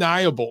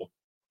undeniable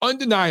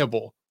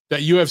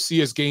that UFC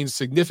has gained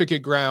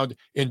significant ground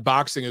and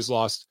boxing has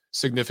lost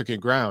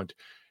significant ground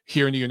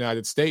here in the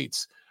United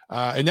States.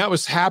 And that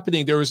was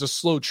happening. There was a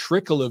slow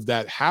trickle of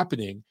that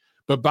happening,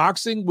 but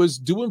boxing was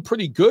doing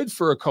pretty good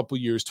for a couple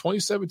years,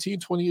 2017,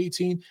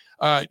 2018,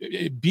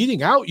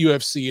 beating out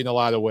UFC in a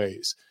lot of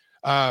ways.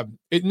 Not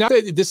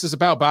that this is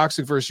about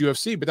boxing versus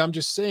UFC, but I'm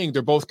just saying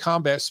they're both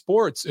combat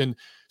sports. And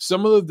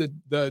some of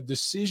the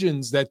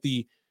decisions that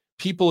the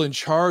people in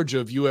charge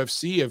of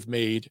UFC have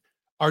made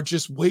are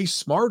just way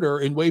smarter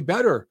and way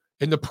better.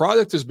 And the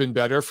product has been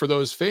better for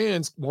those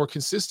fans more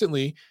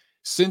consistently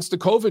since the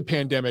COVID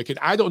pandemic. And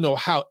I don't know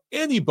how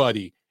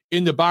anybody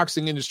in the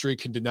boxing industry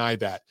can deny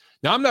that.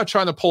 Now, I'm not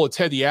trying to pull a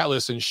Teddy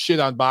Atlas and shit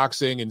on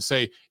boxing and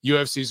say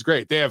UFC is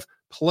great. They have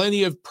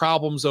plenty of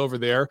problems over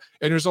there.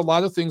 And there's a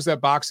lot of things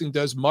that boxing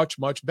does much,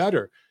 much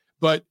better.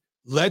 But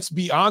let's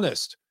be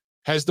honest,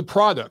 has the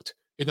product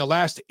in the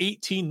last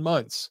 18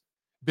 months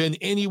been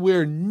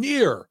anywhere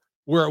near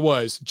where it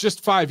was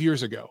just 5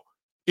 years ago?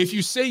 If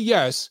you say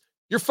yes,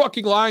 you're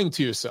fucking lying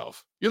to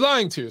yourself. You're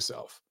lying to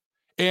yourself.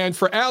 And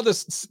for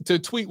Aldis to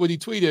tweet what he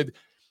tweeted,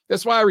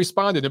 that's why I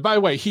responded. And by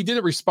the way, he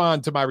didn't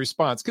respond to my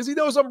response because he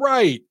knows I'm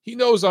right. He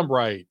knows I'm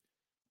right.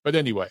 But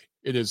anyway,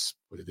 it is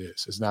what it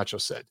is, as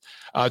Nacho said.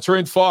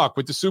 Turin Falk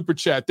with the super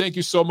chat. Thank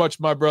you so much,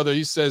 my brother.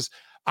 He says,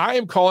 I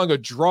am calling a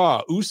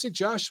draw. Usyk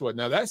Joshua.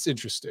 Now that's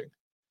interesting.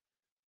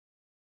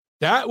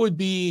 That would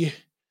be,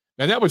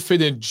 and that would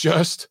fit in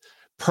just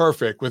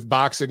perfect with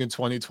boxing in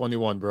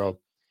 2021, bro.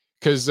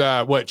 Because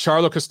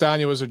Charlo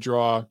Castaño was a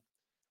draw.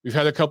 We've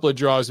had a couple of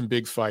draws in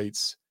big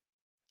fights.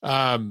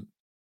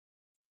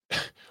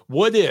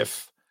 What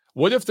if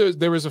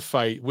there was a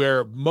fight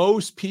where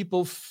most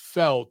people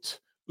felt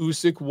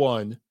Usyk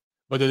won,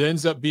 but it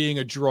ends up being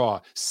a draw,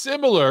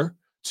 similar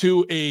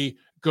to a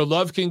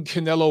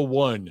Golovkin-Canelo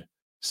 1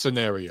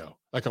 scenario,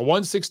 like a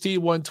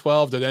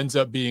 116-112 that ends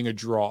up being a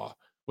draw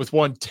with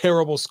one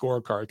terrible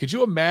scorecard. Could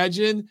you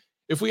imagine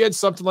if we had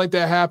something like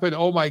that happen?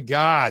 Oh my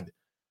God,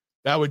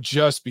 that would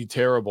just be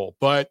terrible,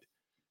 but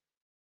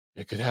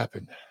it could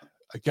happen.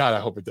 God, I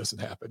hope it doesn't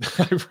happen.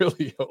 I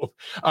really hope.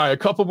 All right, a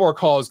couple more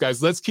calls,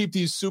 guys. Let's keep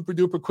these super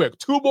duper quick.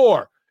 2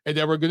 more, and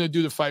then we're going to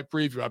do the fight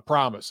preview. I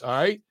promise. All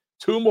right,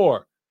 2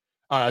 more.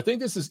 All right, I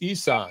think this is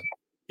Isan.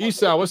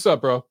 Isan, what's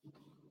up, bro?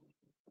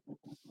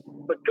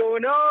 What's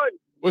going on?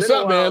 What's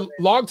up, man?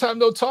 Long time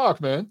no talk,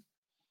 man.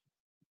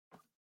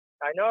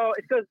 I know.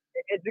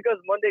 It's because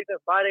Mondays and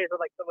Fridays are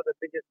like some of the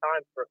biggest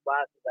times for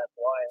classes. That's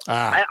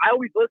why. I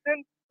always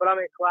listen, but I'm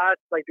in class,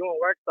 like doing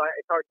work, so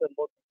it's hard to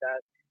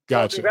multitask.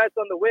 Gotcha. So congrats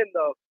on the win,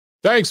 though.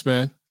 Thanks,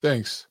 man.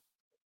 Thanks.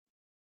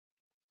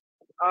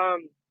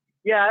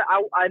 Yeah,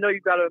 I know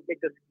you got to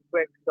make this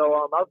quick. So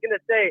I was gonna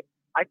say,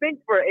 I think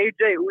for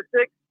AJ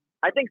Usyk,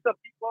 I think some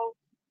people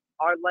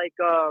are like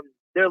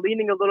they're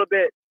leaning a little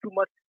bit too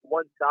much to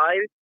one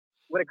side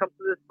when it comes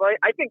to this fight.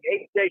 I think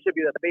AJ should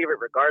be the favorite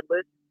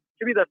regardless.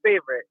 Should be the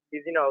favorite.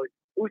 He's,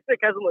 Usyk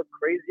hasn't looked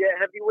crazy at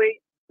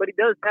heavyweight, but he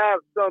does have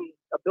some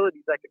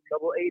abilities that can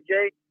trouble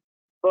AJ.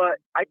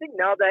 But I think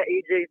now that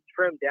AJ's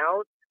trimmed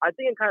down, I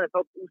think it kind of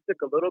helps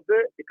Usyk a little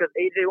bit because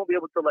AJ won't be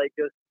able to like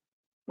just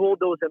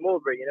bulldoze him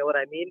over. You know what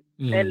I mean?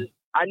 Mm. And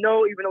I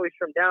know even though he's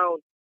trimmed down,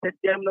 his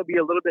stamina will be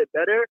a little bit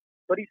better,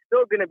 but he's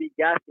still going to be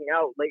gassing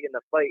out late in the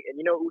fight. And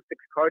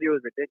Usyk's cardio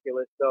is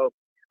ridiculous. So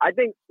I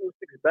think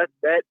Usyk's best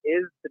bet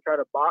is to try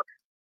to box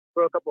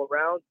for a couple of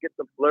rounds, get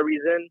some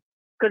flurries in,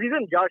 because he's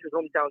in Josh's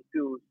hometown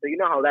too. So you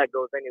know how that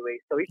goes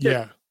anyway. So he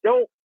should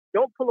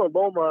don't pull a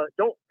Loma,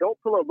 don't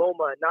pull a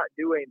Loma and not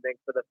do anything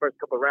for the first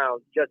couple of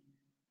rounds. Just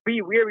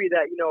be weary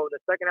that, in the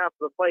second half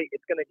of the fight,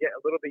 it's going to get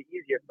a little bit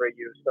easier for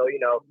you. So,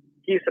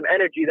 keep some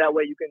energy that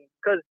way you can,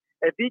 because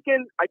if he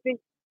can, I think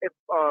if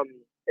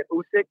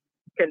Usyk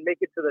can make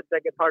it to the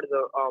second part of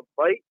the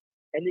fight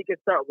and he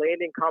can start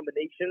landing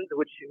combinations,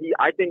 which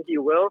I think he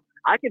will,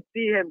 I can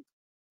see him.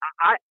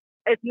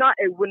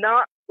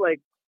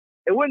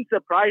 It wouldn't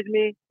surprise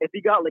me if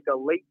he got like a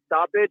late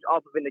stoppage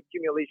off of an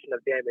accumulation of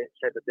damage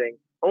type of thing.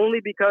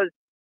 Only because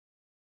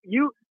he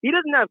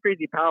doesn't have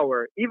crazy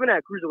power. Even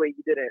at cruiserweight,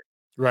 he didn't.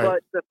 Right.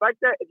 But the fact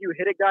that if you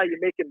hit a guy, you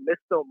make him miss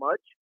so much,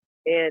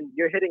 and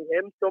you're hitting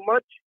him so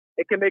much,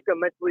 it can make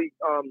him mentally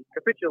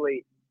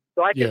capitulate.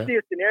 So I can see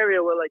a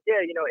scenario where, like,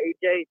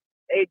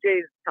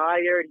 AJ's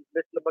tired, he's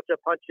missing a bunch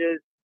of punches,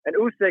 and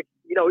Usyk,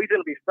 he's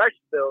going to be fresh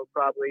still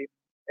probably,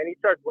 and he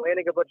starts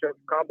landing a bunch of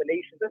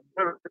combinations.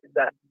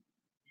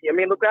 I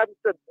mean, look what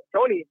happened to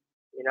Tony.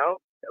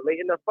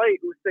 Late in the fight,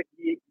 Usyk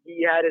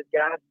he had his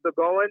gas still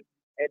going,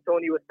 and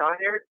Tony was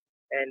tired,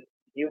 and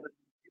he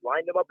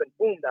lined him up, and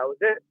boom, that was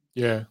it.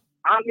 Yeah.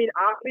 I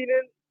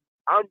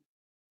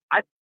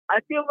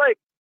feel like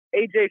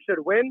AJ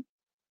should win,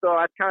 so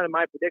that's kind of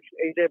my prediction.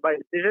 AJ by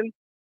decision,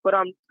 but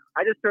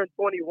I just turned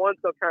 21,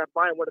 so I'm trying to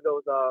find one of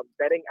those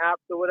betting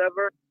apps or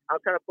whatever. I'm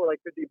trying to put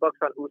like $50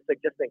 on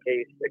Usyk just in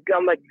case.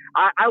 I'm like,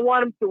 I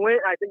want him to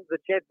win. I think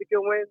there's a chance he can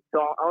win,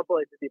 so I'll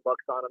put like $50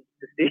 on him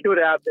to see what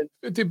happens.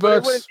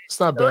 $50, it's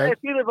not bad.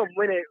 If either of them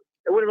win it,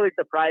 it wouldn't really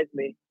surprise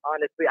me,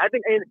 honestly. I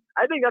think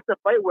that's a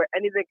fight where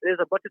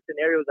there's a bunch of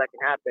scenarios that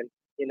can happen.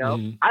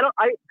 Mm-hmm. I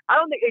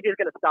don't think AJ's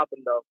gonna stop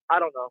him though. I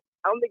don't know.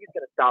 I don't think he's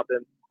gonna stop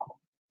him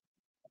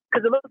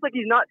because it looks like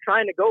he's not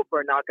trying to go for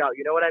a knockout.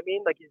 You know what I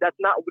mean? Like that's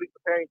not what he's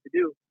preparing to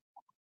do.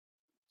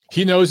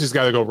 He knows he's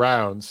got to go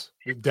rounds.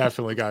 He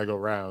definitely got to go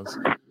rounds.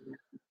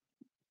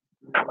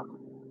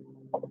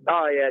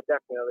 Oh yeah,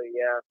 definitely,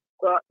 yeah.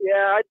 But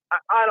yeah,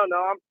 I don't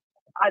know.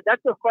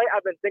 That's a fight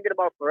I've been thinking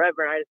about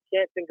forever, and I just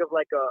can't think of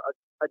like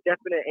a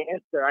definite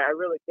answer. I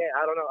really can't.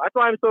 I don't know. That's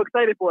why I'm so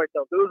excited for it,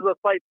 though. Those are the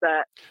fights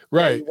that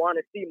you want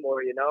to see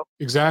more,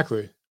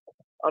 Exactly.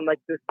 Unlike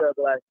this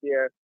last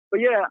year. But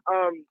yeah,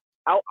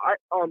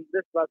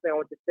 this last thing I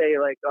want to say,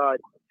 like,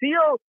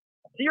 Theo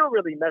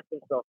really messed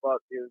himself up,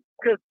 dude.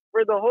 Because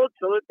for the whole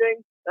Triller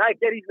thing, I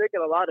get he's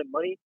making a lot of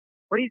money,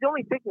 but he's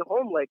only taking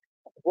home like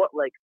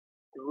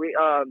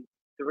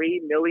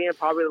 3 million,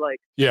 probably like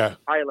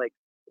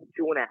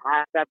 2.5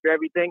 after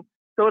everything.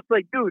 So it's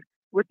like, dude,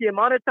 with the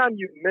amount of time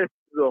you missed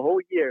the whole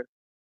year,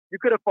 you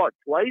could have fought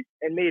twice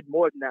and made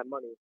more than that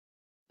money.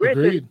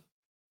 Agreed.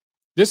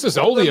 This is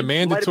only a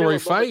mandatory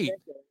fight.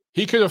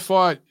 He could have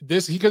fought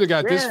this. He could have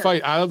got this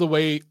fight out of the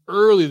way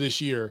early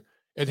this year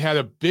and had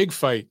a big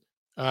fight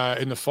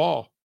in the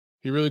fall.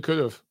 He really could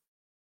have.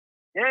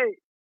 Yeah,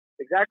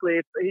 exactly.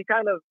 He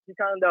kind of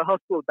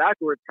hustled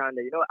backwards, kind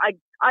of. You know,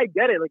 I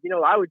get it. Like, you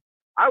know, I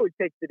would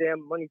take the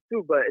damn money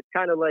too, but it's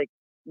kind of like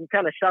he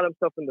kind of shot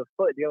himself in the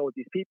foot dealing with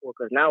these people.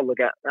 Because now look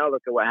at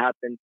what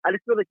happened. I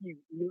just feel like he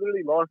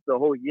literally lost the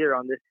whole year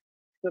on this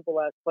simple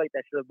ass fight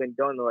that should have been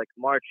done in like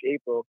March,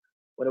 April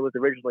when it was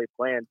originally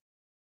planned.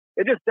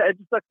 It just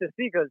sucks to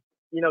see because,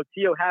 you know,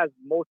 Tio has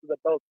most of the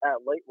belts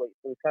at lightweight,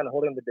 so he's kind of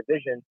holding the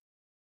division.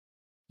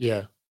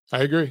 Yeah,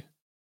 I agree.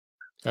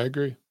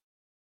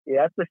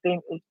 Yeah, that's the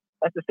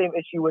same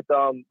issue with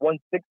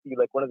 160.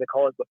 Like one of the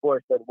callers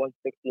before said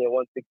 160 and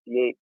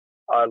 168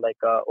 are like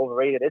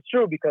overrated. It's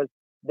true because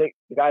the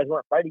guys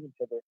weren't fighting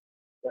each other.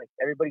 Like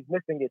everybody's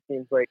missing, it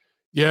seems like.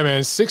 Yeah,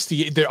 man.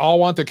 68. They all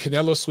want the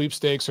Canelo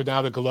sweepstakes or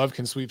now the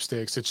Golovkin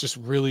sweepstakes. It's just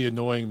really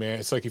annoying, man.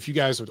 It's like if you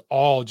guys would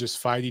all just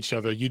fight each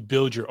other, you'd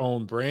build your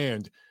own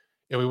brand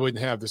and we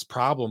wouldn't have this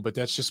problem. But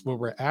that's just where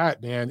we're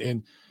at, man.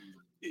 And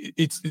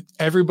it's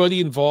everybody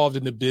involved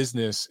in the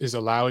business is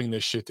allowing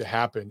this shit to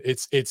happen.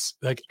 It's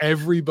like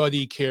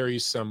everybody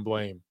carries some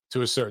blame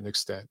to a certain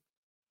extent.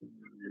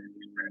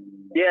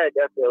 Yeah,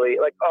 definitely.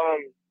 Like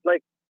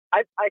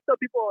I tell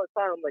people all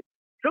the time, I'm like,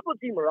 Triple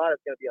G Murata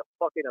is going to be a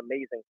fucking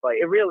amazing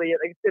fight. It really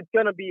is. It's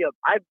going to be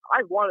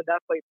I've wanted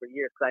that fight for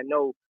years because I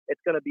know it's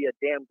going to be a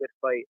damn good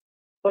fight.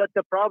 But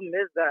the problem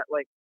is that,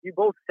 like, you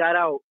both sat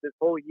out this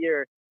whole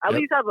year. At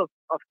least have a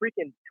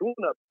freaking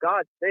tune-up,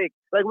 God's sake.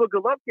 Like, with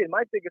Golovkin,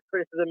 my biggest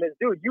criticism is,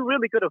 dude, you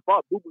really could have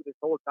fought Boo Boo this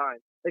whole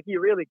time. Like, he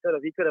really could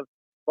have. He could have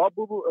fought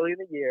Boo Boo early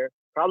in the year,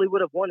 probably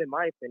would have won, in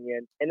my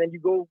opinion. And then you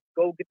go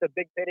get the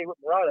big payday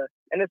with Murata.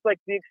 And it's like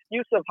the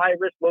excuse of high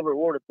risk, low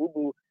reward of Boo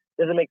Boo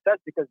doesn't make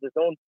sense because the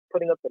zone's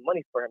putting up the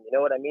money for him. You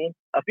know what I mean?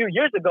 A few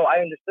years ago, I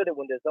understood it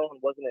when the zone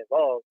wasn't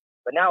involved.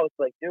 But now it's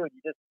like, dude,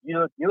 you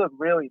look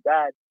really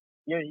bad.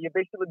 You're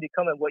basically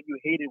becoming what you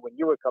hated when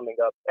you were coming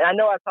up. And I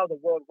know that's how the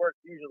world works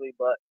usually,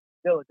 but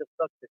still, it just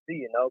sucks to see,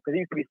 you know, because he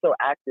used to be so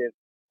active.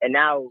 And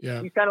now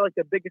he's kind of like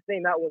the biggest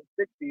name at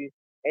 160,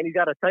 and he's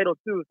got a title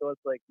too. So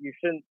it's like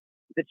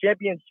the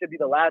champion should be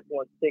the last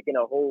one taking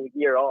a whole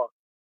year off.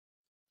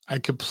 I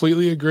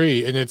completely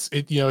agree. And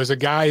you know, as a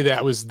guy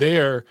that was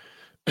there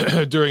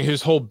during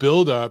his whole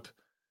buildup,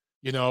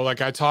 you know,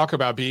 like I talk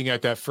about being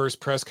at that first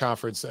press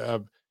conference.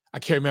 I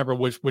can't remember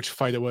which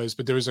fight it was,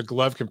 but there was a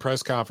Golovkin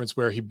press conference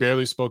where he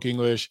barely spoke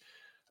English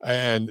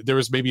and there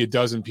was maybe a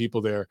dozen people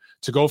there.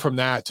 To go from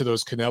that to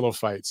those Canelo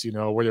fights, you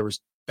know, where there was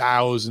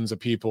thousands of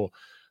people.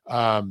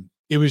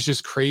 It was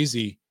just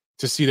crazy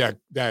to see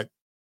that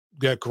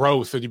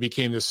growth that he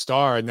became this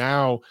star. And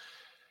now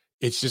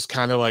it's just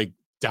kind of like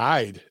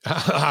died.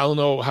 I don't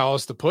know how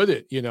else to put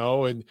it, you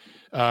know, and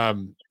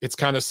it's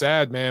kind of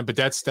sad, man, but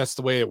that's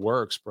the way it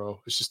works, bro.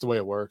 It's just the way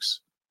it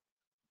works.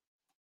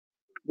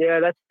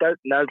 Yeah, that's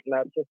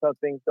just how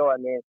things go. I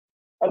mean,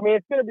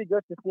 it's gonna be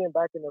good to see him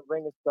back in the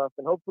ring and stuff,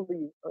 and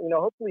hopefully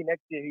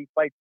next year he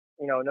fights,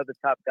 you know, another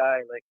top guy.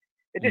 Like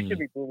it just should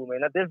be Boo Boo,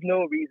 man. There's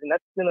no reason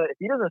if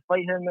he doesn't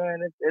fight him, man,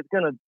 it's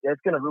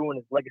gonna ruin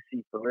his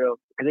legacy for real.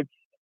 Because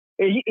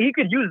he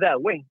could use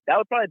that win. That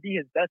would probably be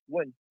his best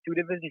win. 2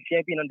 division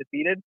champion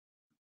undefeated.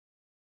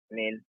 I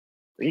mean,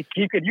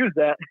 he could use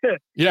that.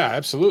 Yeah,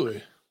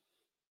 absolutely.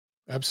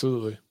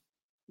 Absolutely.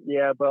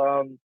 Yeah,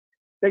 but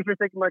thanks for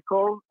taking my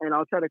call, and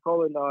I'll try to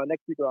call in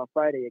next week or on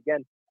Friday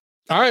again.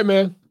 All right,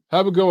 man.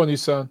 Have a good one,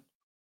 Isan.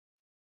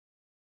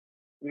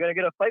 We gonna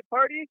get a fight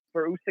party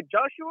for Usyk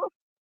Joshua?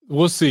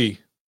 We'll see.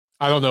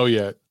 I don't know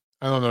yet.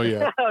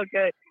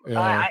 Okay. Yeah.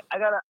 I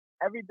gotta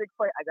every big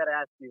fight. I gotta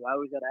ask you. I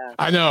always gotta ask.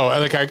 I know.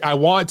 Like I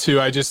want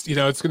to. I just, you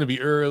know, it's gonna be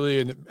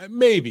early, and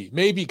maybe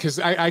because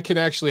I can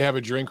actually have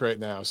a drink right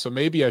now, so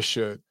maybe I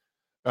should.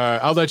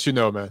 I'll let you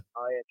know, man.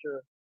 Oh yeah,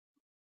 sure.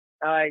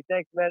 All right,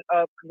 thanks, man.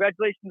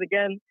 Congratulations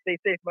again. Stay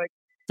safe, Mike.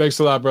 Thanks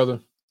a lot, brother.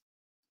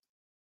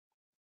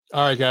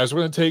 All right, guys,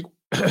 we're going to take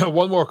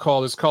one more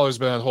call. This caller's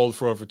been on hold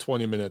for over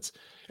 20 minutes,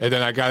 and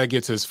then I got to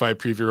get to this fight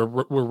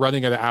preview. We're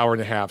running at an hour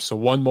and a half, so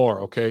one more,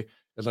 okay?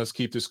 And let's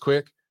keep this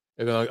quick,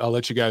 and then I'll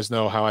let you guys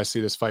know how I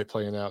see this fight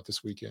playing out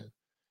this weekend.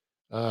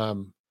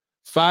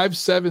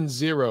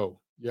 570,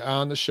 you're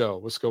on the show.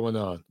 What's going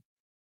on?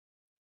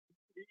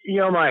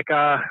 Yo, Mike,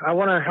 I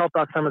want to help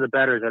out some of the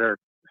bettors that are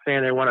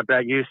saying they want to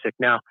bet Usyk.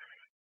 Now,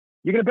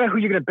 you're going to bet who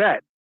you're going to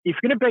bet. If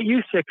you're going to bet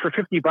Usyk for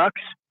 $50,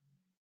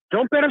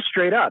 don't bet him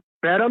straight up.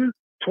 Bet him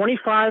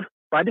 25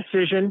 by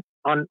decision.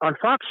 On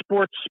Fox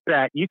Sports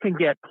Bet, you can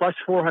get plus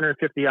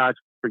 450 odds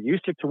for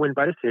Usyk to win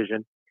by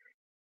decision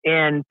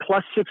and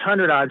plus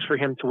 600 odds for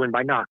him to win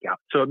by knockout.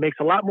 So it makes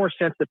a lot more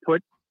sense to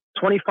put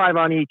 25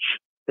 on each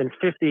than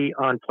 50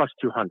 on plus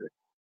 200.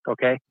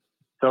 Okay?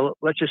 So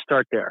let's just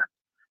start there.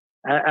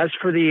 As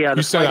for the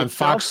you said on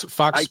itself, Fox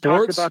Sports? I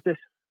talked about this.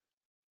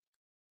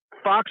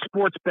 Fox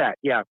Sports Bet.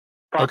 Yeah,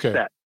 Fox Okay.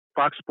 Bet.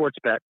 Fox Sports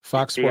Bet.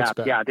 Fox Sports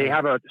Bet. Yeah, they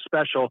have a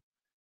special.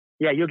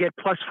 Yeah, you'll get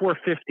plus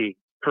 450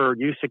 for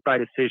Usyk by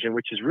decision,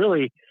 which is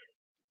really,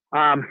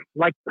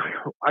 like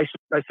I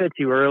said to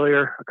you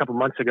earlier a couple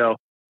months ago,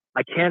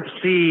 I can't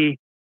see,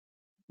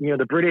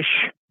 the British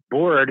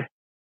board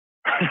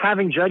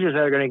having judges that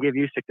are going to give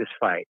Usyk this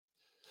fight.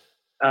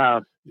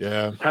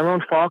 Yeah.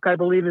 Tyrone Falk, I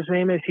believe his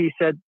name is. He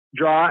said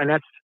draw, and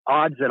that's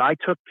odds that I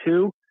took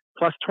too,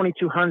 plus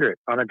 2,200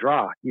 on a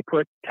draw. You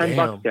put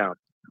 $10 down.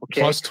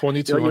 Okay. Plus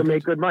 2,200. You'll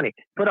make good money.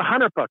 Put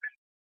 $100.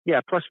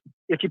 Yeah. Plus,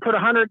 if you put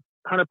 $100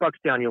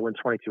 down, you'll win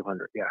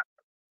 2,200. Yeah.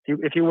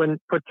 If you win,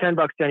 put $10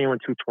 down, you win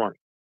 220.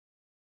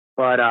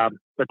 But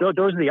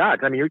those are the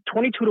odds. I mean, you're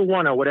 22 to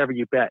 1 on whatever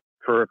you bet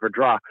for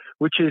draw,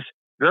 which is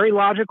very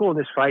logical in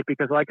this fight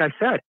because, like I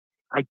said,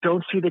 I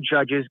don't see the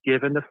judges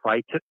giving the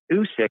fight to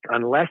Usyk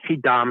unless he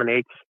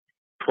dominates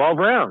 12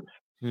 rounds.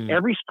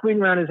 Every screen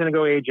round is going to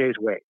go AJ's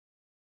way.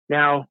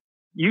 Now,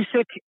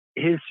 Usyk,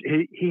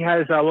 he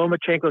has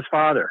Lomachenko's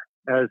father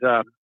as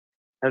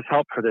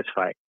help for this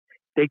fight.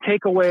 They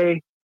take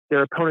away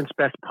their opponent's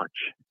best punch.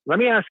 Let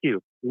me ask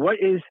you, what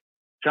is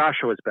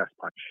Joshua's best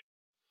punch,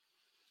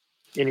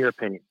 in your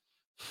opinion?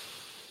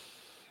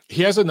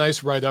 He has a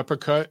nice right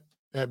uppercut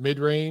at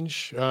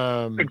mid-range.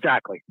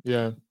 Exactly.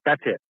 Yeah.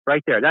 That's it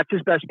right there. That's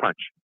his best punch.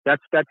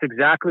 That's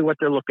exactly what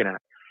they're looking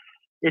at.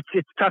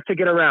 It's tough to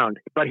get around,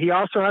 but he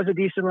also has a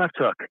decent left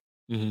hook.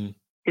 Mm-hmm.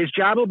 His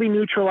jab will be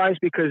neutralized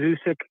because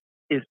Usyk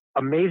is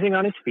amazing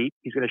on his feet.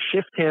 He's going to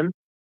shift him,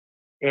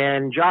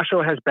 and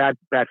Joshua has bad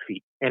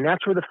feet, and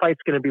that's where the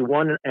fight's going to be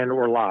won and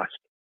or lost.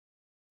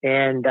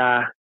 And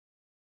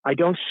I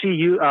don't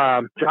see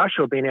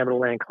Joshua being able to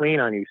land clean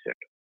on Usyk.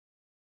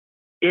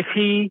 If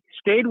he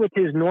stayed with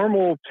his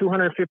normal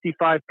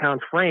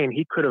 255-pound frame,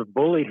 he could have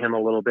bullied him a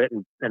little bit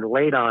and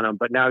laid on him,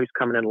 but now he's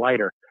coming in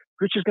lighter,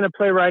 which is going to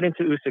play right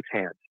into Usyk's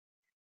hands.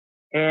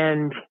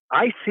 And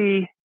I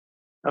see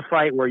a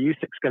fight where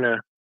Usyk's going to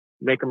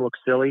make him look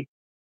silly.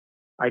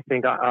 I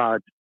think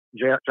Joshua's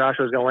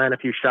going to land a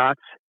few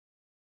shots.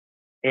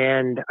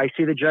 And I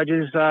see the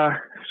judges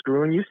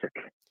screwing Usyk.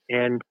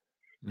 And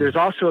there's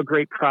also a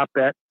great prop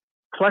bet.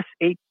 Plus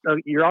 8,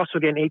 you're also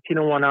getting 18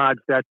 to 1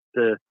 odds that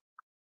the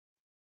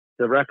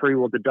referee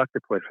will deduct a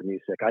point from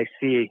Usyk. I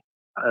see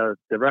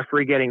the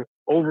referee getting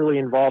overly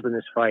involved in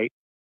this fight.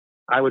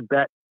 I would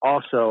bet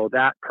also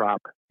that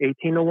prop,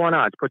 18 to 1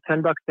 odds. Put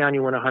 $10 down,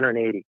 you win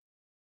 180.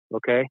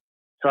 Okay?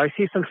 So I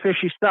see some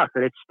fishy stuff,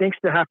 and it stinks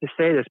to have to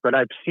say this, but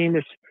I've seen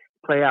this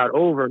play out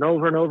over and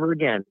over and over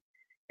again.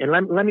 And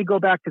let me go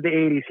back to the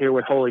 80s here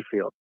with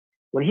Holyfield.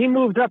 When he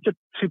moved up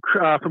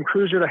from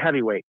cruiser to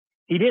heavyweight,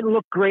 he didn't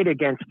look great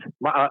against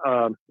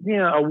a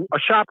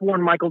shop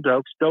worn Michael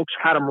Dokes. Dokes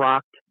had him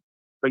rocked,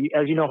 but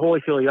as you know,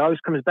 Holyfield, he always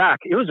comes back.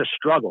 It was a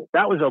struggle.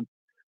 That was a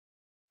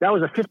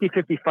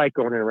 50-50 fight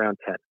going in round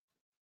 10.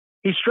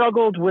 He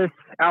struggled with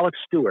Alex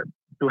Stewart,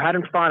 who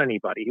hadn't fought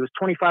anybody. He was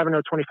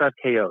 25-0, 25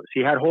 KOs.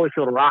 He had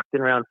Holyfield rocked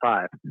in round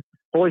 5.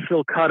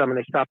 Holyfield cut him, and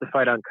they stopped the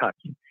fight on cuts.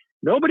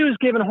 Nobody was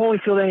giving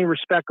Holyfield any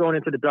respect going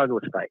into the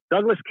Douglas fight.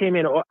 Douglas came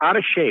in out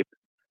of shape,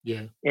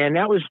 and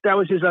that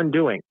was his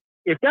undoing.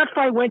 If that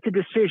fight went to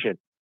decision,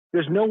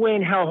 there's no way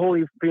in hell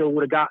Holyfield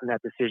would have gotten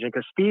that decision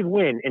because Steve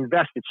Wynn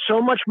invested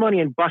so much money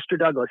in Buster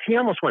Douglas. He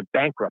almost went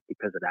bankrupt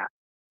because of that.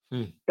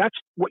 That's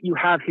what you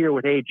have here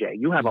with AJ.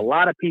 You have a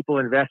lot of people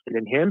invested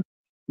in him.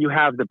 You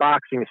have the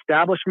boxing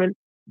establishment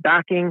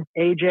backing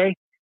AJ.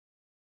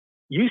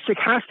 Usyk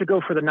has to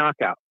go for the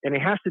knockout, and he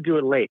has to do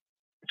it late.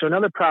 So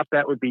another prop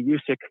bet would be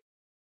Usyk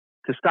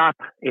to stop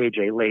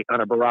AJ late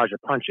on a barrage of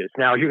punches.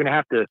 Now, you're going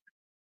to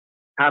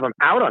have him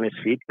out on his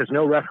feet because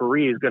no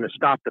referee is going to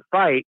stop the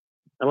fight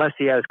unless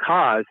he has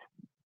cause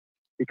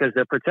because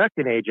they're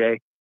protecting AJ.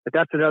 But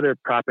that's another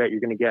prop bet you're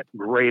going to get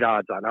great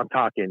odds on. I'm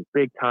talking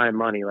big time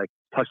money, like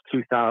plus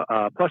 25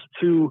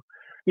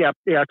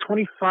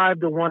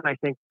 to 1, I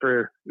think,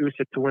 for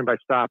Usyk to win by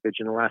stoppage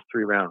in the last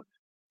 3 rounds.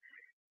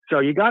 So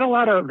you got a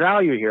lot of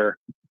value here.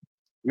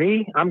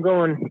 Me, I'm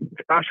going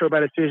Joshua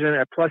by decision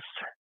at plus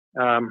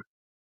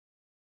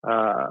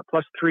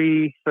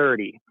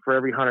 330 for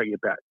every 100 you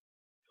bet.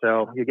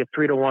 So you get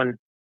 3 to 1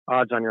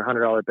 odds on your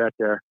 $100 bet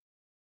there.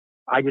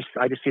 I just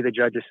see the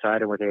judges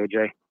siding with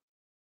AJ.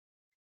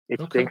 It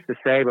stinks to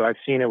say, but I've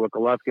seen it with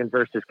Golovkin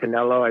versus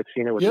Canelo. I've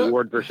seen it with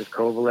Ward versus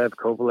Kovalev.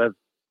 Kovalev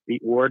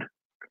beat Ward.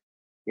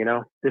 You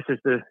know, this is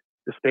the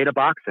state of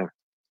boxing.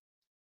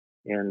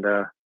 And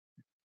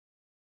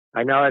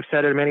I know I've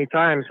said it many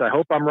times. I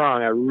hope I'm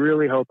wrong. I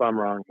really hope I'm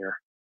wrong here.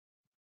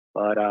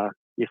 But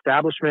the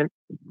establishment,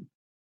 I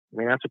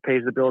mean, that's what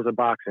pays the bills of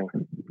boxing.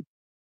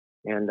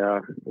 And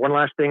one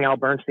last thing, Al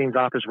Bernstein's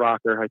off his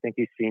rocker. I think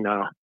he's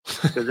senile.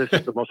 Because this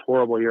is the most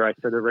horrible year. I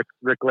said to Rick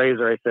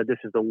Glazer, I said, this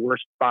is the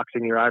worst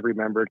boxing year I've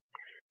remembered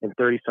in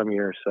 30-some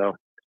years. So,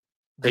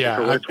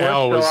 yeah,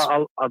 Al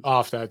was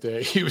off that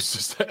day. He was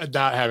just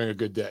not having a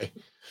good day.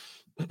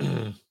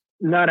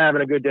 Not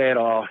having a good day at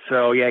all.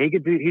 So, yeah,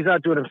 he's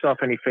not doing himself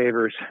any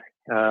favors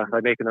by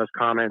making those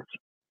comments.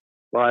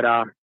 But,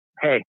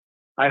 hey,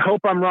 I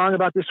hope I'm wrong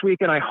about this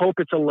weekend. I hope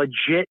it's a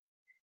legit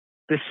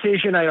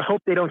decision. I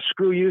hope they don't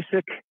screw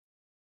Usyk.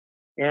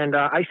 And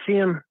I see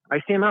him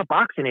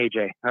outboxing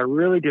AJ. I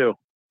really do.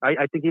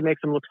 I think he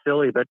makes him look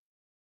silly, but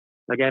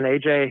again,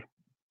 AJ,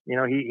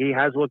 he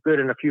has looked good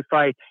in a few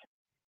fights,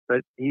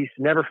 but he's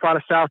never fought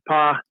a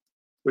southpaw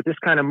with this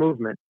kind of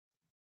movement.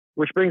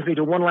 Which brings me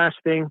to one last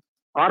thing: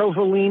 Otto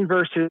Wallin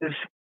versus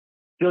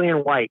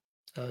Dillian Whyte.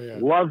 Oh yeah,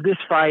 love this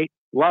fight.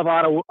 Love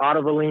Otto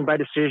Wallin by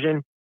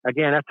decision.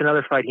 Again, that's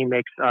another fight he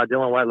makes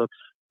Dillian Whyte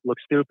look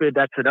stupid.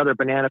 That's another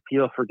banana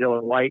peel for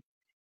Dillian Whyte.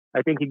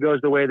 I think he goes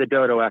the way of the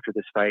dodo after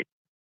this fight.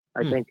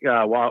 I think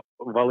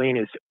Wallin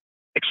is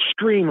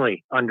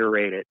extremely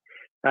underrated.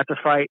 That's a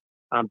fight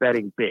I'm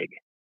betting big.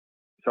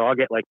 So I'll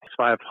get like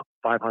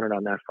 500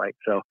 on that fight.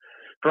 So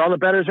for all the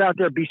bettors out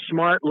there, be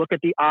smart. Look at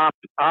the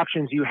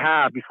options you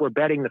have before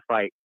betting the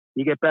fight.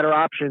 You get better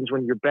options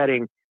when you're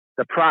betting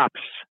the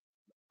props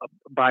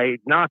by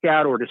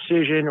knockout or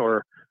decision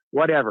or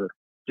whatever.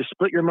 Just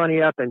split your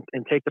money up and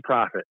take the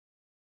profit.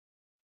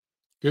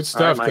 Good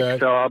stuff, all right, Mike. Dad.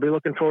 So I'll be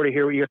looking forward to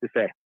hear what you have to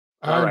say.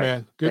 All right,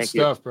 man. Good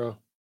stuff, bro.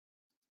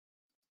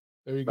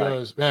 There he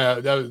goes.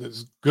 Man, that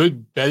was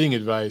good betting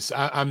advice.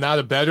 I'm not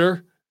a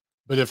bettor,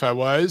 but if I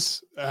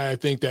was, I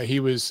think that he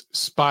was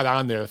spot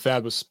on there.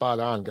 Thad was spot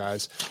on,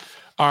 guys.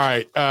 All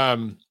right.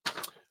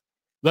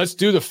 Let's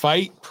do the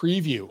fight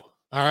preview.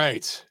 All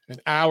right. An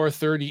hour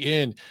 30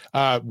 in.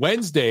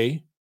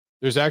 Wednesday,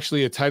 there's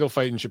actually a title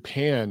fight in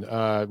Japan.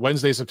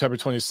 Wednesday, September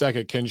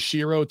 22nd.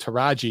 Kenshiro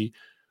Taraji,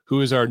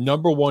 who is our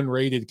number 1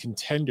 rated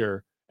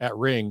contender at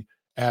Ring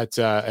at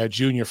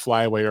junior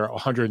flyweight, or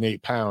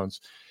 108 pounds,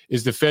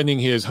 is defending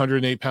his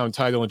 108-pound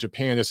title in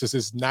Japan. This is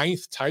his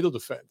 9th title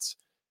defense.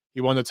 He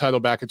won the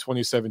title back in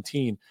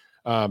 2017.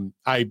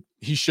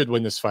 He should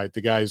win this fight.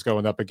 The guy is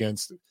going up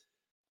against,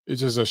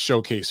 it's just a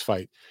showcase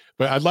fight.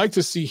 But I'd like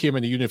to see him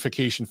in a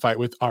unification fight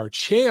with our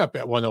champ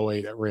at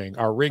 108 at Ring,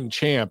 our Ring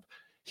champ,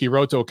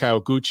 Hiroto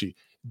Kawaguchi.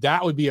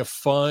 That would be a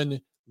fun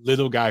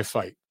little guy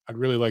fight. I'd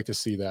really like to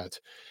see that.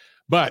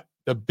 But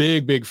the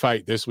big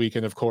fight this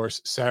weekend, of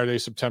course, Saturday,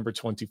 September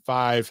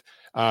 25.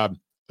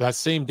 That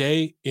same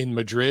day in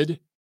Madrid,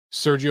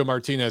 Sergio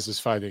Martinez is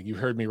fighting. You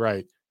heard me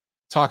right.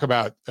 Talk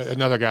about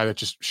another guy that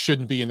just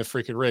shouldn't be in the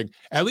freaking ring.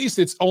 At least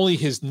it's only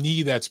his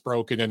knee that's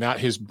broken and not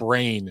his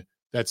brain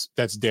that's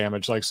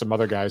damaged, like some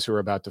other guys who are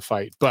about to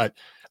fight. But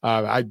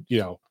why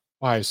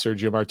is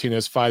Sergio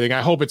Martinez fighting?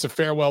 I hope it's a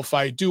farewell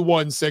fight. Do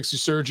one sexy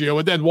Sergio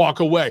and then walk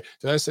away.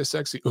 Did I say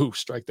sexy? Ooh,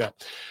 strike that.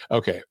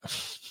 Okay.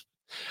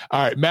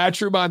 All right.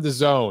 Matchroom on the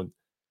Zone.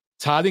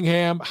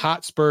 Tottenham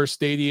Hotspur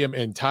Stadium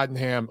in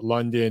Tottenham,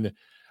 London.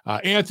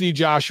 Anthony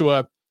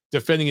Joshua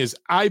defending his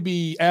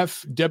IBF,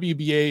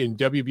 WBA, and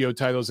WBO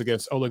titles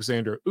against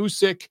Alexander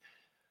Usyk.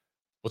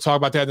 We'll talk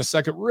about that in a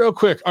second. Real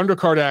quick,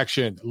 undercard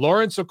action.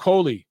 Lawrence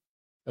Okolie,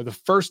 the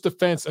first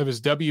defense of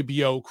his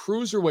WBO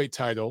cruiserweight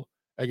title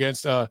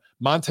against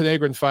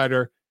Montenegrin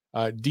fighter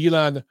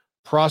Dilan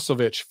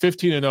Prosovic.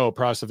 15-0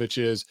 Prosovic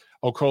is.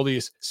 Okolie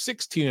is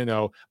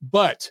 16-0.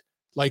 But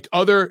like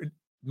other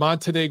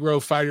Montenegro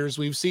fighters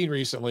we've seen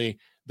recently,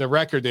 the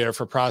record there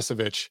for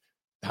Prosovic,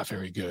 not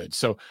very good.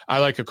 So I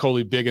like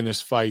Okolie big in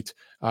this fight.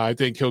 I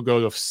think he'll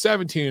go to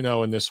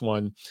 17-0 in this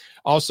one.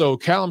 Also,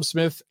 Callum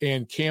Smith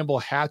and Campbell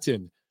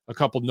Hatton, a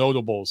couple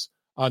notables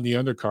on the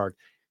undercard.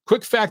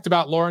 Quick fact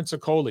about Lawrence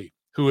Okolie,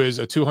 who is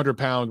a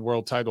 200-pound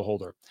world title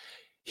holder.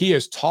 He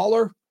is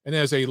taller and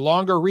has a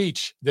longer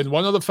reach than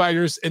one of the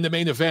fighters in the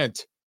main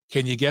event.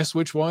 Can you guess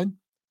which one?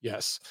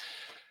 Yes.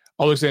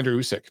 Alexander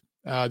Usyk,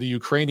 the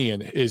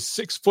Ukrainian, is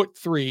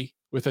 6'3"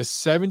 with a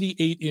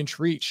 78-inch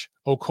reach.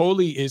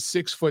 Okolie is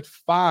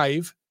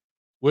 6'5"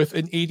 with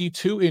an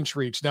 82-inch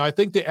reach. Now, I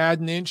think they add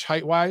an inch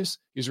height-wise.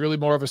 He's really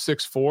more of a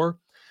 6'4",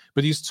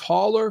 but he's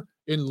taller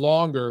and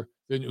longer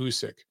than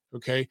Usyk,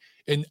 okay?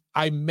 And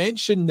I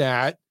mention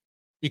that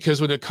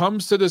because when it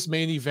comes to this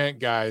main event,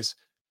 guys,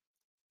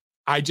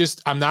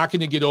 I'm not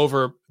going to get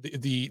over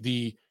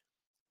the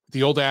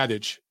old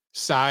adage,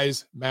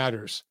 size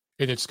matters.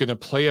 And it's going to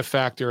play a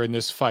factor in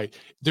this fight.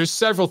 There's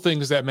several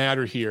things that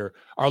matter here.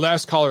 Our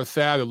last caller,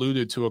 Thad,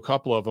 alluded to a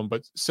couple of them,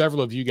 but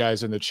several of you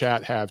guys in the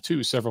chat have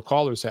too. Several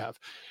callers have.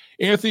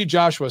 Anthony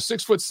Joshua,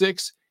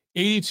 6'6",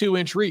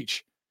 82-inch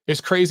reach.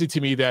 It's crazy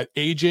to me that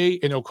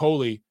AJ and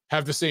Okolie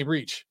have the same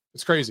reach.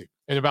 It's crazy.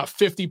 And about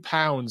 50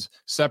 pounds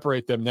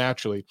separate them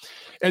naturally.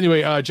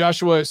 Anyway,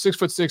 Joshua,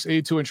 6'6",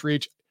 82-inch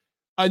reach.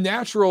 A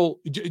natural,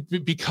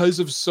 because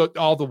of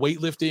all the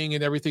weightlifting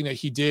and everything that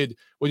he did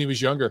when he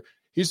was younger,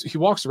 he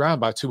walks around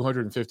about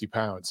 250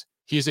 pounds.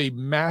 He's a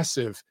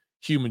massive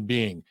human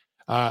being.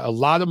 A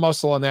lot of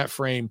muscle on that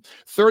frame.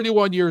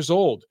 31 years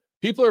old.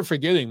 People are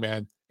forgetting,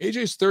 man.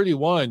 AJ's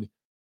 31.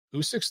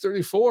 Usyk's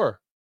 34.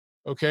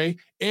 Okay?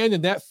 And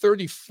in that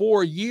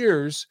 34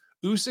 years,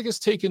 Usyk has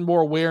taken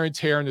more wear and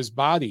tear in his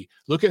body.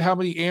 Look at how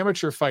many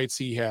amateur fights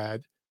he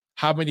had,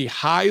 how many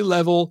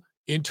high-level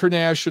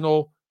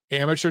international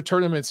amateur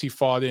tournaments he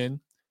fought in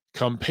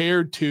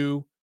compared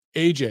to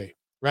AJ,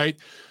 right?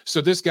 So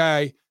this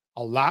guy,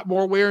 a lot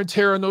more wear and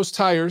tear on those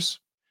tires.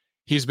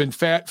 He's been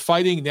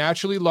fighting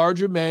naturally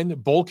larger men,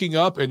 bulking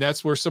up, and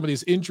that's where some of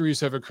these injuries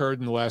have occurred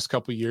in the last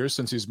couple of years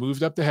since he's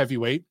moved up to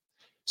heavyweight.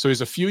 So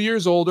he's a few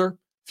years older, a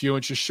few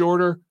inches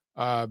shorter,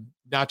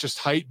 not just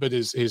height, but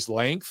his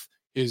length,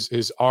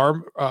 his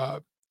arm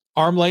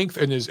length,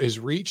 and his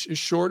reach is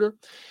shorter.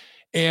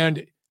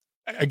 And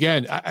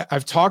again,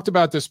 I've talked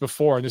about this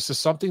before, and this is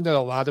something that a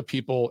lot of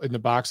people in the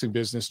boxing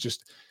business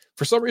just,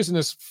 for some reason,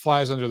 this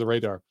flies under the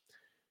radar.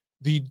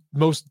 The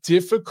most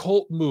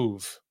difficult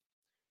move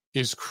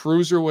is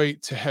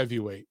cruiserweight to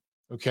heavyweight,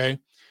 okay?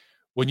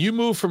 When you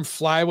move from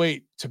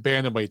flyweight to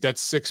bantamweight,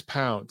 that's 6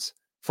 pounds.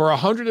 For a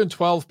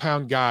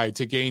 112-pound guy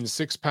to gain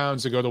 6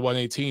 pounds to go to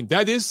 118,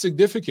 that is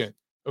significant.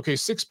 Okay,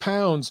 6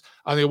 pounds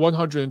on a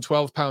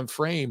 112-pound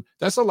frame,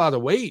 that's a lot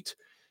of weight.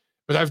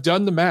 But I've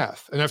done the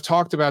math, and I've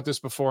talked about this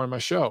before on my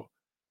show.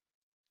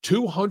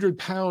 200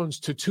 pounds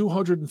to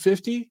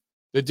 250,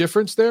 the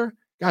difference there,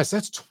 guys,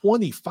 that's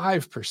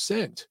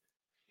 25%.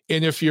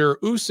 And if you're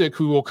Usyk,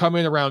 who will come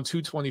in around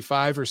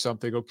 225 or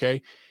something,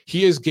 okay,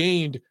 he has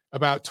gained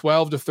about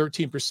 12 to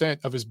 13%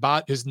 of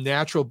his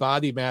natural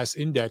body mass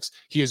index.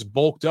 He has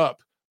bulked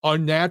up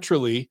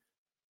unnaturally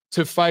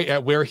to fight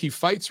at where he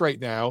fights right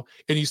now.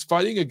 And he's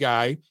fighting a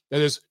guy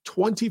that is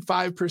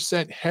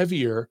 25%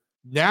 heavier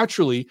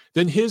naturally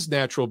than his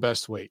natural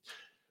best weight.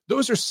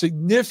 Those are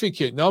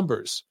significant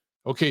numbers.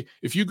 Okay,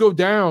 if you go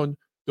down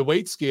the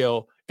weight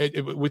scale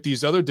with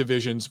these other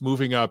divisions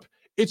moving up,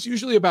 it's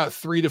usually about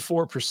 3 to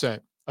 4%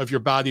 of your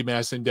body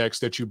mass index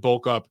that you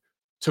bulk up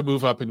to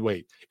move up in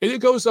weight. And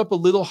it goes up a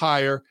little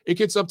higher. It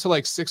gets up to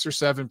like 6 or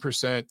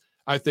 7%,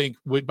 I think,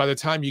 by the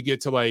time you get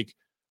to like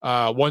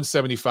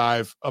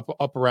 175,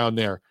 up around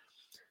there.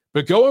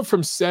 But going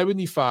from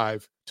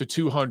 75 to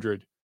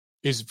 200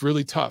 is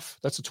really tough.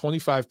 That's a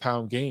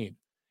 25-pound gain.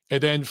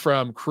 And then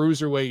from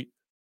cruiserweight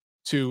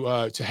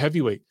to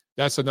heavyweight,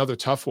 that's another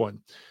tough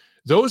one.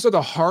 Those are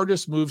the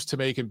hardest moves to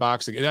make in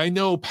boxing. And I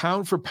know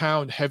pound for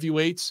pound,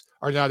 heavyweights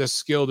are not as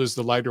skilled as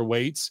the lighter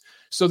weights.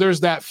 So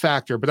there's that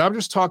factor. But I'm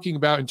just talking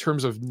about in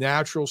terms of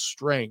natural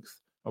strength,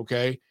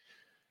 okay?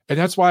 And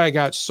that's why I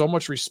got so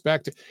much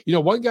respect. You know,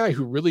 one guy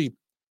who really,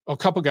 a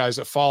couple guys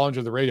that fall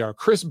under the radar,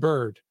 Chris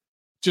Bird,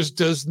 just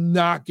does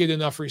not get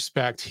enough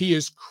respect. He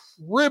is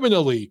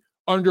criminally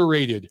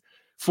underrated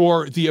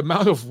for the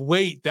amount of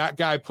weight that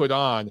guy put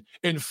on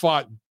and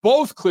fought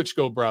both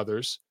Klitschko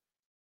brothers.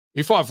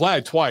 He fought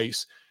Vlad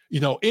twice, you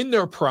know, in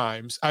their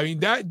primes. I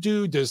mean, that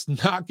dude does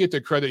not get the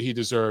credit he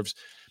deserves.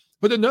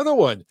 But another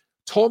one,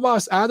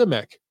 Tomas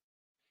Adamek.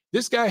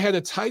 This guy had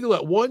a title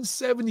at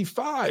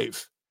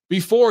 175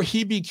 before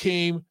he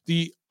became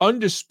the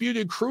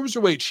undisputed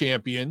cruiserweight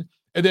champion,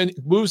 and then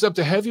moves up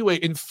to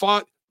heavyweight and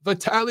fought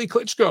Vitaly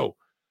Klitschko.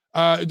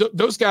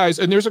 Those guys,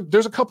 and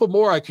there's a couple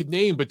more I could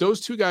name, but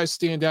those two guys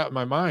stand out in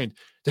my mind.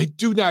 They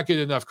do not get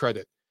enough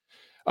credit.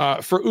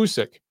 For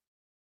Usyk,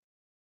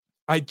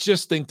 I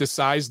just think the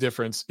size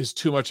difference is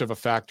too much of a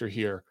factor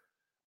here.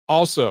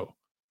 Also,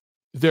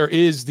 there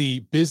is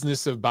the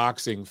business of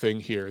boxing thing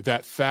here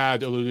that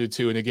Thad alluded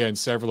to, and again,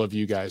 several of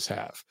you guys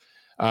have.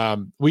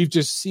 We've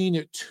just seen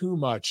it too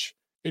much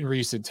in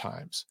recent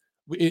times.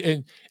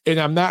 And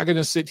I'm not going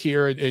to sit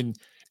here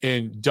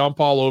and dump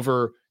all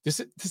over.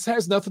 This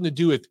has nothing to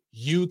do with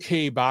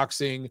UK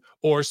boxing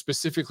or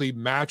specifically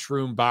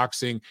Matchroom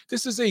boxing.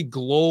 This is a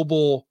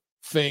global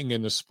thing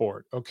in the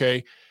sport,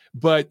 okay?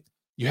 But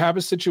you have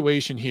a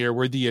situation here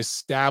where the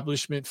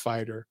establishment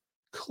fighter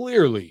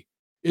clearly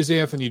is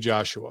Anthony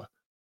Joshua,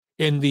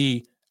 and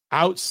the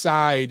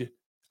outsider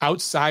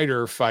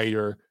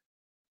fighter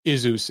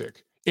is Usyk.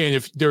 And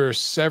if there are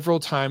several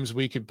fights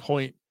we could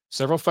point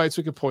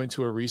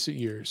to in recent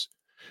years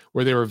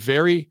where they were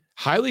very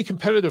highly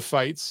competitive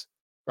fights,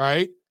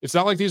 right? It's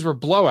not like these were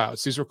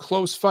blowouts. These were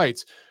close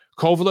fights.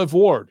 Kovalev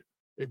Ward,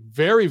 a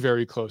very,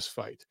 very close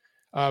fight.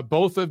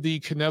 Both of the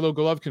Canelo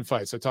Golovkin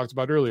fights I talked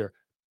about earlier,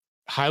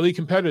 highly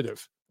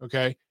competitive.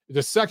 Okay.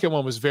 The second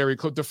one was very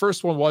close. The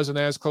first one wasn't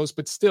as close,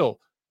 but still,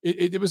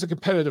 it was a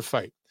competitive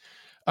fight.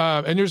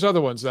 And there's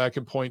other ones that I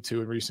can point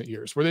to in recent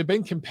years where they've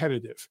been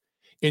competitive.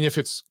 And if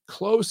it's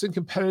close and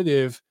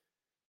competitive,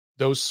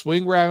 those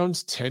swing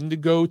rounds tend to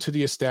go to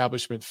the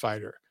establishment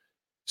fighter.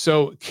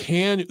 So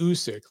can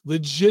Usyk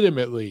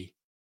legitimately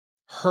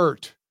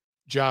hurt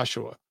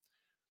Joshua?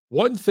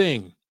 One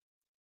thing,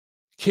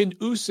 can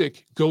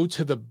Usyk go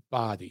to the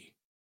body?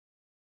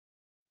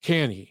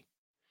 Can he?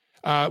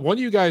 One of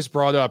you guys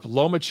brought up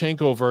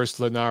Lomachenko versus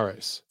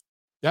Linares.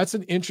 That's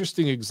an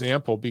interesting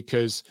example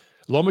because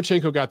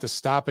Lomachenko got the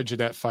stoppage of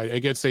that fight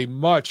against a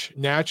much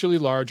naturally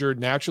larger,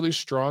 naturally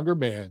stronger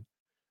man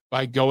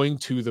by going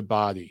to the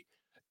body.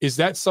 Is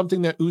that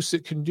something that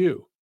Usyk can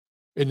do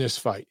in this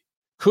fight?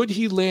 Could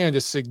he land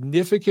a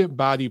significant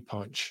body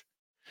punch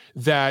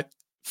that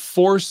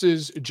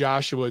forces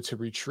Joshua to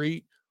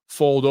retreat,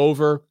 fold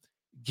over,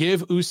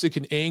 give Usyk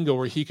an angle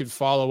where he could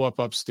follow up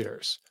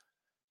upstairs?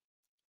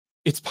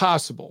 It's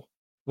possible.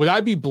 Would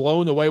I be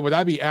blown away? Would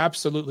I be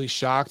absolutely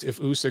shocked if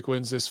Usyk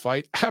wins this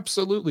fight?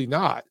 Absolutely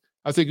not.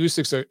 I think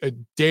Usyk's a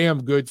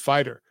damn good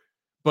fighter.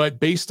 But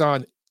based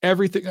on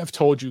everything I've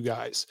told you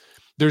guys,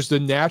 there's the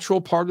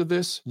natural part of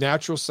this,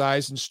 natural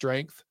size and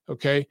strength,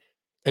 okay?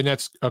 And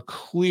that's a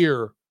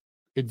clear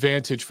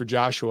advantage for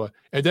Joshua.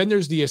 And then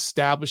there's the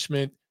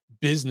establishment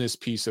business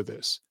piece of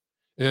this.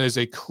 And there's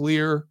a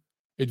clear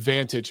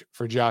advantage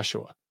for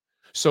Joshua.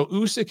 So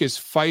Usyk is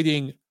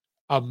fighting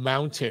a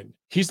mountain.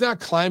 He's not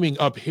climbing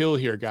uphill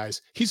here,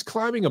 guys. He's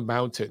climbing a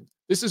mountain.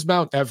 This is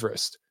Mount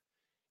Everest.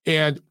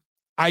 And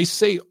I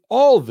say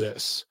all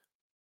this,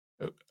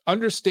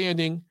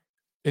 understanding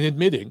and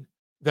admitting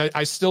that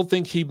I still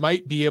think he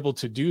might be able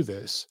to do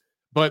this.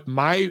 But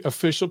my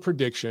official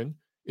prediction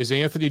is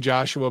Anthony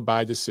Joshua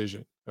by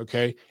decision,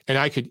 okay? And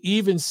I could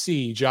even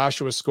see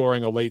Joshua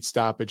scoring a late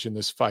stoppage in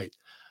this fight.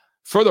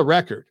 For the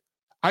record,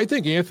 I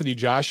think Anthony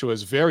Joshua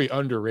is very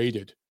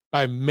underrated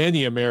by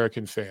many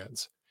American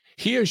fans.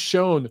 He has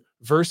shown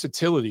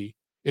versatility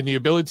in the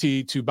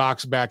ability to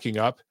box backing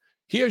up.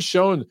 He has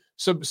shown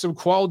some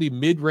quality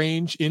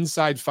mid-range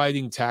inside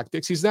fighting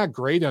tactics. He's not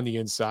great on the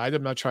inside.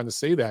 I'm not trying to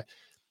say that.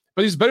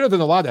 But he's better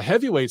than a lot of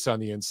heavyweights on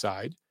the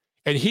inside.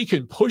 And he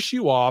can push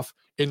you off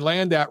and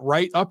land that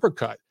right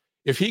uppercut.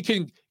 If he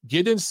can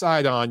get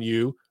inside on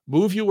you,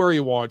 move you where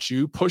he wants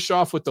you, push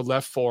off with the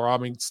left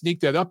forearm and sneak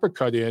that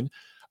uppercut in,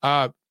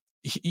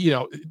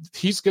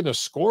 he's going to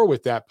score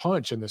with that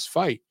punch in this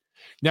fight.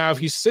 Now, if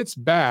he sits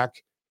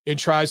back and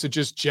tries to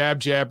just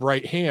jab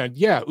right hand,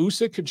 yeah,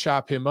 Usyk could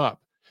chop him up.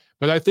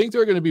 But I think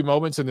there are going to be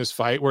moments in this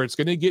fight where it's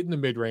going to get in the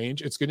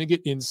mid-range, it's going to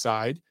get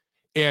inside,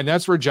 and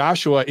that's where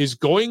Joshua is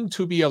going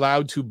to be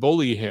allowed to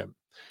bully him.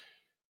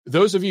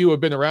 Those of you who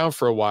have been around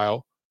for a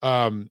while,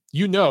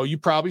 you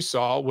probably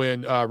saw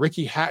when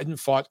Ricky Hatton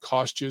fought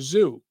Kostya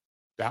Tszyu.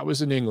 That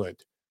was in England,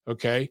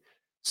 okay?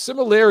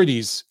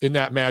 Similarities in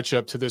that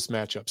matchup to this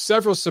matchup.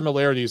 Several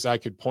similarities I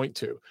could point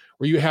to,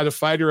 where you had a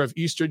fighter of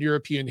Eastern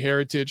European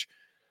heritage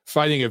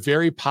fighting a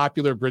very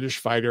popular British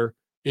fighter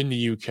in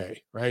the UK,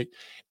 right?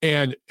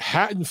 And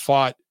Hatton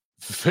fought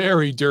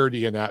very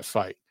dirty in that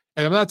fight.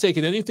 And I'm not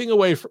taking anything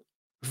away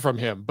from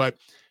him, but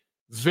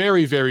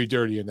very, very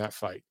dirty in that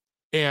fight.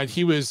 And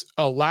he was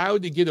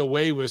allowed to get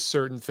away with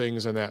certain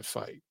things in that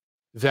fight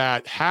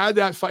that, had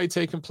that fight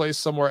taken place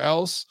somewhere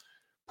else,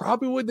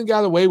 probably wouldn't have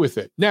got away with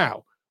it.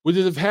 Now, would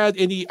it have had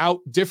any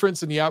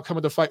difference in the outcome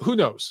of the fight? Who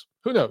knows?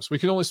 Who knows? We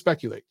can only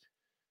speculate.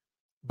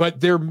 But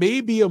there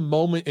may be a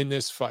moment in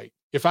this fight.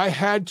 If I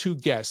had to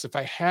guess, if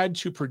I had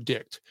to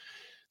predict,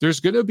 there's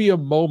going to be a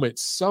moment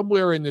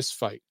somewhere in this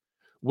fight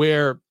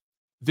where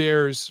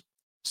there's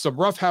some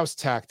roughhouse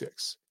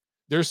tactics.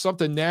 There's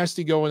something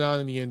nasty going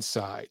on the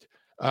inside.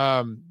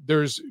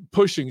 There's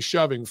pushing,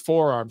 shoving,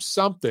 forearms,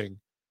 something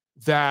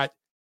that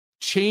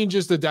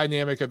changes the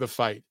dynamic of the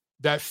fight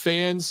that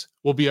fans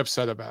will be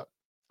upset about.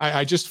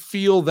 I just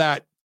feel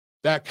that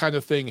kind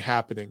of thing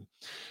happening.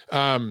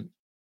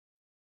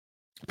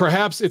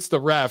 Perhaps it's the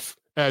ref,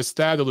 as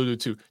Thad alluded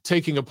to,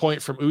 taking a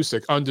point from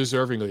Usyk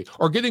undeservingly,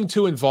 or getting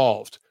too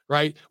involved,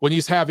 right? When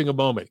he's having a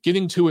moment,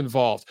 getting too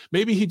involved.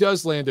 Maybe he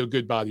does land a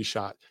good body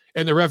shot,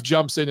 and the ref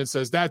jumps in and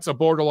says, that's a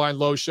borderline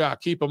low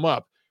shot, keep him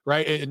up,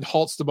 right? And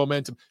halts the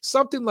momentum.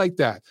 Something like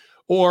that.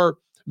 Or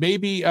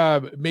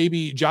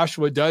maybe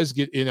Joshua does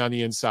get in on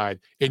the inside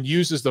and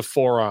uses the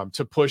forearm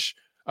to push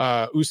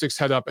Usyk's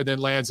head up and then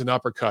lands an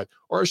uppercut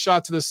or a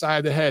shot to the side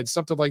of the head,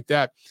 something like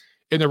that.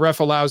 And the ref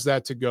allows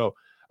that to go.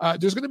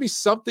 There's going to be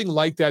something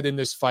like that in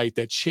this fight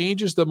that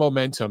changes the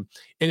momentum.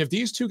 And if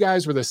these two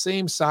guys were the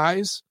same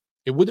size,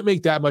 it wouldn't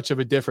make that much of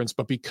a difference.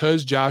 But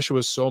because Joshua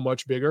is so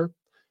much bigger,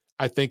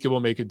 I think it will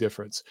make a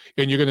difference.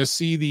 And you're going to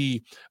see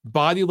the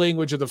body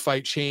language of the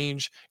fight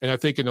change. And I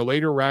think in the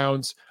later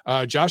rounds,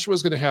 Joshua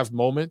is going to have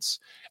moments.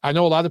 I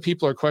know a lot of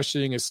people are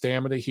questioning his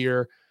stamina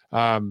here.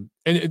 And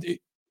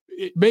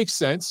it makes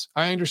sense.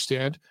 I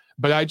understand.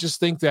 But I just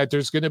think that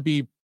there's going to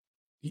be,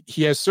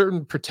 he has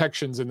certain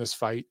protections in this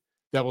fight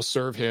that will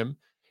serve him,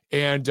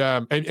 and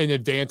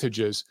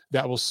advantages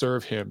that will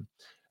serve him.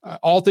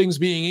 All things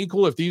being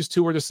equal, if these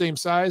two are the same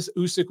size,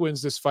 Usyk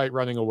wins this fight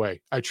running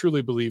away. I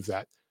truly believe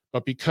that.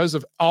 But because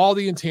of all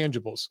the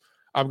intangibles,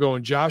 I'm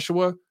going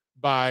Joshua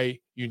by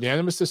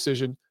unanimous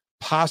decision,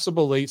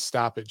 possible late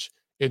stoppage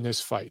in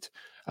this fight.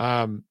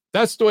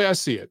 That's the way I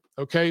see it.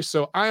 Okay,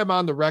 so I am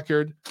on the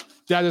record.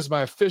 That is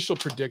my official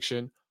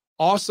prediction.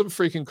 Awesome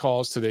freaking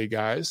calls today,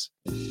 guys.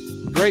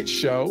 Great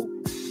show.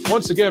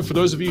 Once again, for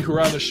those of you who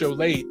are on the show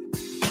late,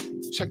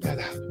 check that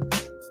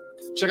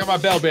out. Check out my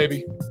bell,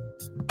 baby.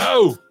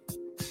 Oh,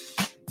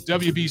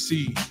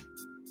 WBC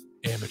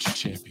amateur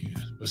champion.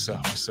 What's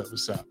up?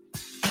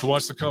 Who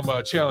wants to come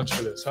challenge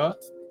for this, huh?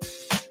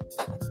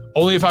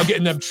 Only if I'm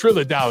getting them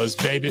Triller dollars,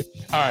 baby.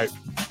 All right.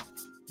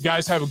 You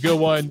guys have a good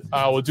one.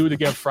 We'll do it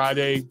again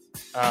Friday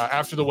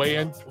after the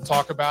weigh-in. We'll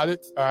talk about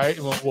it. All right.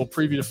 And we'll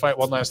preview the fight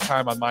one last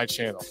time on my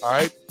channel. All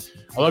right.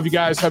 I love you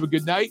guys. Have a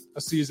good night.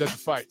 I'll see you at the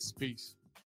fights. Peace.